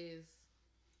always,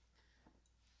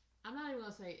 I'm not even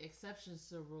going to say exceptions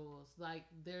to rules. Like,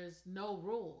 there's no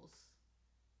rules.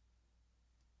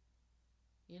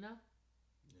 You know?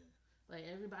 Yeah. Like,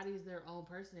 everybody's their own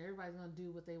person. Everybody's going to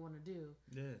do what they want to do.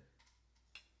 Yeah.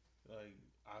 Like,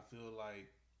 I feel like,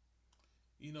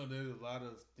 you know, there's a lot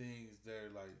of things that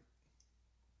are like,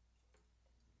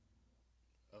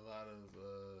 a lot of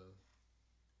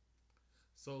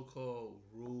so-called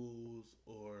rules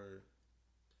or,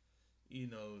 you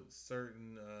know,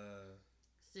 certain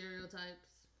stereotypes,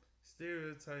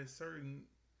 certain,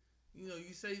 you know,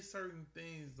 you say certain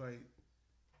things like,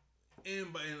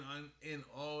 in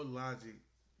all logic,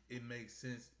 it makes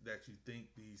sense that you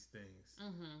think these things.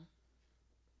 Mm-hmm.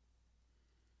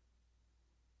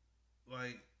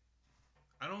 Like,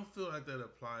 I don't feel like that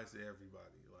applies to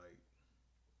everybody. Like,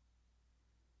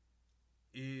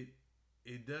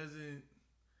 it doesn't.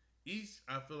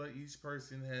 I feel like each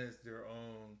person has their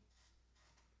own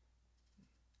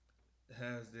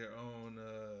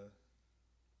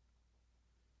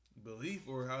belief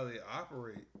or how they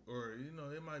operate, or, you know,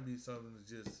 it might be something to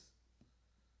just,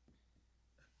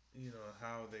 you know,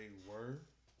 how they were.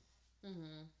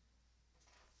 Mm-hmm.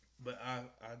 But I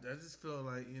just feel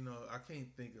like, you know, I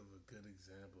can't think of a good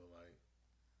example. Like,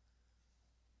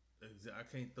 I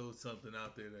can't throw something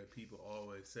out there that people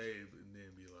always say and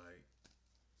then be like,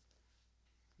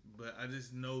 but I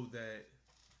just know that.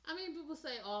 I mean, people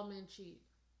say all men cheat.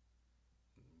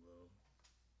 Well,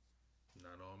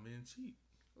 not all men cheat.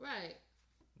 Right.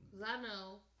 Because I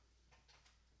know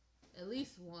at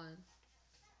least one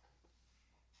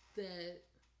that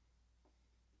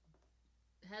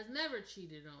has never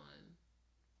cheated on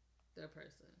their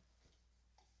person.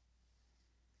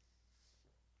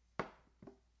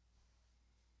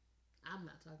 I'm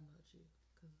not talking about you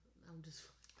because I'm just.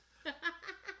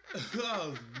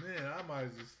 Oh man, I might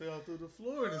have just fell through the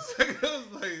floor in a second. I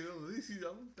was like, at least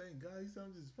thank God he's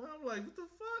just fine. I'm like, what the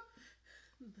fuck?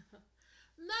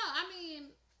 No, I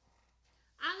mean,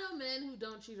 I know men who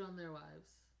don't cheat on their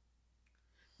wives.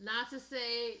 Not to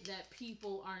say that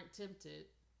people aren't tempted,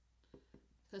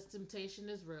 because temptation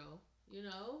is real. You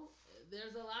know,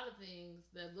 there's a lot of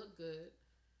things that look good,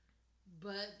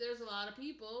 but there's a lot of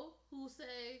people who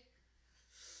say,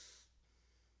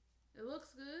 it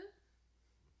looks good,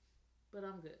 but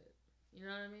I'm good. You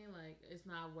know what I mean? Like, it's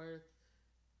not worth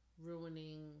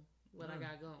ruining what I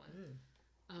got going.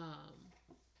 Yeah.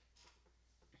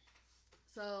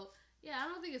 So, yeah, I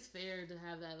don't think it's fair to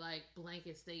have that, like,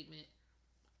 blanket statement.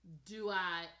 Do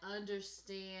I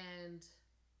understand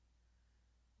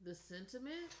the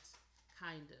sentiment?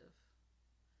 Kind of.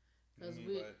 What do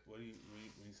you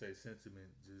when you say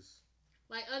sentiment? Just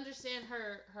like, understand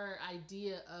her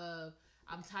idea of,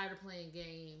 I'm tired of playing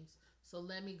games, so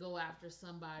let me go after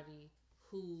somebody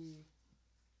who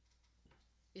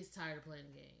is tired of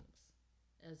playing games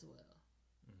as well.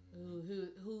 Mm-hmm.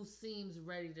 Who seems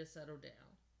ready to settle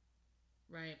down,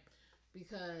 right?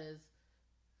 Because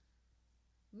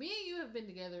me and you have been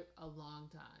together a long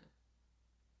time.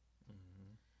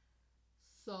 Mm-hmm.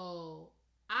 So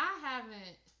I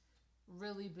haven't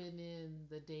really been in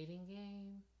the dating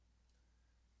game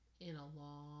in a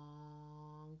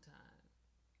long time.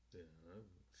 Yeah,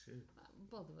 shit.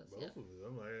 Both of us. Both of us.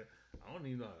 I'm like, I don't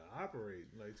even know how to operate.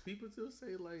 Like, people still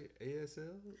say like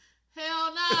ASL.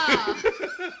 Hell no.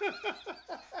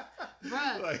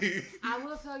 Bruh, like, I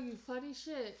will tell you funny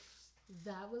shit.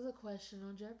 That was a question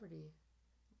on Jeopardy.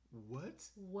 What?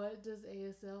 What does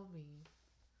ASL mean?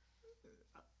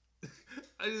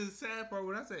 The sad part,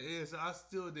 when I say ASL, I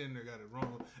still didn't got it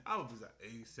wrong. I was like,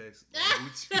 A-sex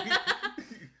language.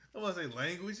 I want to say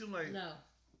language. I'm like... No.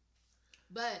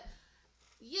 But,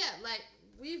 yeah, like,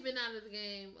 we've been out of the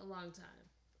game a long time.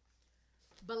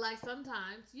 But, like,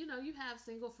 sometimes, you know, you have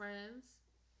single friends.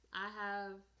 I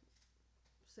have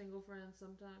single friends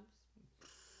sometimes.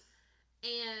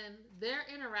 And their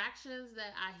interactions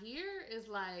that I hear is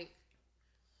like,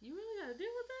 you really gotta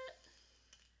deal with that?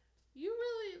 You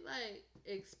really, like,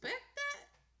 expect that?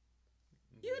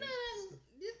 You know,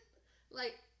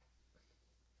 like,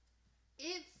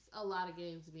 it's a lot of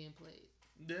games being played.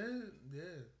 Yeah.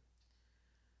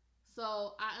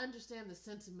 So I understand the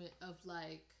sentiment of,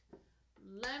 like,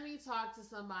 let me talk to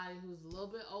somebody who's a little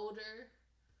bit older,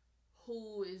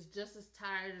 who is just as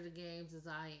tired of the games as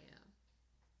I am.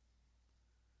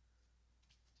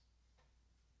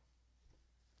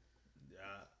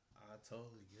 I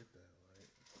totally get that.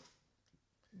 Like,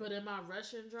 but am I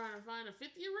rushing trying to find a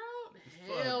 50-year-old?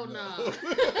 Hell no.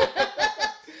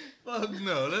 Fuck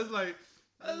no. That's like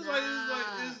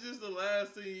it's just the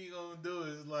last thing you gonna do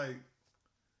is like.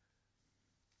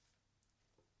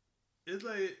 It's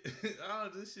like,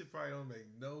 this shit probably don't make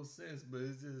no sense, but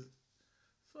it's just,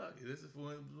 fuck it. This is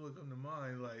what come to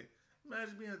mind. Like,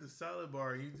 imagine being at the salad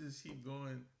bar and you just keep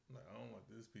going, like, I don't want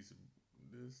this piece of,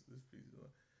 this piece of,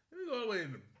 let me go all the way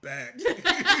in the back.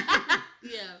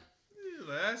 Yeah.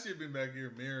 Like, that shit been back here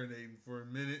marinating for a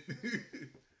minute.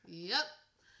 Yep.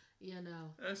 You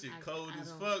know. That shit cold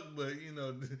as fuck, but, you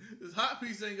know, this hot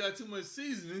piece ain't got too much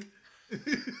seasoning.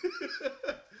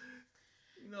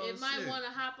 No, it might want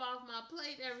to hop off my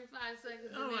plate every 5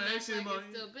 seconds and then act like it's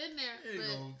still been there. It's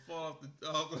going to fall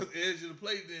off the edge of the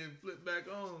plate then flip back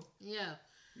on. Yeah.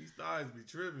 These thighs be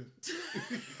tripping.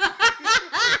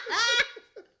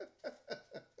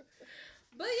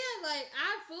 But yeah, like,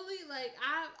 I fully, like,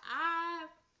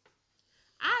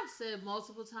 I've said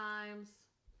multiple times,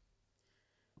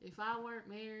 if I weren't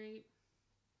married,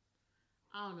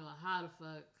 I don't know how the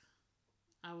fuck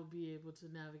I would be able to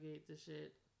navigate this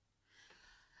shit.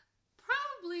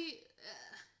 Probably,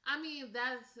 I mean,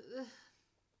 that's,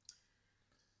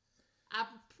 I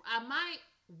might,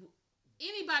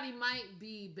 anybody might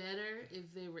be better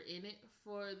if they were in it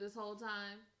for this whole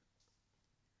time,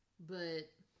 but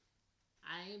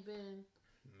I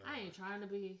ain't trying to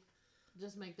be,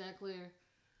 just make that clear,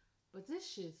 but this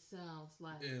shit sounds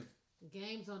like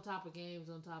games on top of games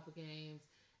on top of games,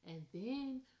 and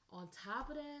then on top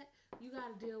of that, you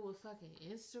gotta deal with fucking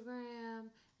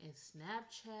Instagram and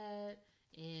Snapchat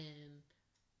and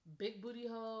big booty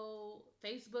hole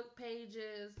Facebook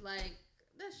pages. Like,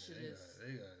 that shit is.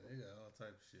 They got all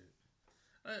type of shit.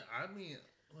 I mean,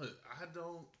 look, I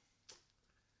don't.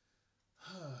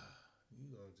 You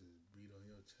gonna just beat on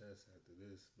your chest after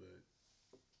this, but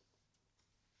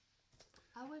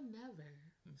I would never.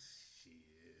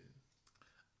 Shit.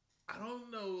 I don't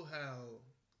know how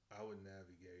I would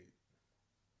navigate.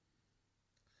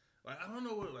 Like, I don't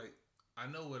know what, like, I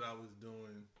know what I was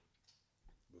doing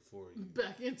before you.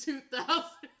 Back in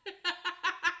 2000.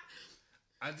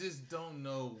 I just don't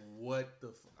know what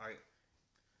the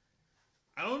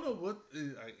I don't know what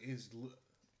it's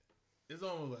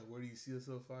almost like, where do you see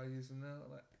yourself 5 years from now?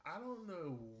 Like, I don't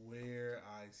know where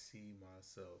I see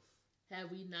myself.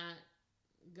 Have we not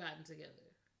gotten together?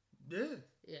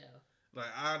 Yeah.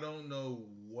 Like, I don't know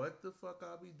what the fuck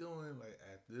I'll be doing, like,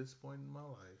 at this point in my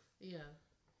life. Yeah.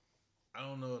 I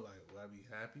don't know, like, would I be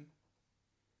happy?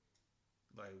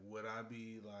 Like, would I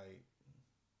be, like,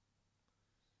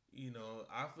 you know,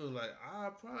 I feel like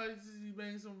I'll probably just be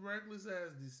making some reckless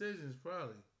ass decisions,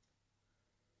 probably.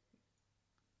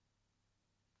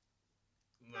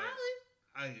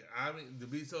 Like, I mean, to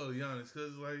be totally honest,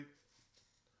 because, like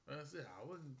I said, I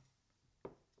wasn't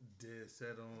dead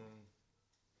set on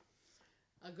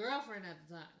a girlfriend at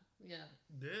the time. Yeah.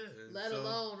 Let so,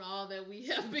 alone all that we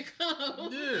have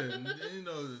become. Yeah. You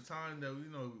know, the time that, you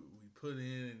know, we put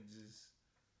in and just,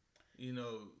 you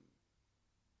know,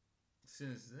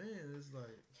 since then, it's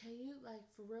like. Can you, like,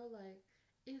 for real, like,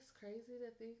 it's crazy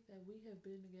to think that we have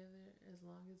been together as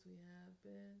long as we have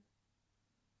been.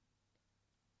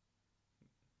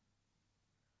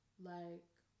 Like,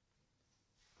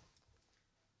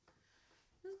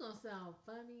 this is gonna sound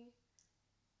funny,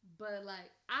 but,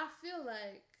 like, I feel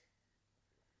like,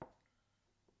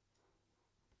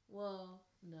 well,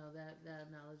 no, that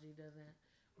analogy doesn't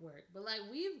work. But, like,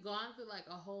 we've gone through, like,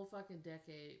 a whole fucking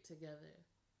decade together.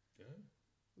 Yeah.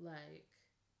 Like.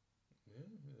 Yeah,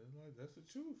 like, that's the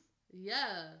truth.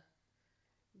 Yeah.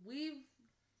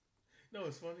 No,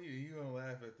 it's funny. You're gonna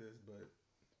laugh at this, but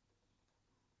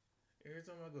every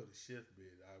time I go to shift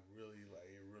bid, I really like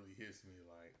it. Really hits me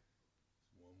like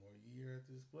one more year at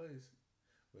this place,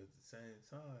 but at the same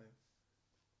time,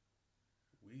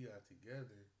 we got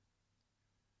together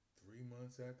 3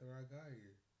 months after I got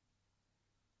here.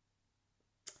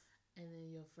 And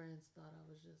then your friends thought I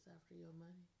was just after your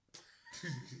money.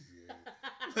 Yeah.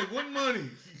 Like, what money?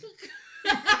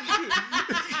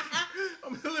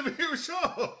 I'm living here with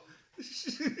y'all.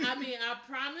 I mean, I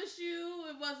promise you,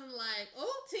 it wasn't like,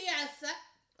 oh, TSA.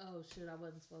 Oh, shit, I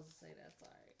wasn't supposed to say that.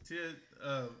 Sorry.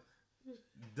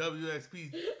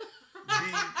 WXP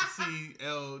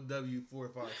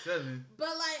DCLW457.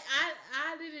 But, like,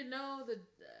 I didn't know that.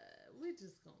 We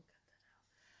just gonna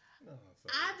cut that out.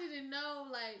 No, I didn't know,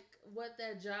 like, what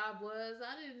that job was.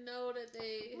 I didn't know that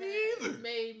they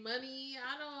made money.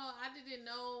 I didn't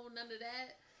know none of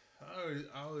that.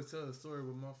 I always tell the story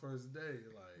with my first day.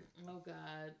 Like, oh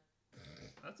God,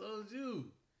 I told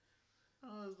you.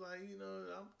 I was like,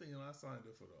 I'm thinking I signed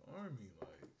up for the army.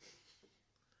 Like,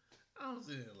 I'm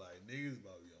sitting there like, niggas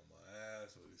about to be on my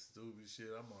ass for this stupid shit.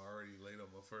 I'm already late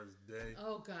on my first day.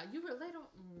 Oh God, you were late on.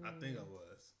 I think I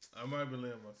was. I might have been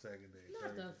late on my second day.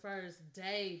 Not the first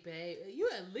day, babe. You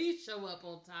at least show up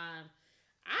on time.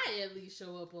 I at least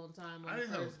show up on time on the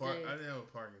first day. I didn't have a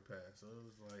parking pass, so it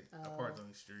was like I parked on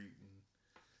the street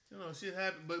and shit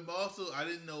happened. But also, I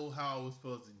didn't know how I was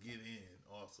supposed to get in.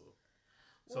 Also,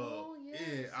 so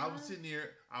I was sitting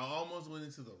there. I almost went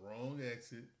into the wrong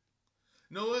exit.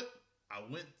 You know what? I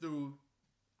went through.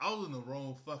 I was in the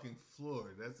wrong fucking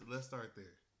floor. Let's start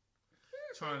there.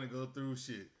 Trying to go through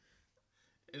shit.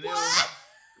 And what?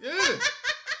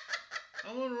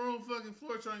 I'm on the wrong fucking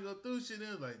floor trying to go through shit. And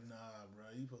it was like, nah,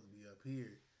 bro, you supposed to be up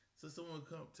here. So someone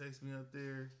come text me up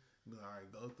there. Be like, all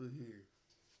right, go through here.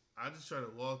 I just try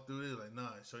to walk through it. Like,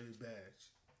 nah, show your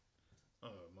badge.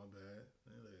 Oh, my bad.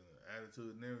 Like,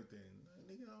 attitude and everything. Like,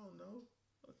 nigga, I don't know.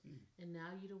 Fuck you. And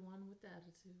now you the one with the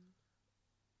attitude.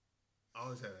 I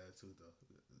always had attitude though.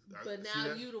 But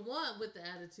now you the one with the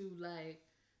attitude. Like,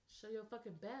 show your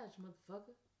fucking badge,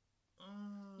 motherfucker.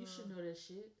 You should know that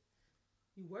shit.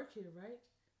 You work here, right?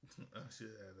 I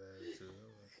should have that attitude.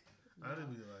 I'd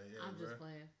be like, yeah, I'm bro. just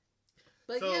playing.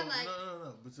 But so, yeah, like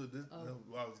no. But so this is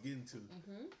what I was getting to.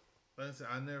 Mm-hmm. Like I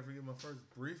said, I never forget my first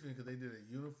briefing because they did a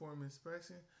uniform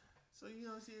inspection. So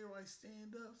see everybody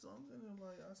stand up. So I'm thinking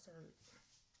like I started.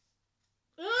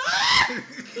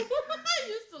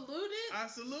 You saluted? I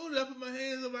saluted. I put my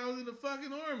hands up. I was in the fucking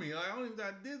army. Like, I don't even think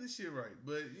I did the shit right.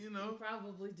 But you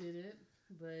probably didn't.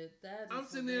 But that is I'm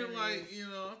sitting there like,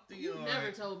 I'm thinking you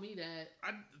never told me that.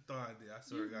 I thought I did. I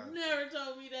swear to God. Never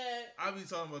told me that. I be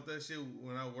talking about that shit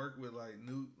when I work with like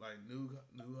new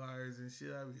hires and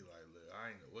shit. I be like, look, I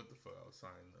ain't know what the fuck I was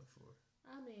signing up for.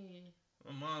 I mean,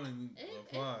 my mom even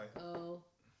applied.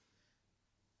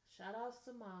 Shout outs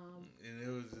to mom. And it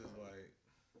was just like,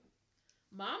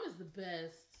 mom is the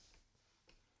best.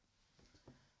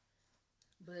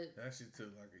 But that shit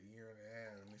took like a year and a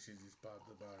half, and this shit just popped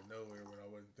up out of nowhere when I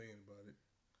wasn't thinking about it.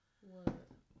 What?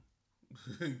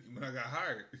 When I got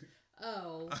hired.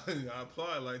 Oh. I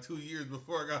applied like 2 years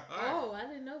before I got hired. Oh, I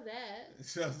didn't know that.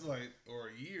 So I was like, or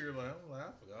a year, like I'm like,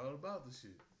 I forgot all about the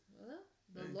shit. Well,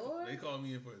 Lord. They called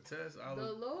me in for a test.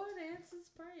 The Lord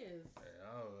answers prayers. Hey,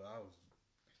 I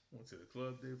went to the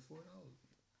club the day before.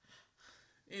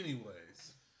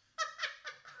 Anyways.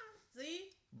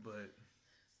 See? But.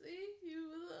 See,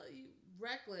 you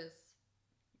reckless.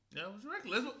 Yeah, I was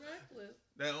reckless. Reckless.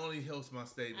 That only helps my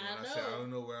statement. I said I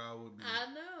don't know where I would be. I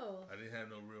know. I didn't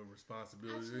have no real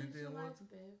responsibility or anything.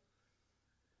 Babe.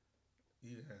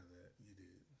 You didn't have that.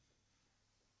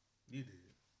 You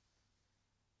did.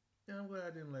 Yeah, I'm glad I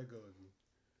didn't let go of you.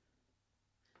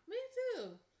 Me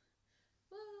too.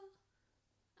 Well,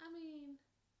 I mean,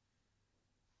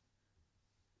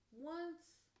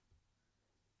 once.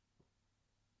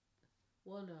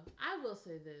 Well, no. I will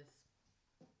say this.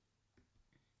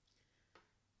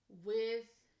 With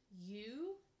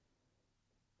you,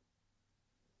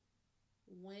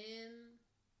 when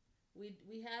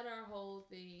we had our whole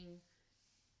thing,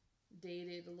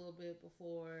 dated a little bit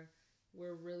before,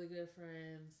 we're really good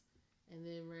friends, and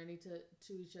then ran into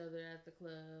each other at the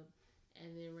club,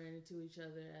 and then ran into each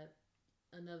other at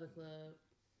another club.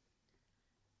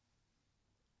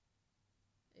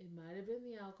 It might have been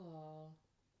the alcohol.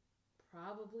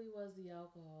 Probably was the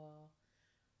alcohol.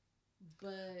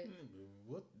 But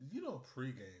what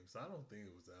pregame, so I don't think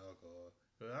it was the alcohol.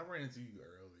 But I ran into you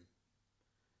early.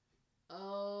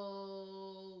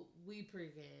 Oh, we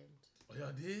pre-gamed. Oh,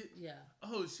 y'all did? Yeah.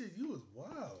 Oh shit, you was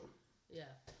wild.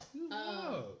 Yeah. You was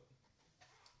wild.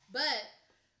 But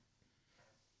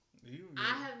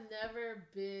I have never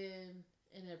been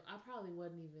And I probably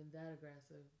wasn't even that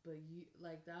aggressive, but you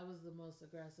like that was the most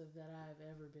aggressive that I've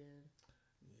ever been.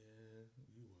 Yeah,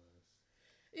 you was.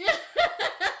 Yeah.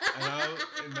 And I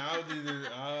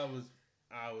was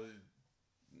I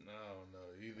don't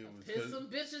know. Either it was pissed some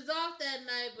bitches off that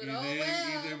night, but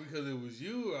either because it was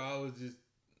you, or I was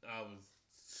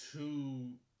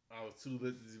too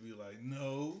lit to be like,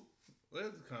 no. Well,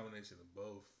 it's a combination of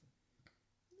both.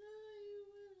 No,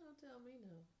 you weren't gonna tell me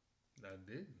no. I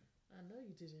didn't. I know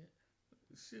you didn't.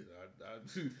 Shit,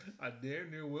 I damn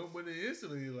near went with it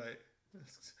instantly. Like,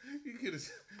 you could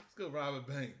let's go rob a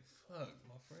bank. Fuck,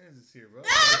 my friends is here, bro.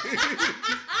 That's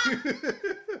how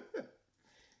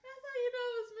you know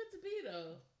it was meant to be,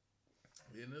 though.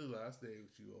 You know, I stayed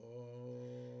with you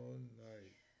all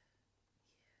night.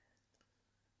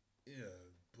 Yeah,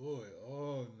 boy,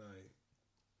 all night.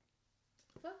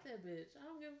 Fuck that bitch. I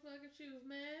don't give a fuck if she was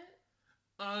mad.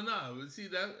 No, but see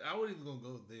that I wasn't even gonna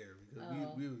go there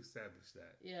because we established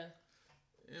that. Yeah.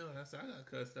 You know, I said I got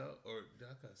cussed out, or did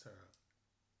I cuss her out?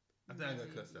 I think I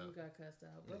got cussed out. You got cussed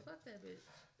out, but fuck that bitch.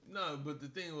 No, but the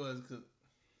thing was, cause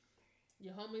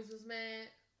your homies was mad.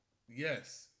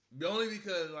 Yes, only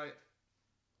because like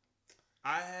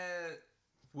I had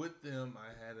with them, I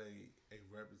had a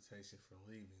reputation for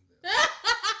leaving them,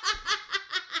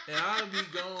 and I'd be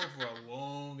gone for a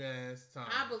long ass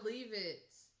time. I believe it.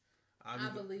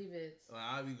 I believe it. Like,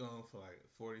 I'd be gone for like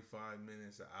 45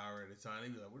 minutes, an hour at a time.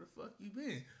 They'd be like, "Where the fuck you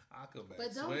been?" I come back.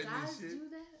 But don't guys shit. do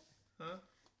that? Huh?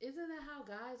 Isn't that how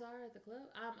guys are at the club?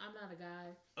 I'm not a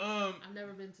guy. I've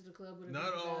never been to the club with a not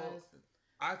group of all. guys.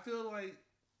 I feel like.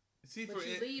 See, but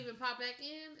you leave and pop back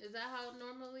in? Is that how it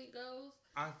normally goes?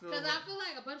 Because I feel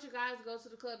like a bunch of guys go to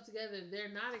the club together.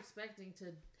 They're not expecting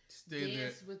to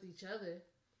dance with each other.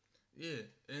 Yeah,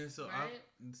 and so right?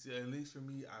 at least for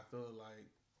me, I felt like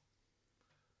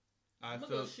I'm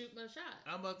gonna go shoot my shot.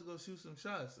 I'm about to go shoot some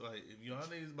shots. Like if y'all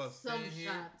niggas about to some stay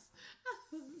here, shots.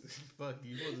 fuck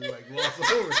you, supposed to like gloss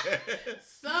over that.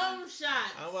 Some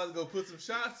shots. I'm about to go put some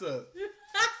shots up.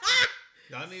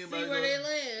 Y'all need see where they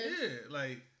land. Yeah,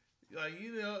 like you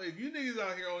know, if you niggas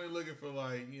out here only looking for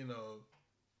like you know,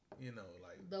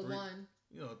 like the one,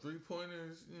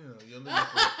 3-pointers, you're looking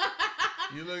for.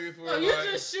 You're looking for. Oh, you're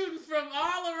just shooting from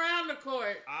all around the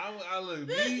court. I look.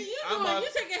 Me, you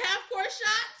taking half court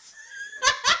shots?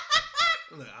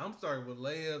 Look, I'm starting with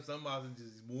layups. I'm about to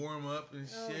just warm up and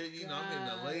shit. God. I'm hitting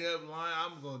the layup line.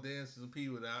 I'm gonna dance with some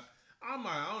people that I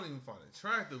don't even find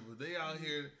attractive, but they out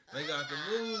here. They got the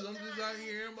moves. I'm just out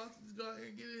here. I'm about to just go out here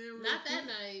and get it in. Not that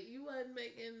night. You wasn't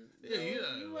making.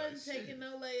 You wasn't taking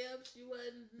no layups. You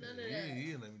wasn't none of that.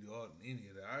 You didn't let me do any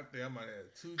of that. I think I might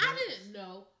have 2. I didn't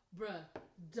know. Bruh,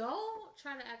 don't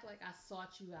try to act like I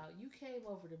sought you out. You came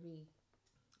over to me.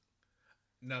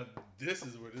 Now, this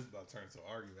is where this is about to turn into an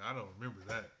argument. I don't remember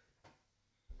that.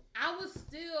 I was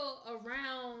still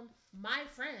around my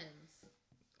friends.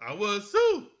 I was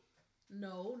too.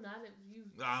 No, not if you.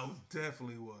 I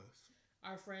definitely was.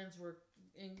 Our friends were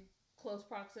in close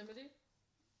proximity.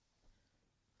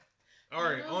 All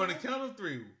right, on the count of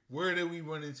 3, where did we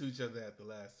run into each other at the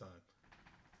last time?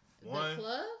 1. The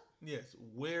club? Yes,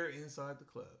 where inside the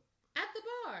club? At the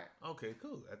bar. Okay,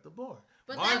 cool. At the bar.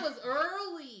 But that was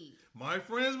early. My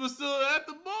friends were still at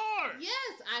the bar.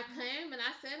 Yes, I came and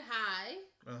I said hi.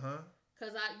 Uh-huh.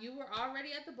 Because you were already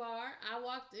at the bar. I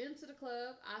walked into the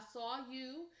club. I saw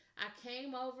you. I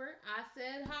came over. I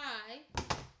said hi.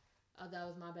 Oh, that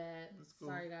was my bad. That's cool.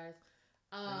 Sorry, guys.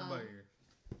 Nobody here.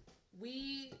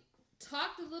 We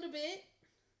talked a little bit.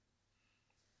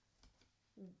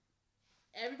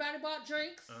 Everybody bought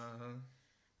drinks. Uh-huh.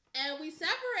 And we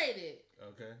separated.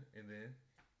 Okay, and then?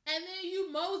 And then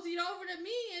you moseyed over to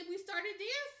me and we started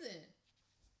dancing.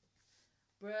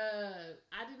 Bruh,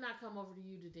 I did not come over to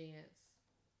you to dance.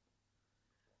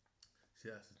 See,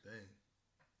 that's the thing.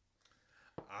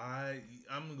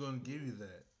 I'm going to give you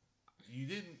that. You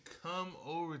didn't come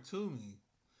over to me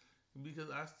because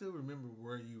I still remember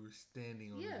where you were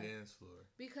standing on the dance floor.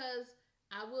 Because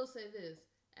I will say this.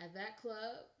 At that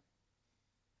club,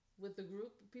 with the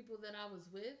group of people that I was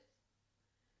with,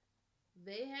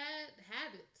 they had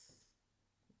habits.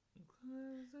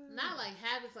 Not like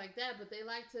habits like that, but they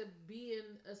like to be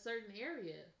in a certain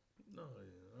area. No,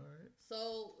 yeah, all right.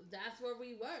 So that's where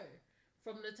we were.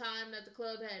 From the time that the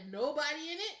club had nobody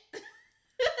in it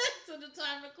to the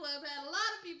time the club had a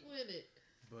lot of people in it.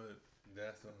 But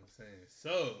that's what I'm saying.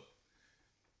 So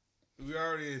we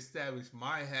already established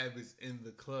my habits in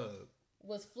the club.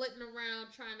 Was flitting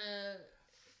around trying to.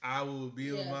 I would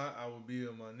be with my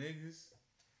niggas,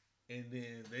 and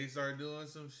then they start doing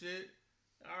some shit.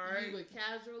 All right. You would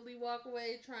casually walk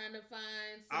away trying to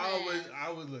find some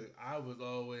I was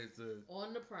always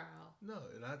on the prowl. No,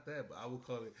 not that, but I would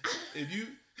call it if you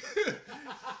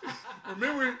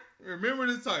remember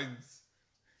the Titans.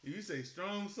 If you say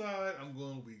strong side, I'm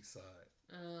going weak side.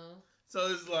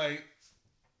 So it's like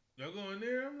y'all going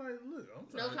there. I'm like, look, I'm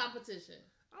trying. No competition.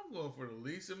 I'm going for the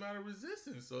least amount of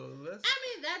resistance. So let's. I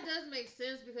mean, that does make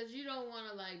sense because you don't want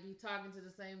to like be talking to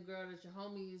the same girl that your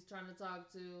homie is trying to talk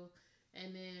to,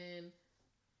 and then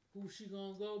who she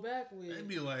gonna go back with? They'd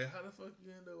be like, how the fuck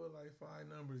you end up with like 5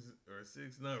 numbers or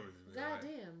 6 numbers? God like,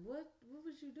 damn, what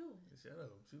was you doing? Shut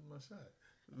up, I'm shooting my shot.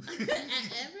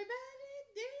 Everybody,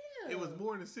 damn. It was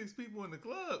more than 6 people in the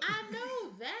club. I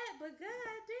know that, but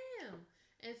god damn.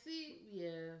 And see,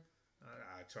 yeah.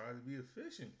 I tried to be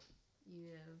efficient.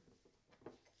 Yeah.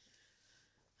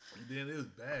 And then it was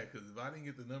bad because if I didn't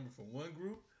get the number from one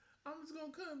group, I'm just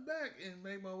gonna come back and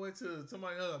make my way to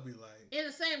somebody else. I'll be like, in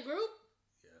the same group?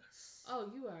 Yes. Oh,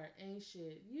 you ain't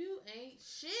shit. You ain't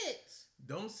shit.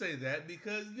 Don't say that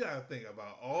because you gotta think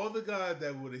about all the guys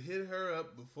that would have hit her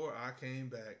up before I came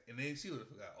back, and then she would have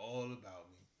forgot all about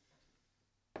me.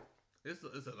 It's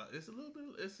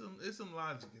some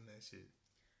logic in that shit.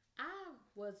 I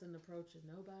wasn't approaching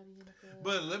nobody in the club.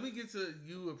 But let me get to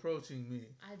you approaching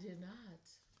me. I did not.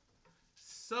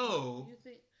 So you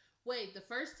think? Wait, the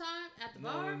first time at the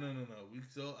bar? No.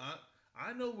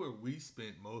 I know where we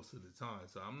spent most of the time,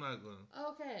 so I'm not gonna.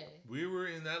 Okay. We were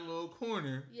in that little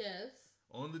corner. Yes.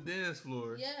 On the dance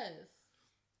floor. Yes.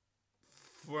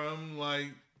 From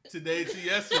like today to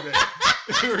yesterday,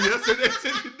 or yesterday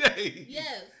to today.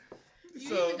 Yes.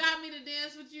 You even got me to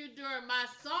dance with you during my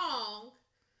song,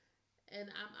 and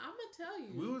I'm gonna tell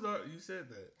you. You said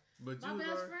that, but my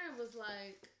best friend was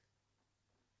like,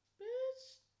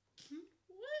 "Bitch,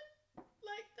 what?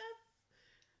 Like that's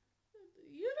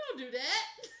you don't do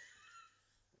that."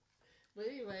 But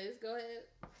anyways, go ahead.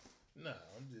 No,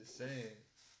 I'm just saying.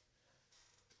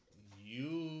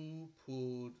 You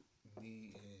pulled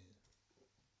me in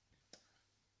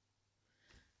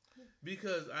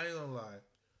because I ain't gonna lie.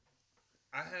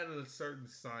 I had a certain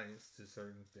science to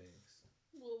certain things.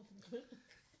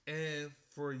 And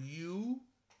for you,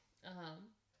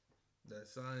 that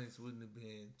science wouldn't have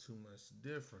been too much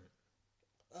different.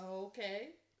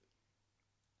 Okay.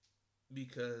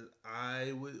 Because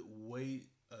I would wait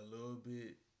a little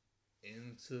bit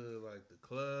into like the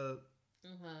club.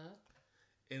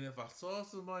 And if I saw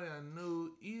somebody I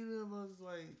knew, either of us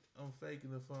like, I'm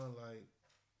faking the fun, like,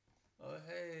 oh,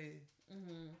 hey.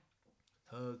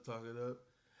 Hug, talk it up.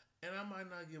 And I might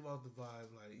not give off the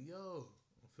vibe like, yo,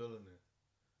 I'm feeling it.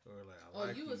 Or like, I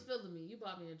like you. Oh, you was feeling me. You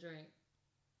bought me a drink.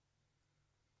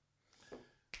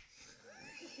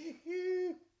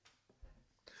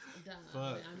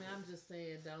 I mean, I'm just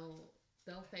saying,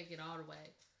 don't fake it all the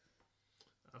way.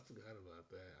 I forgot about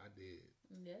that. I did.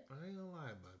 Yeah. I ain't gonna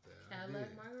lie about that.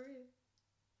 Cadillac margarita.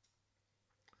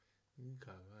 You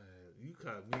caught my ass. You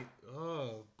caught me.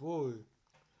 Oh boy.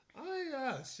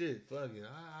 Shit. Fuck it.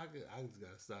 I just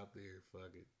gotta stop there.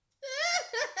 Fuck it.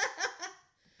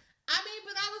 I mean,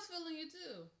 but I was feeling you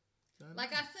too.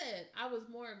 Like I said, I was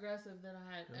more aggressive than I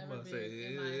had ever been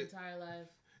in my entire life.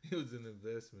 It was an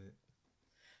investment.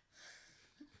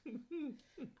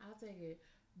 I'll take it.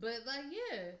 But like,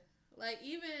 yeah, like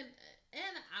even,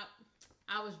 and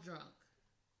I was drunk.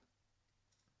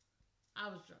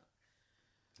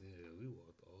 Yeah, we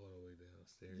walked all the way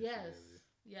downstairs.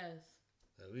 Yes.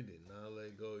 Like, we did not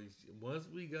let go. Once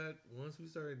we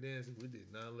started dancing, we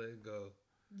did not let go.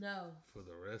 No. For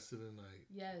the rest of the night.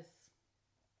 Yes.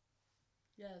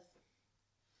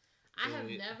 I have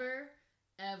never,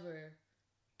 ever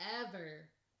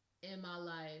in my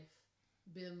life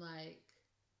been like,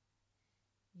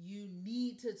 you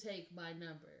need to take my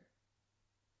number.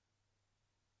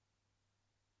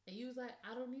 And you was like,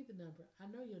 I don't need the number. I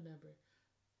know your number.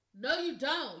 No, you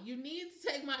don't. You need to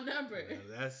take my number.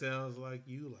 Now, that sounds like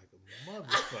you like a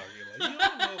motherfucker. Like, you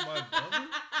don't know my number.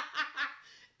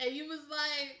 And you was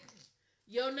like,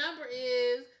 your number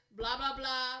is blah, blah,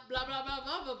 blah, blah, blah, blah,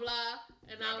 blah, blah, blah.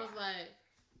 And I was like,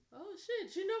 oh,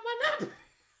 shit, you know my number.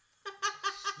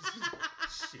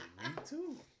 Shit, me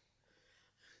too.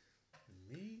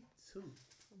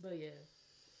 But yeah.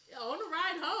 On the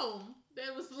ride home, they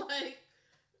was like,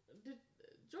 did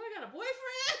Joy got a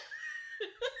boyfriend?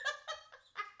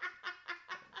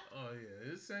 Oh,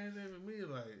 yeah. It's the same thing with me.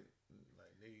 Like,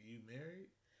 nigga, you married?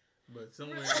 But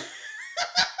somewhere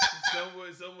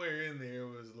in there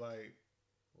was like,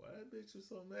 why that bitch was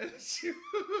so mad at you?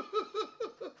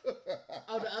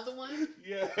 Oh, the other one?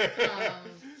 Yeah.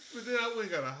 But then I went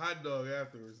and got a hot dog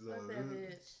afterwards, though. Fuck that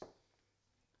bitch.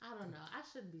 I don't know. I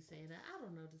shouldn't be saying that. I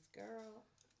don't know this girl.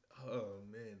 Oh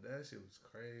man, that shit was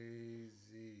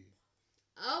crazy.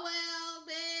 Oh well,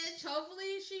 bitch.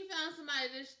 Hopefully she found somebody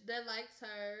that likes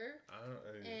her.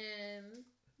 And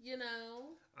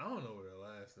I don't know what her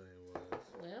last name was.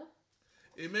 Well,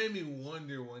 it made me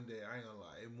wonder one day. I ain't gonna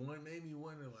lie. It made me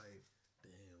wonder, like,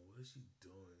 damn, what is she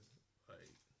doing?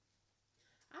 Like,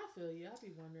 I feel you. I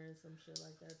be wondering some shit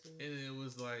like that too. And it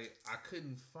was like I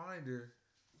couldn't find her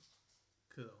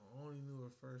because I only knew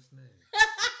her first name.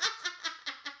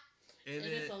 And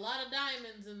it's a lot of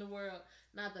diamonds in the world.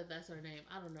 Not that that's her name.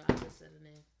 I don't know. I just said a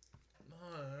name. No,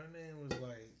 her name was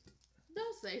like.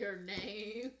 Don't say her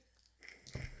name.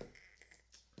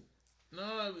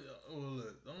 No, well,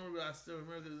 look. The only reason I still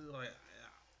remember is like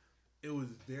it was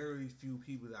very few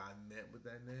people that I met with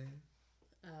that name.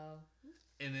 Oh.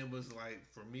 And it was like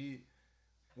for me,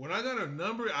 when I got her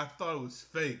number, I thought it was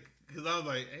fake because I was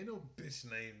like, "Ain't no bitch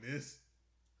named this."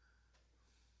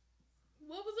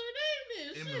 What was her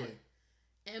name then? Emily. Shit.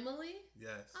 Emily?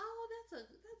 Yes. Oh, that's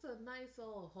a nice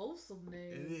old wholesome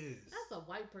name. It is. That's a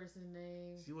white person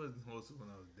name. She wasn't wholesome when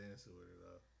I was dancing with her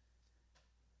though.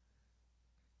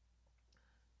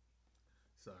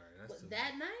 Sorry, that's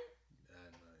that night.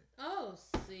 That night. Oh,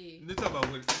 see. You talking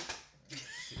about what?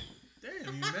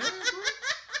 Damn, you mad, bro?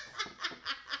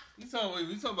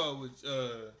 You talking about with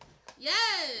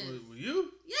Yes. With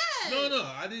you? Yes. No,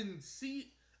 I didn't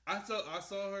see. I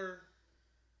saw her.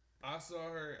 I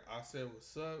said,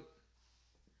 "What's up?"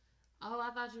 Oh,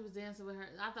 I thought you was dancing with her.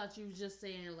 I thought you was just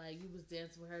saying like you was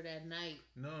dancing with her that night.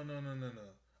 No.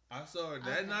 I saw her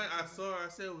that night. I saw her. I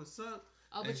said, "What's up?"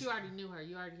 Oh, but you already knew her.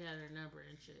 You already had her number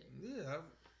and shit. Yeah.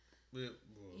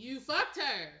 You fucked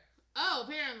her. Oh,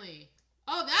 apparently.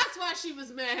 Oh, that's why she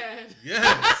was mad.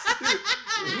 Yes.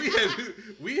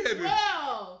 we had.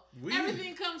 Well,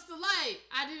 everything comes to light.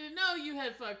 I didn't know you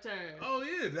had fucked her. Oh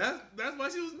yeah, that's why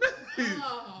she was mad.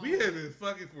 Oh. We had been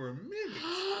fucking for a minute.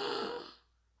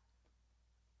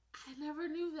 I never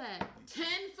knew that. 10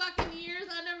 fucking years.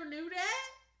 I never knew that.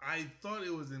 I thought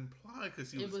it was implied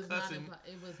because she was cussing.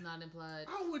 It was not implied.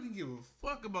 I wouldn't give a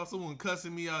fuck about someone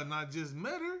cussing me out and I just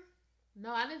met her.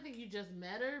 No, I didn't think you just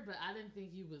met her, but I didn't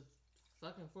think you was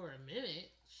fucking for a minute.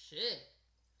 Shit.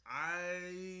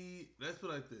 Let's put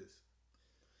it like this.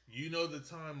 You know the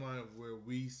timeline of where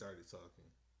we started talking.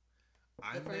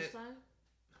 The first time?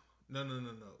 No.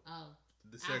 Oh.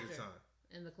 The second time.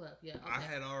 In the club, yeah. Okay. I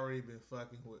had already been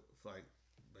fucking with, like,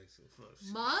 basically.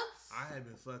 Months? I had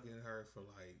been fucking her for,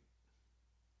 like,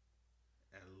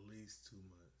 at least 2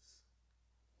 months.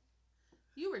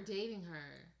 You were dating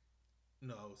her.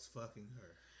 No, I was fucking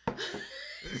her.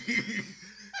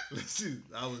 Listen,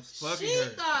 I was fucking her. She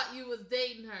thought you was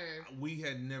dating her. We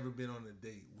had never been on a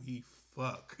date. We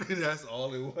fuck. That's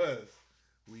all it was.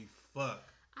 We fuck.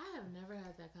 I have never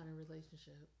had that kind of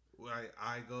relationship. Like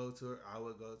I would go to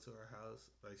her house.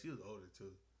 Like she was older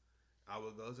too. I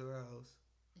would go to her house.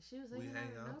 And she was hanging out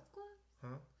at Nose Club?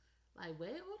 Huh? Like way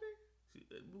older?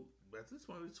 At this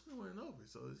point, we're 21 and over.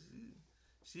 So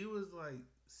she was like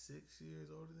 6 years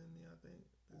older than me, I think.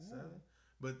 7.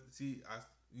 But see,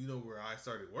 you know where I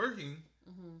started working.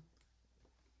 Mm-hmm.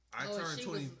 I turned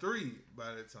 23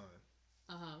 by that time.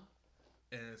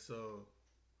 And so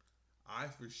I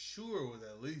for sure was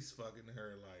at least fucking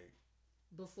her like.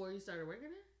 Before you started working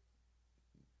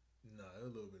there? No, a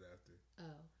little bit after.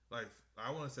 Oh. Like,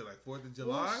 I want to say like 4th of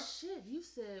July. Well, shit, you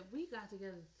said we got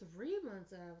together 3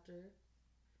 months after.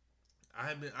 I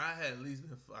had at least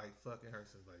been like fucking her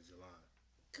since like July.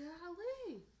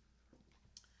 Golly.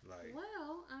 Like.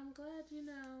 Well, I'm glad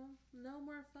no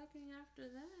more fucking after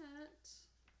that.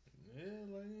 Yeah,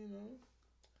 like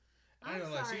I I'm ain't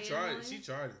gonna sorry, lie, Emily. she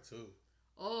tried it too.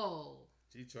 Oh.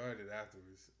 She tried it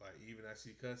afterwards. Like even as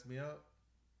she cussed me out,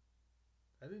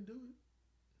 I didn't do it.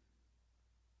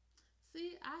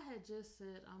 See, I had just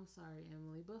said, I'm sorry,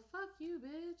 Emily, but fuck you,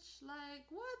 bitch. Like,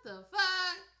 what the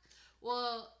fuck?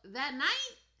 Well, that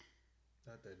night?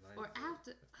 Not that night. Or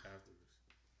after? Afterwards.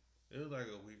 It was like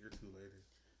a week or 2 later.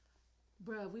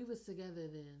 Bruh, we was together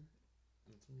then.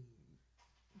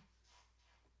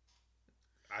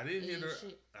 I didn't hit her.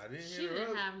 I didn't hit her up. She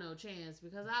didn't have no chance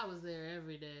because I was there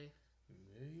every day.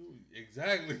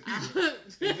 Exactly.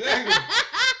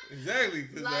 Exactly.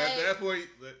 Because at that point,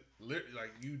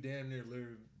 like you damn near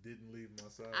literally didn't leave my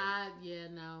side.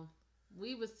 No.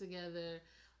 We was together.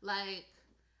 Like,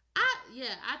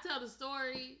 I tell the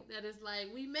story that it's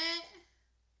like we met,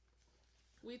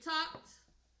 we talked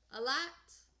a lot,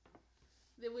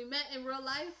 then we met in real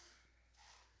life,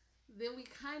 then we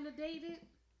kind of dated,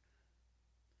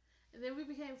 and then we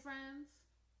became friends.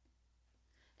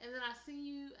 And then I see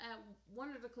you at one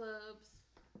of the clubs.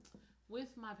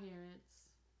 with my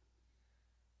parents.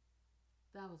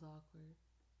 That was awkward.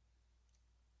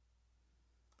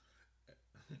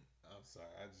 I'm sorry,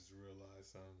 I just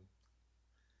realized something.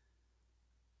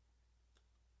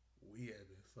 We have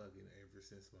been fucking ever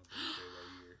since my birthday that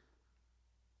year.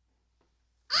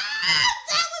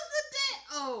 That was the day.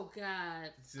 Oh God!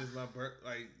 Since my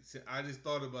I just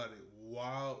thought about it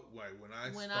while, like, when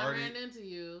I ran into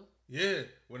you. Yeah,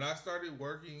 when I started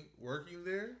working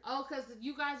there. Oh, because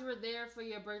you guys were there for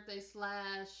your birthday /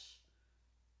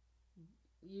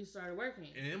 you started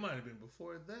working. And it might have been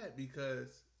before that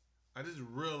because I just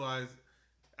realized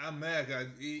I'm mad.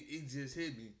 It just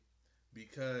hit me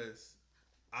because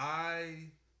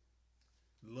I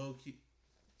low key.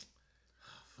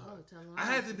 Oh, tell me. I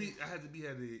had to be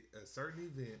at a certain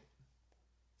event.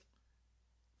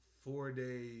 4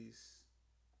 days.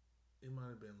 It might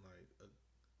have been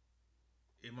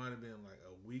like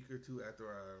a week or two after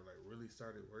I like really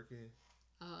started working.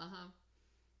 Oh,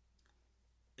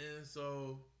 And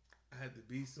so I had to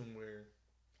be somewhere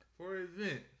for an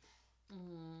event.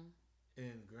 Mm-hmm.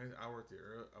 And granted, I worked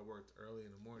early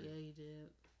in the morning. Yeah, you did.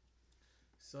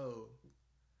 So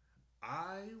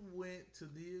I went to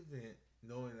the event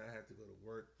knowing I had to go to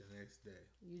work the next day.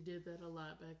 You did that a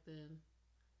lot back then.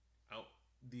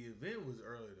 The event was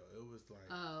early though. It was like,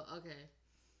 oh, okay.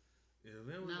 The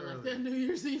event was not early. Like that New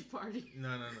Year's Eve party.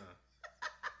 No.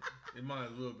 It might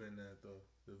have a little been that though.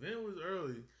 The event was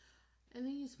early. And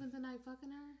then you spent the night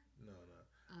fucking her? No.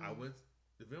 The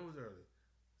event was early.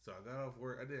 So I got off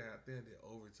work. I think I did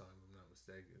overtime if I'm not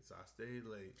mistaken. So I stayed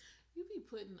late. You be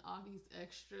putting all these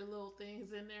extra little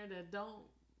things in there that don't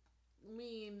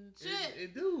mean shit.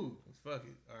 It do. Fuck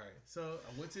it. All right. So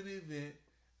I went to the event,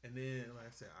 and then, like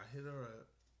I said, I hit her up,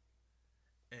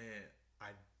 and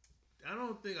I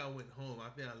don't think I went home. I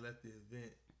think I left the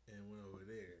event and went over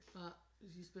there.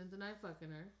 You spent the night fucking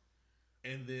her.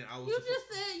 And then I was. You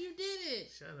just said you did it.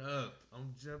 Shut up!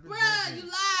 I'm jumping. Bruh, you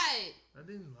lied. I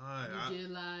didn't lie. You did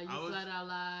lie. You flat out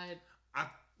lied.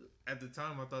 At the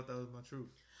time, I thought that was my truth.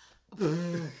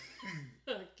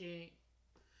 Okay.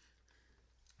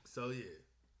 So yeah,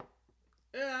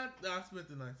 I spent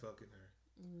the night fucking her,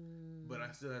 but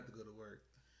I still had to go to work.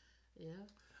 Yeah.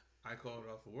 I called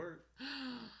off of work.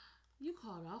 You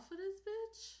called off for this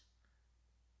bitch?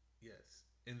 Yes,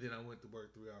 and then I went to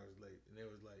work 3 hours late, and they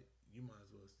was like, "You might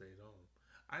as well stay home."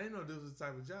 I didn't know this was the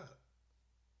type of job.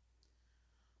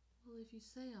 Well, if you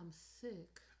say I'm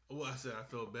sick. Well, I said I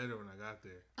felt better when I got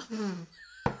there. That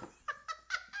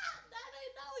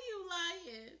ain't no you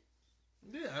lying.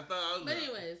 Yeah, I thought I was. But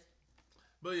anyways.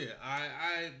 But yeah,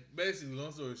 I basically,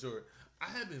 long story short, I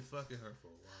had been fucking her for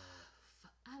a while.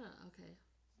 Okay.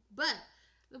 But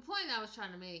the point I was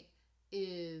trying to make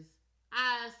is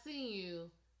I seen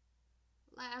you.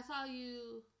 Like, I saw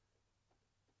you.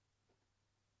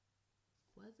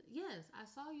 Was it? Yes, I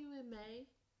saw you in May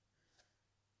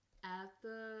at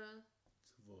the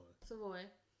Savoy.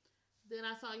 Then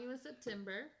I saw you in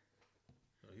September.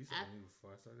 Oh, you saw me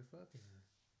before I started fucking her.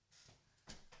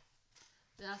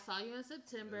 Then I saw you in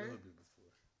September. A little bit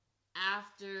before.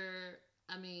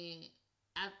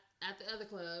 At the other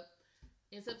club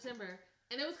in September.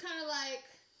 And it was kind of like,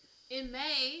 in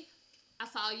May, I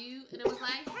saw you, and it was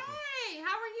like, hey,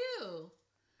 how are you?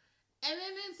 And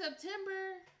then in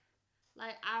September,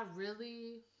 like, I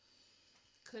really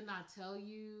could not tell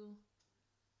you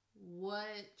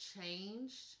what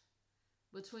changed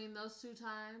between those two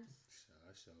times.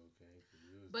 I sure okay.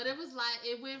 But it was like,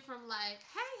 it went from like,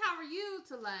 hey, how are you?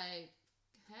 To like,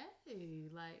 hey,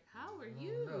 like, how are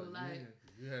you? Like,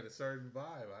 you had a certain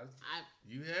vibe.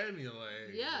 You had me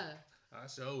like, yeah. I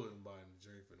sure wasn't buying a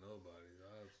drink for nobody.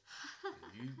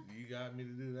 You got me to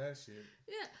do that shit.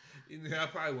 Yeah. I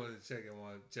probably wanted to check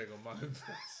on my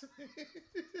investment.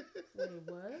 Wait,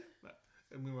 what?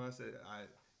 I remember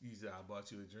you said I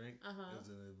bought you a drink. It was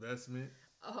an investment.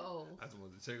 Oh. I just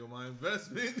wanted to check on my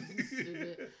investment.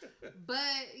 Stupid.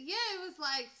 But yeah, it was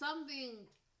like something,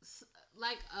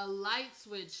 like a light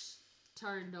switch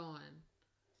turned on.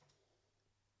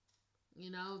 You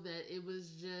know, that it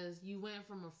was just, you went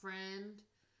from a friend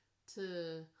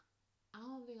to, I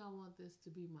don't think I want this to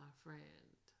be my friend.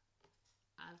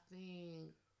 I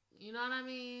think, you know what I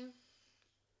mean?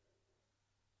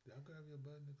 Did I grab your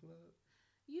butt in the club?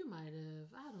 You might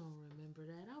have. I don't remember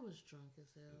that. I was drunk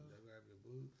as hell. Did I grab your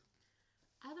boobs?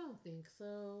 I don't think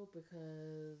so,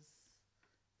 because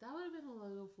that would have been a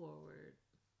little forward.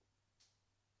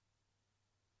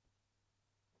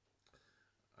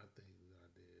 I think I did.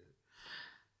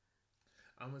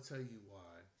 I'm going to tell you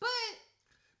why. But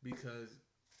because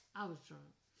I was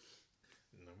drunk.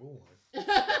 Number one.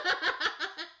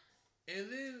 And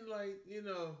then, like, you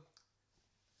know,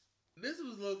 This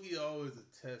was low-key always a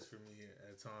test for me here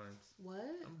at times. What?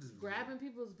 I'm just grabbing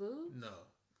people's boobs? No.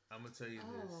 I'm going to tell you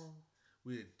this.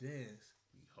 We'd dance,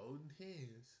 be holding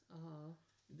hands.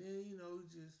 And then, you know,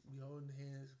 just be holding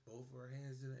hands, both of our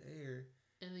hands in the air.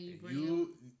 And then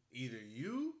you either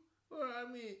you or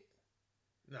I mean,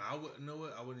 no, I wouldn't. You know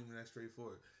what? I wouldn't even that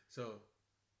straightforward. So,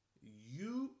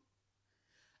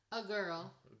 a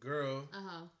girl,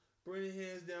 bring your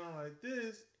hands down like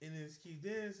this, and then just keep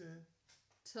dancing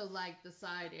to like the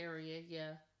side area.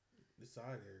 Yeah, the side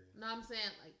area. No, I'm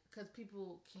saying like because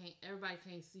everybody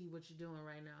can't see what you're doing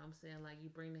right now. I'm saying like you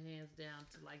bring the hands down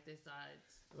to like their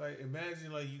sides. Like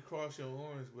imagine like you cross your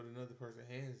arms with another person's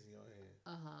hands in your hand.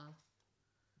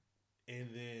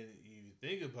 And then you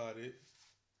think about it.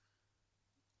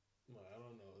 Well, I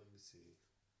don't know. Let me see.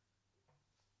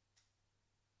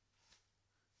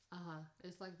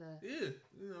 It's like that. Yeah,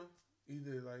 you know,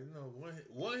 either like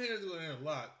one hand is going to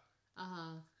lock.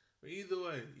 But either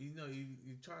way, you know,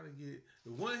 you try to get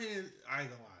the one hand. I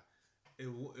ain't gonna lie.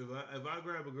 If I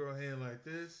grab a girl hand like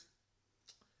this,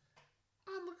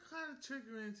 I'm kind of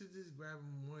trigger into just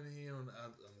grabbing one hand on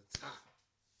the top.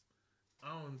 I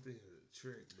don't think it's a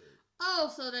trick, but.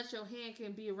 Oh, so that your hand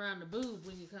can be around the boob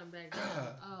when you come back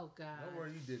down. Oh, God. Don't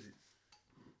worry, you did it.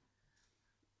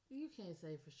 You can't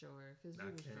say for sure because you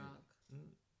was drunk.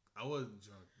 I wasn't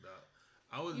drunk, though.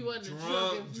 I wasn't you wasn't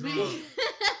drunk.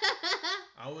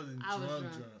 I wasn't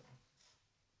drunk.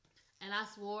 And I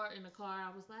swore in the car,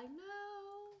 I was like,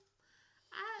 no,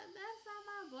 that's not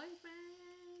my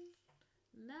boyfriend.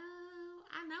 No,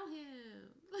 I know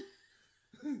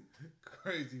him.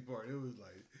 Crazy part. It was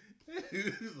like,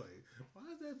 why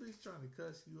is that bitch trying to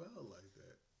cuss you out like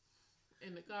that?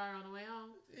 In the car on the way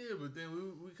home? Yeah, but then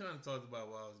we kind of talked about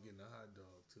why I was getting a hot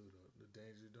dog too, the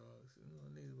danger dogs. You know,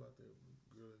 niggas about that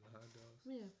grill and the hot dogs.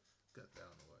 Yeah. Got that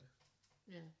on the way.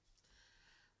 Yeah.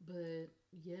 But,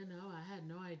 yeah, no, I had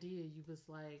no idea you was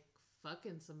like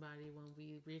fucking somebody when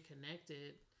we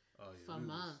reconnected for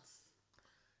months.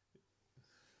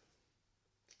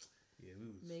 Yeah, we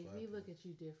was Make slapping. me look at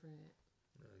you different.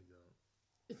 No, you don't.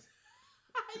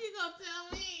 How you gonna tell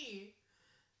me?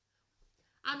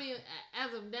 I mean,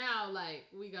 as of now, like,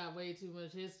 we got way too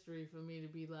much history for me to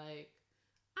be like,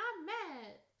 I'm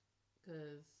mad.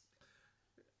 Because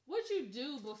what you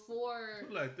do before...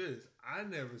 Put like this. I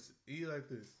never... Eat like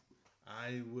this.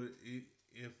 I would...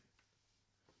 If...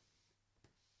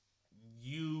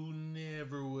 You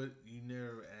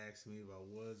never asked me if I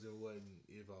was or wasn't,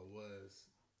 if I was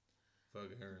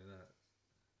fucking her or not.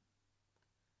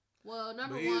 Well,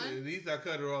 number one... At least I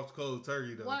cut her off cold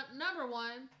turkey, though. Number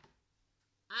one...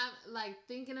 I'm like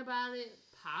thinking about it.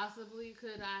 Possibly,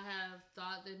 could I have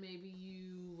thought that maybe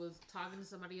you was talking to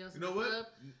somebody else? You know what? Club?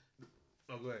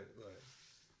 Oh, go ahead.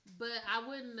 But I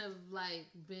wouldn't have like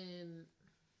been.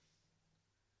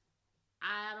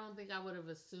 I don't think I would have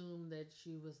assumed that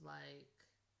she was like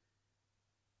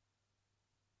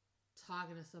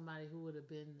talking to somebody who would have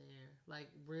been there, like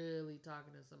really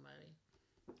talking to somebody.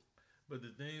 But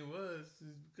the thing is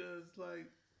because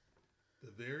like. The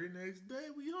very next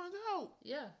day we hung out.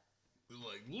 Yeah.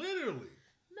 Like literally.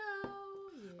 No.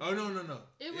 Yeah. Oh no.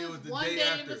 It was the one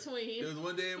day in between. It was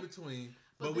one day in between.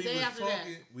 but we was talking. That,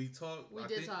 we talked. We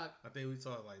did talk. I think we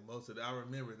talked like most of it. I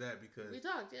remember that because we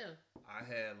talked. Yeah. I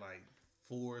had like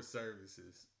 4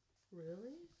 services.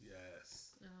 Really?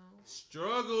 Yes. No.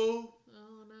 Struggle.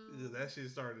 Oh no. Because that shit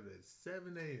started at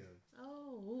 7 a.m.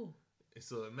 Oh. And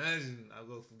so imagine I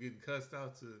go from getting cussed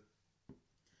out to.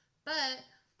 But.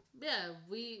 Yeah,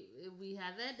 we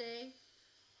had that day.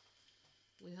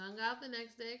 We hung out the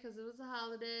next day because it was a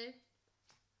holiday.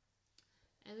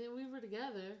 And then we were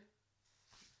together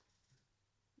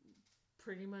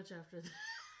pretty much after that.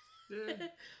 Yeah.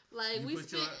 Like, we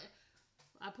spent...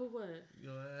 I put what?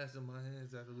 Your ass in my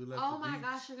hands after we left Oh the my beach.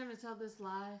 gosh, you're going to tell this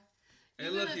lie? Hey,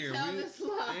 look here.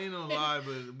 Ain't no lie,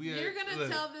 but you're going to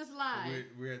tell this lie.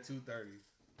 We're at 2:30.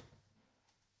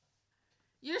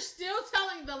 You're still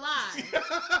telling the lie.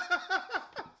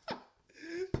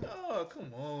 Oh,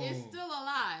 come on. It's still a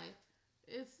lie.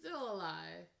 It's still a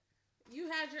lie. You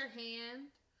had your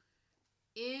hand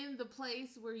in the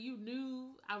place where you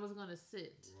knew I was going to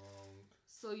sit. Wrong.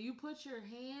 So you put your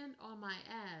hand on my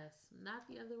ass, not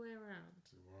the other way around.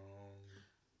 Wrong.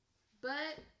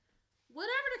 But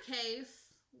whatever the case,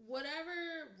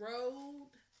 whatever road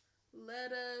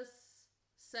led us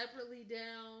separately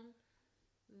down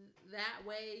that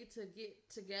way to get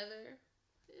together,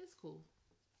 it's cool.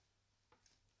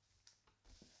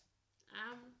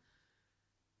 I'm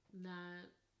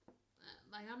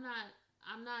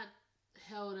not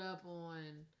held up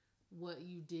on what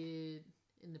you did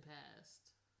in the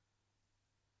past.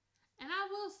 And I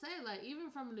will say, like, even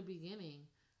from the beginning,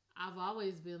 I've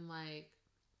always been like,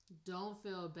 don't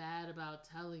feel bad about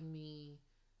telling me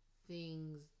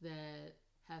things that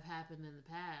have happened in the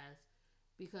past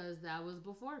because that was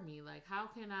before me. Like, how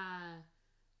can I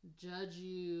judge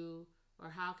you or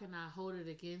how can I hold it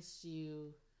against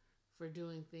you for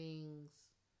doing things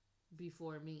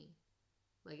before me?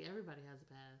 Like, everybody has a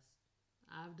past.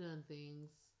 I've done things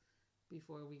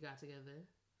before we got together.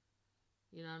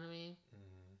 You know what I mean?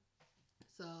 Mm-hmm.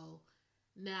 So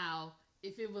now,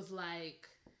 if it was like,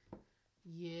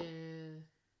 yeah,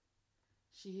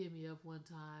 she hit me up one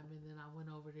time and then I went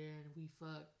over there and we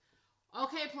fucked.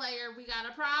 Okay, player, we got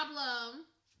a problem.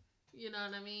 You know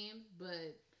what I mean?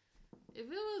 But if it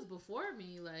was before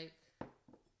me, like,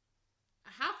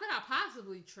 how could I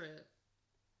possibly trip?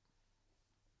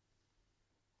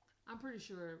 I'm pretty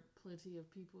sure plenty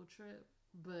of people trip,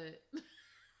 but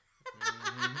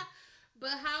Mm-hmm. but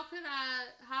how could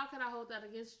I hold that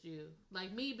against you?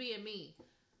 Like, me being me,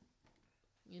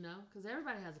 you know, because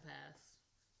everybody has a past.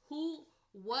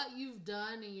 What you've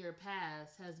done in your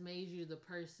past has made you the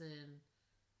person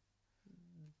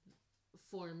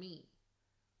for me.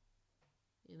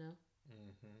 You know,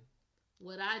 Mm-hmm.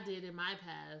 what I did in my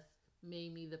past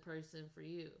made me the person for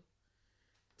you.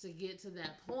 To get to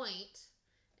that point,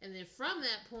 and then from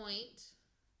that point,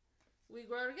 we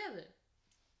grow together.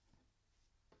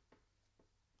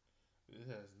 It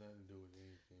has nothing to do with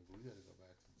anything, but we gotta go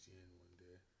back to Jen one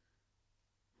day.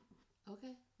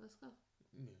 Okay, let's go.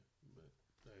 Yeah, but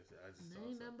like I said, I just There saw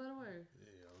ain't nothing something. but a word.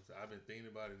 Yeah, I've been thinking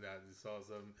about it. I just saw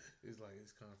something. It's like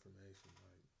it's confirmation.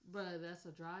 Like Bruh, that's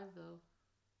a drive though.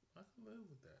 I can live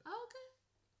with that. Okay.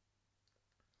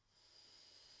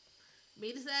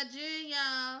 Meet us at June,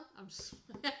 y'all. I'm just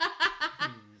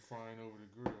Frying over the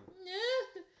grill.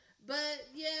 yeah. But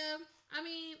yeah, I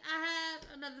mean, I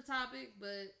had another topic,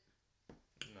 but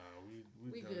Nah,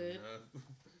 we We done good. enough.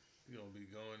 We gonna be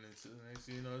going into the next.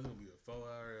 You know, it's gonna be a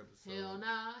 4-hour episode. hell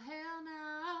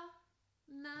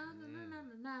no,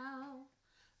 no.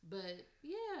 But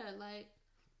yeah, like,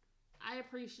 I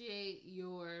appreciate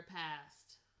your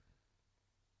past.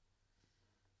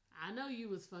 I know you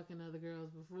was fucking other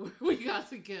girls before we got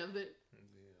together.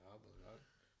 Yeah,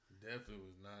 I definitely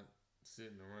was not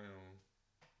sitting around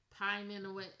Pining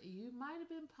away. You might have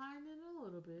been pining a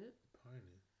little bit.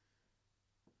 pining.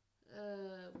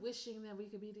 Wishing that we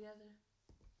could be together.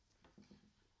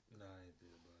 Nah, I ain't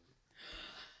think about it.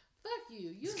 Fuck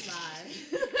you. You lie.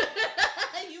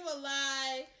 You a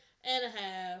lie and a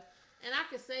half. And I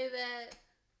could say that.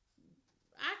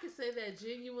 I could say that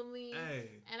genuinely. Hey,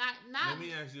 And I not. let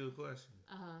me ask you a question.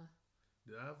 Uh-huh.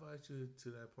 Did I invite you to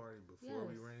that party before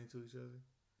we Yes. ran into each other?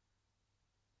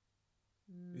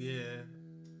 Mm, Yeah.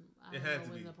 I It don't had know to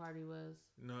when be. the party was.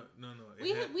 No.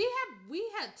 We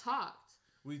had talked.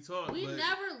 We talked. We but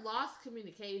never lost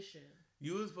communication.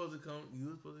 You was supposed to come. You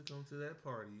was supposed to come to that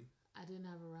party, I didn't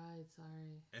have a ride.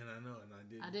 Sorry. and I know, and I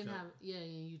didn't. I didn't come. have. Yeah,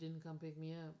 you didn't come pick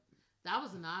me up. That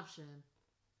was an option.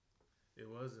 It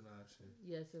was an option,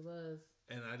 Yes, it was.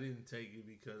 and I didn't take it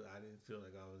because I didn't feel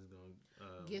like I was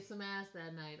gonna Get some ass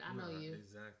that night. I know you.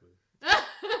 Exactly.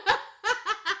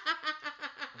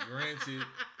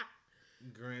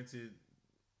 Granted.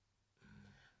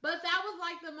 But that was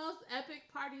like the most epic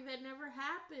party that never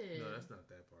happened. No, that's not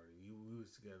that party. We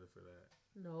was together for that.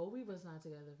 No, we was not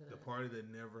together for that. The party that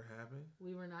never happened.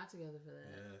 We were not together for that.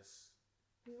 Yes.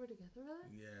 We were together for that?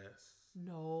 Yes.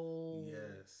 No.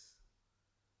 Yes.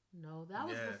 No, that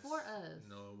was Yes. before us.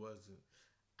 No, it wasn't.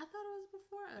 I thought it was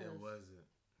before us. It wasn't.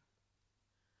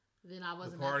 Then I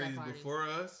wasn't The at parties that party. before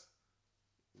us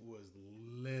was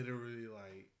literally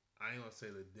like, I ain't gonna say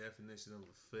the definition of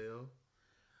a fail.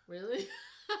 Really?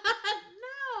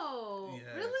 No.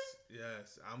 Yes, Really?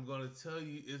 yes. I'm gonna tell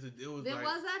you, it was Then like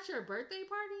was that your birthday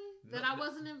party that No, I no.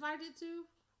 wasn't invited to?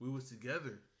 we was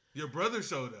together. Your brother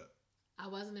showed up. I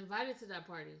wasn't invited to that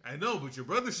party. I know, but your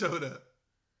brother showed up.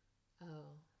 Oh.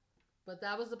 But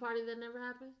that was the party that never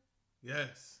happened?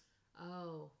 Yes.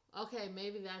 Oh. Okay,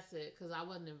 maybe that's it, because I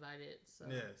wasn't invited. So.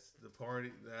 Yes. The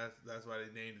party. That's why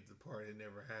they named it the party that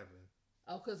never happened.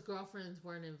 Oh, because girlfriends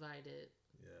weren't invited.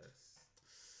 Yes.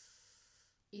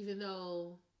 Even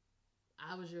though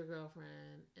I was your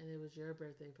girlfriend and it was your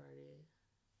birthday party.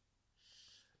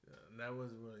 And that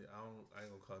wasn't really. I ain't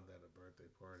gonna call that a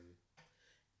birthday party.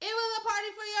 It was a party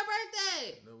for your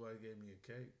birthday! Nobody gave me a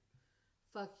cake.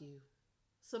 Fuck you.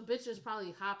 Some bitches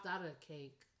probably hopped out of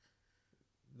cake.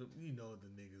 You know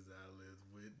the niggas that I live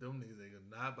with. Them niggas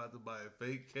ain't not about to buy a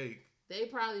fake cake. They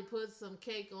probably put some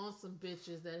cake on some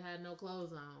bitches that had no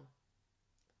clothes on.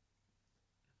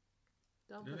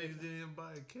 Don't Them put it niggas didn't even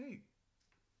buy a cake.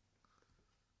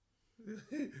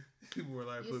 More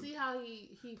like you see how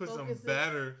he put focuses, some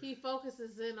batter. He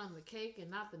focuses in on the cake and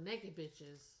not the naked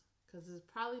bitches, because there's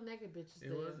probably naked bitches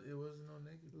there. It wasn't no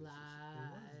naked bitches.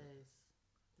 Lies.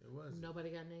 It wasn't. Nobody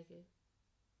got naked.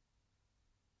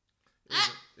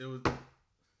 It was.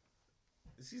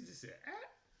 She just said,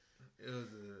 It was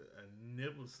a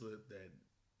nipple slip that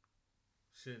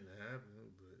shouldn't have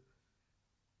happened, but.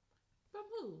 From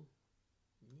who?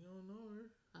 You don't know her.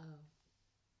 Oh.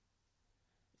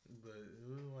 But it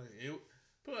was like it.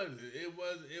 Plus,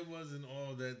 it wasn't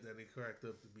all that it cracked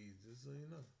up to be. Just so you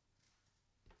know.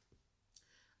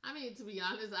 I mean, to be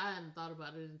honest, I hadn't thought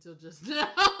about it until just now,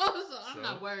 so I'm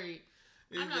not worried.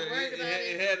 I'm not worried about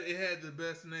it. It had the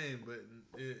best name, but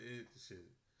it shit.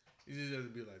 You just have to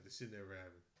be like, the shit never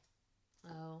happened.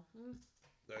 Oh.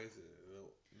 Like I said,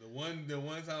 the one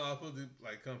time I was supposed to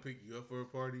like come pick you up for a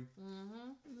party,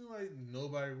 like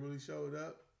nobody really showed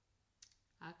up.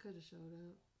 I could have showed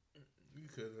up. You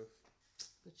could have.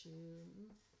 But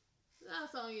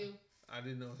that's on you. I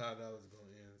didn't know how that was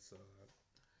going to end, so.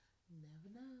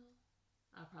 Never know.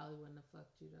 I probably wouldn't have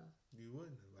fucked you though. You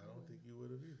wouldn't have. I don't think you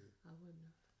would have either. I wouldn't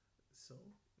have. So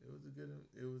it was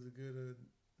a good.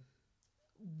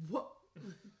 What?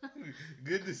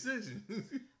 Good decision.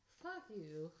 Fuck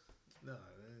you. Nah,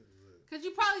 because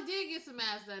you probably did get some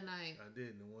ass that night. I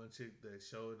did. And the one chick that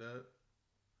showed up.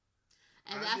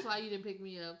 And that's why you didn't pick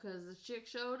me up, because the chick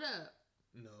showed up.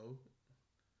 No.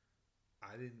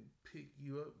 I didn't pick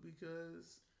you up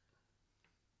because,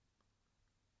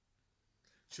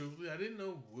 truthfully, I didn't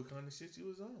know what kind of shit you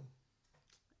was on.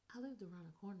 I lived around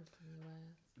the corner from your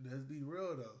ass. Let's be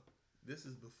real, though. This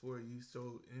is before you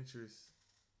showed interest.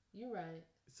 You right.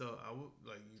 So, I would,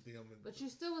 like, you think I'm But you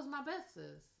still was my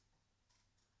bestest.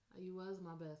 You was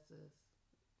my bestest.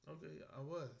 Okay, I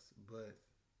was. But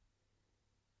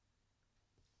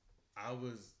I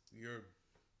was your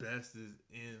bestest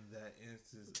in that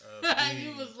instance of being,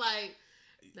 you was like,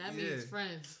 that means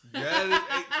friends. That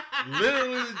is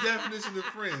literally the definition of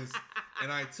friends.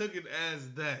 And I took it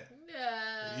as that.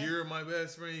 Yeah. You're my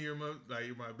best friend. You're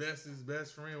my bestest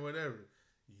best friend, whatever.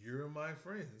 You're my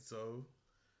friend. So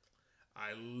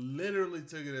I literally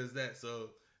took it as that. So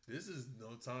this is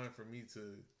no time for me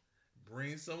to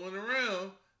bring someone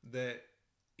around that,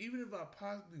 even if I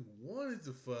possibly wanted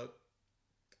to fuck,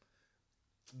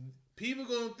 people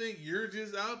gonna think you're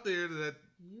just out there that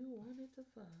you wanted to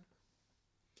fuck.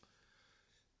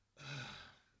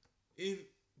 If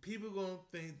people gonna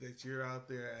think that you're out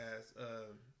there as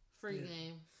free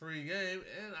game,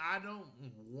 and I don't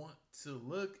want to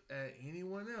look at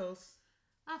anyone else.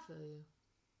 I feel you.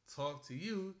 Talk to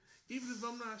you, even if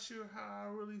I'm not sure how I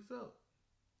really felt.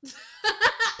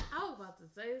 I was about to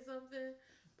say something,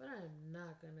 but I'm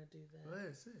not gonna do that. Go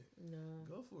ahead, say it. No,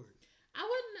 go for it. I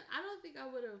don't think I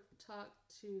would have talked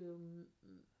to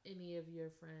any of your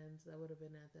friends that would have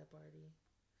been at that party,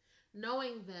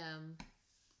 knowing them.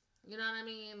 You know what I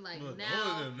mean? Like, look,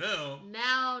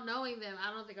 now knowing them,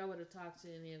 I don't think I would have talked to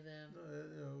any of them.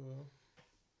 Well.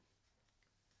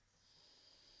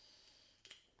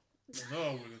 No,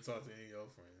 I wouldn't talk to any of your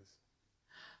friends.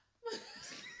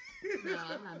 No,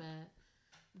 I'm not mad.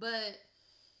 But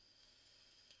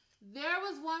there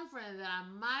was one friend that I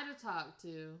might have talked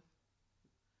to,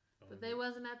 but they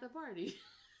wasn't at the party.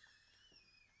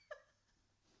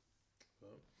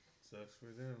 Well, sucks for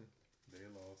them. They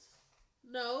lost.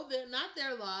 No, they're not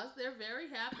their loss. They're very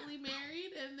happily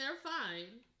married and they're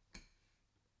fine.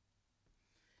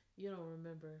 You don't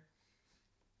remember.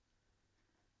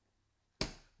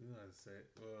 You know how to say it.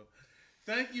 Well,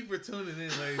 thank you for tuning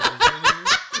in, ladies and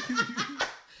gentlemen.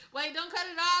 Wait, don't cut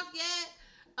it off yet.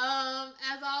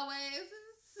 As always,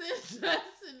 send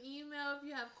us an email if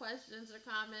you have questions or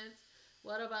comments.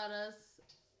 What about us?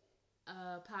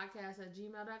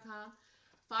 Podcast@gmail.com.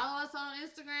 Follow us on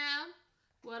Instagram.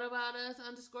 What about us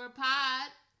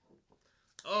 _pod?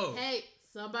 Oh. Hey,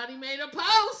 somebody made a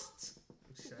post.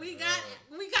 We got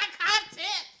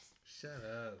content. Shut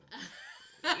up.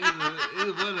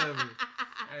 It's whatever.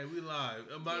 Hey, we live.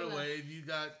 And by the way, if you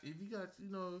got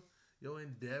your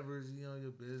endeavors, your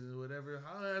business, whatever,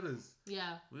 holler at us.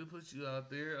 Yeah. We'll put you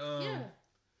out there. Yeah.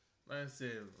 Like I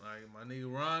said, like my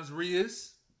nigga Ron's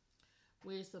Rios.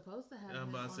 We're supposed to have him I'm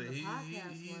about to say on the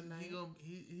podcast one night.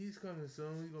 He's coming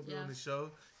soon. He's gonna be on the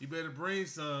show. You better bring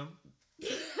some. You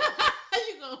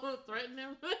gonna threaten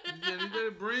him? Yeah, you better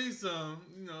bring some.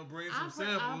 Bring some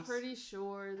samples. I'm pretty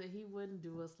sure that he wouldn't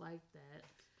do us like that.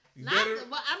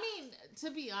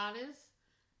 To be honest,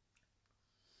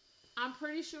 I'm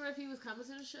pretty sure if he was coming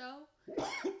to the show,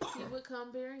 he would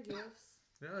come bearing gifts.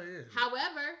 Hell yeah.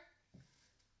 However,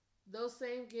 those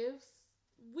same gifts,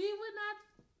 we would not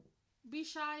be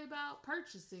shy about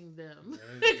purchasing them Yeah,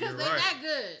 because you're they're right. that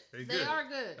good. They are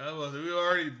good. We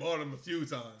already bought them a few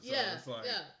times. So Yeah, it's like,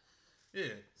 yeah.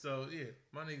 yeah. So yeah,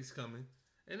 my nigga's coming,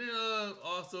 and then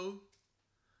also,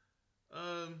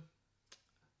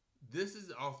 this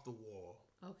is off the wall.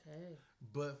 Okay.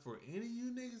 But for any of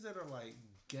you niggas that are like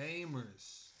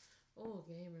gamers, oh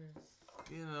gamers,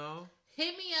 you know,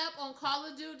 hit me up on Call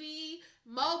of Duty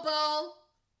Mobile.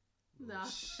 No.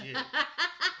 Shit.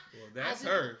 Well, that's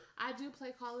her. I do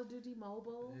play Call of Duty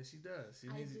Mobile. Yeah, she does. She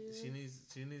needs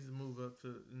to move up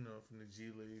to, you know, from the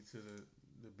G League to the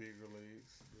bigger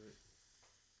leagues. But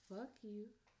fuck you.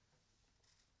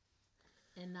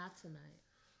 And not tonight.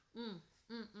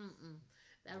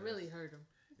 That really hurt him.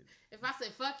 If I say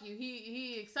fuck you,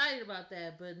 he excited about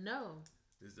that, but no.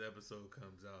 This episode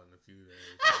comes out in a few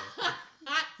days. So.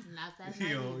 Not that night.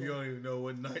 You don't even know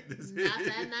what night this is. Not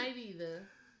that night either.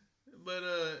 But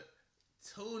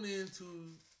tune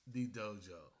into the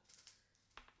dojo.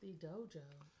 The dojo.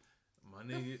 My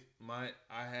nigga,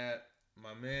 I had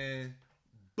my man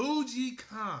Bougie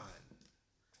Khan.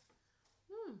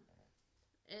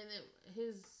 And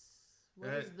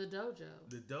what is the dojo?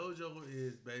 The dojo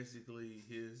is basically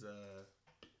his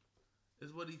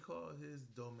is what he called his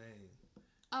domain.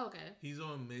 Oh, okay. He's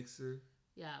on Mixer.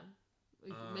 Yeah.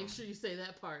 Make sure you say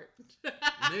that part.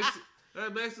 Mixer.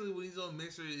 Basically, when he's on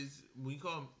Mixer, is when you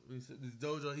call him this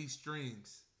dojo, he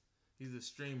streams. He's a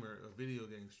streamer, a video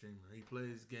game streamer. He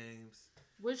plays games.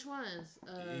 Which ones?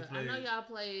 I know y'all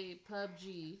play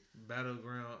PUBG.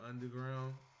 Battleground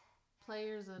Underground.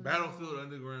 Players Unknown. Battlefield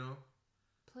Underground.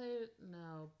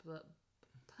 But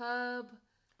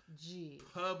PUBG.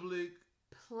 Public.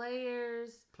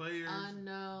 Players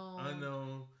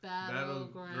Unknown.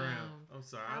 Battleground. I'm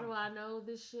sorry. How do I know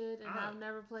this shit? And I've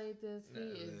never played this. He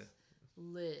is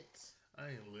lit. I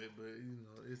ain't lit, but you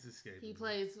know, it's escaping. He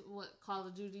plays what? Call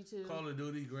of Duty too? Call of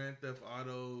Duty, Grand Theft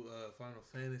Auto, Final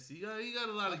Fantasy. He got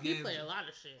a lot of games. He play a lot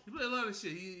of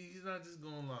shit. He's not just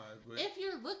going live. But if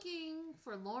you're looking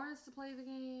for Lawrence to play the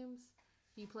games,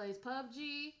 he plays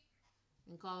PUBG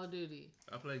and Call of Duty.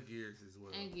 I play Gears as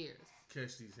well. And Gears.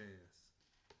 Catch these hands.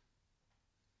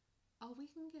 Oh, we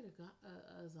can get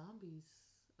a zombies,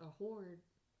 a horde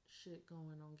shit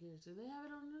going on Gears. Do they have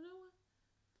it on the new one?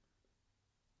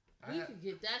 We could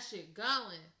get that shit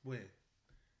going. When?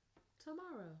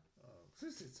 Tomorrow.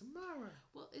 Tomorrow.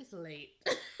 Well, it's late.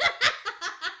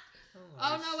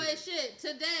 No, wait, shit.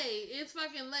 Today. It's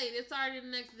fucking late. It's already the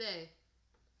next day.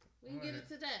 We can get it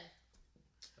today.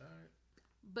 Alright.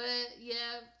 But,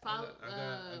 yeah, follow.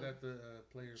 I got the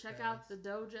player check pass. out the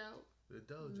dojo. The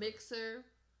dojo. Mixer.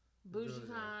 Bougie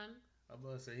Khan. I'm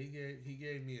about to say, he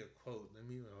gave me a quote. Let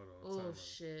me, hold on. Oh,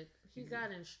 shit. He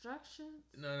got instructions?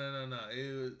 No.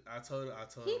 I told him.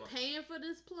 He paying for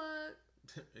this plug?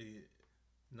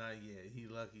 Not yet. He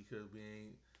lucky because we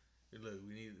ain't. Look,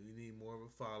 we need more of a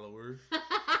follower.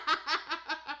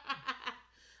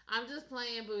 I'm just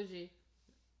playing, Bougie.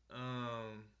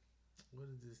 What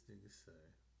did this nigga say?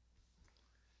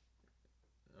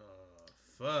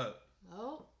 Fuck.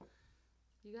 Oh,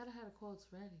 you gotta have the quotes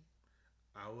ready.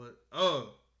 I would.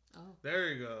 Oh, there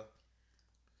you go.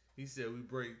 He said we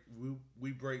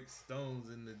break stones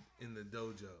in the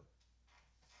dojo.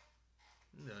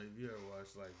 You know, if you ever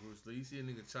watch like Bruce Lee, you see a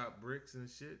nigga chop bricks and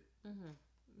shit. Mm-hmm.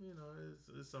 You know,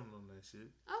 it's something on that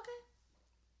shit. Okay.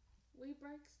 We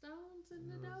break stones in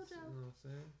the dojo. You know what I'm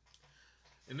saying?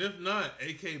 And if not,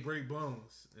 AK break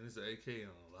bones, and it's an AK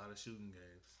on a lot of shooting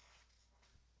games.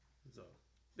 So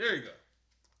there you go.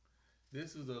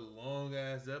 This was a long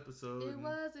ass episode. It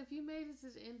was. If you made it to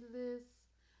the end of this,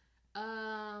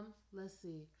 let's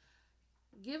see.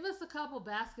 Give us a couple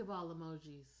basketball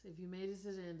emojis if you made it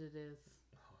to the end of this.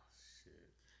 Oh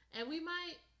shit! And we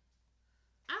might.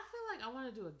 I feel like I want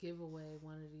to do a giveaway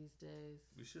one of these days.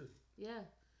 We should. Yeah.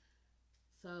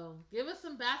 So give us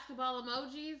some basketball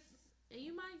emojis, and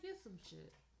you might get some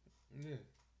shit. Yeah.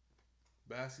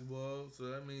 Basketball.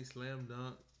 So that means slam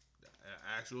dunk,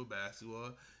 actual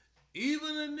basketball.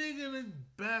 Even a nigga in a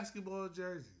basketball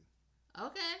jersey.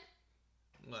 Okay.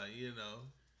 Like, you know,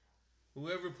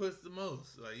 whoever puts the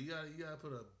most. Like, you gotta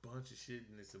put a bunch of shit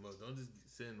in this emoji. Don't just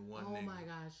send one nigga. Oh my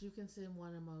gosh, you can send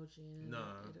one emoji.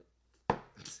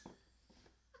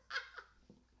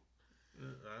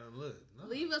 And look. No.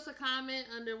 Leave us a comment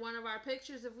under one of our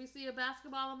pictures. If we see a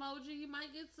basketball emoji, you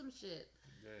might get some shit.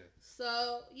 Yeah.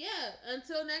 So, yeah,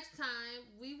 until next time,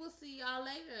 we will see y'all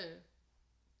later.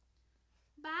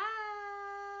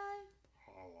 Bye.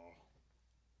 Holla.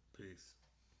 Peace.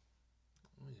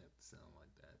 I don't have to sound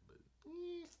like that, but.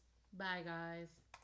 Bye, guys.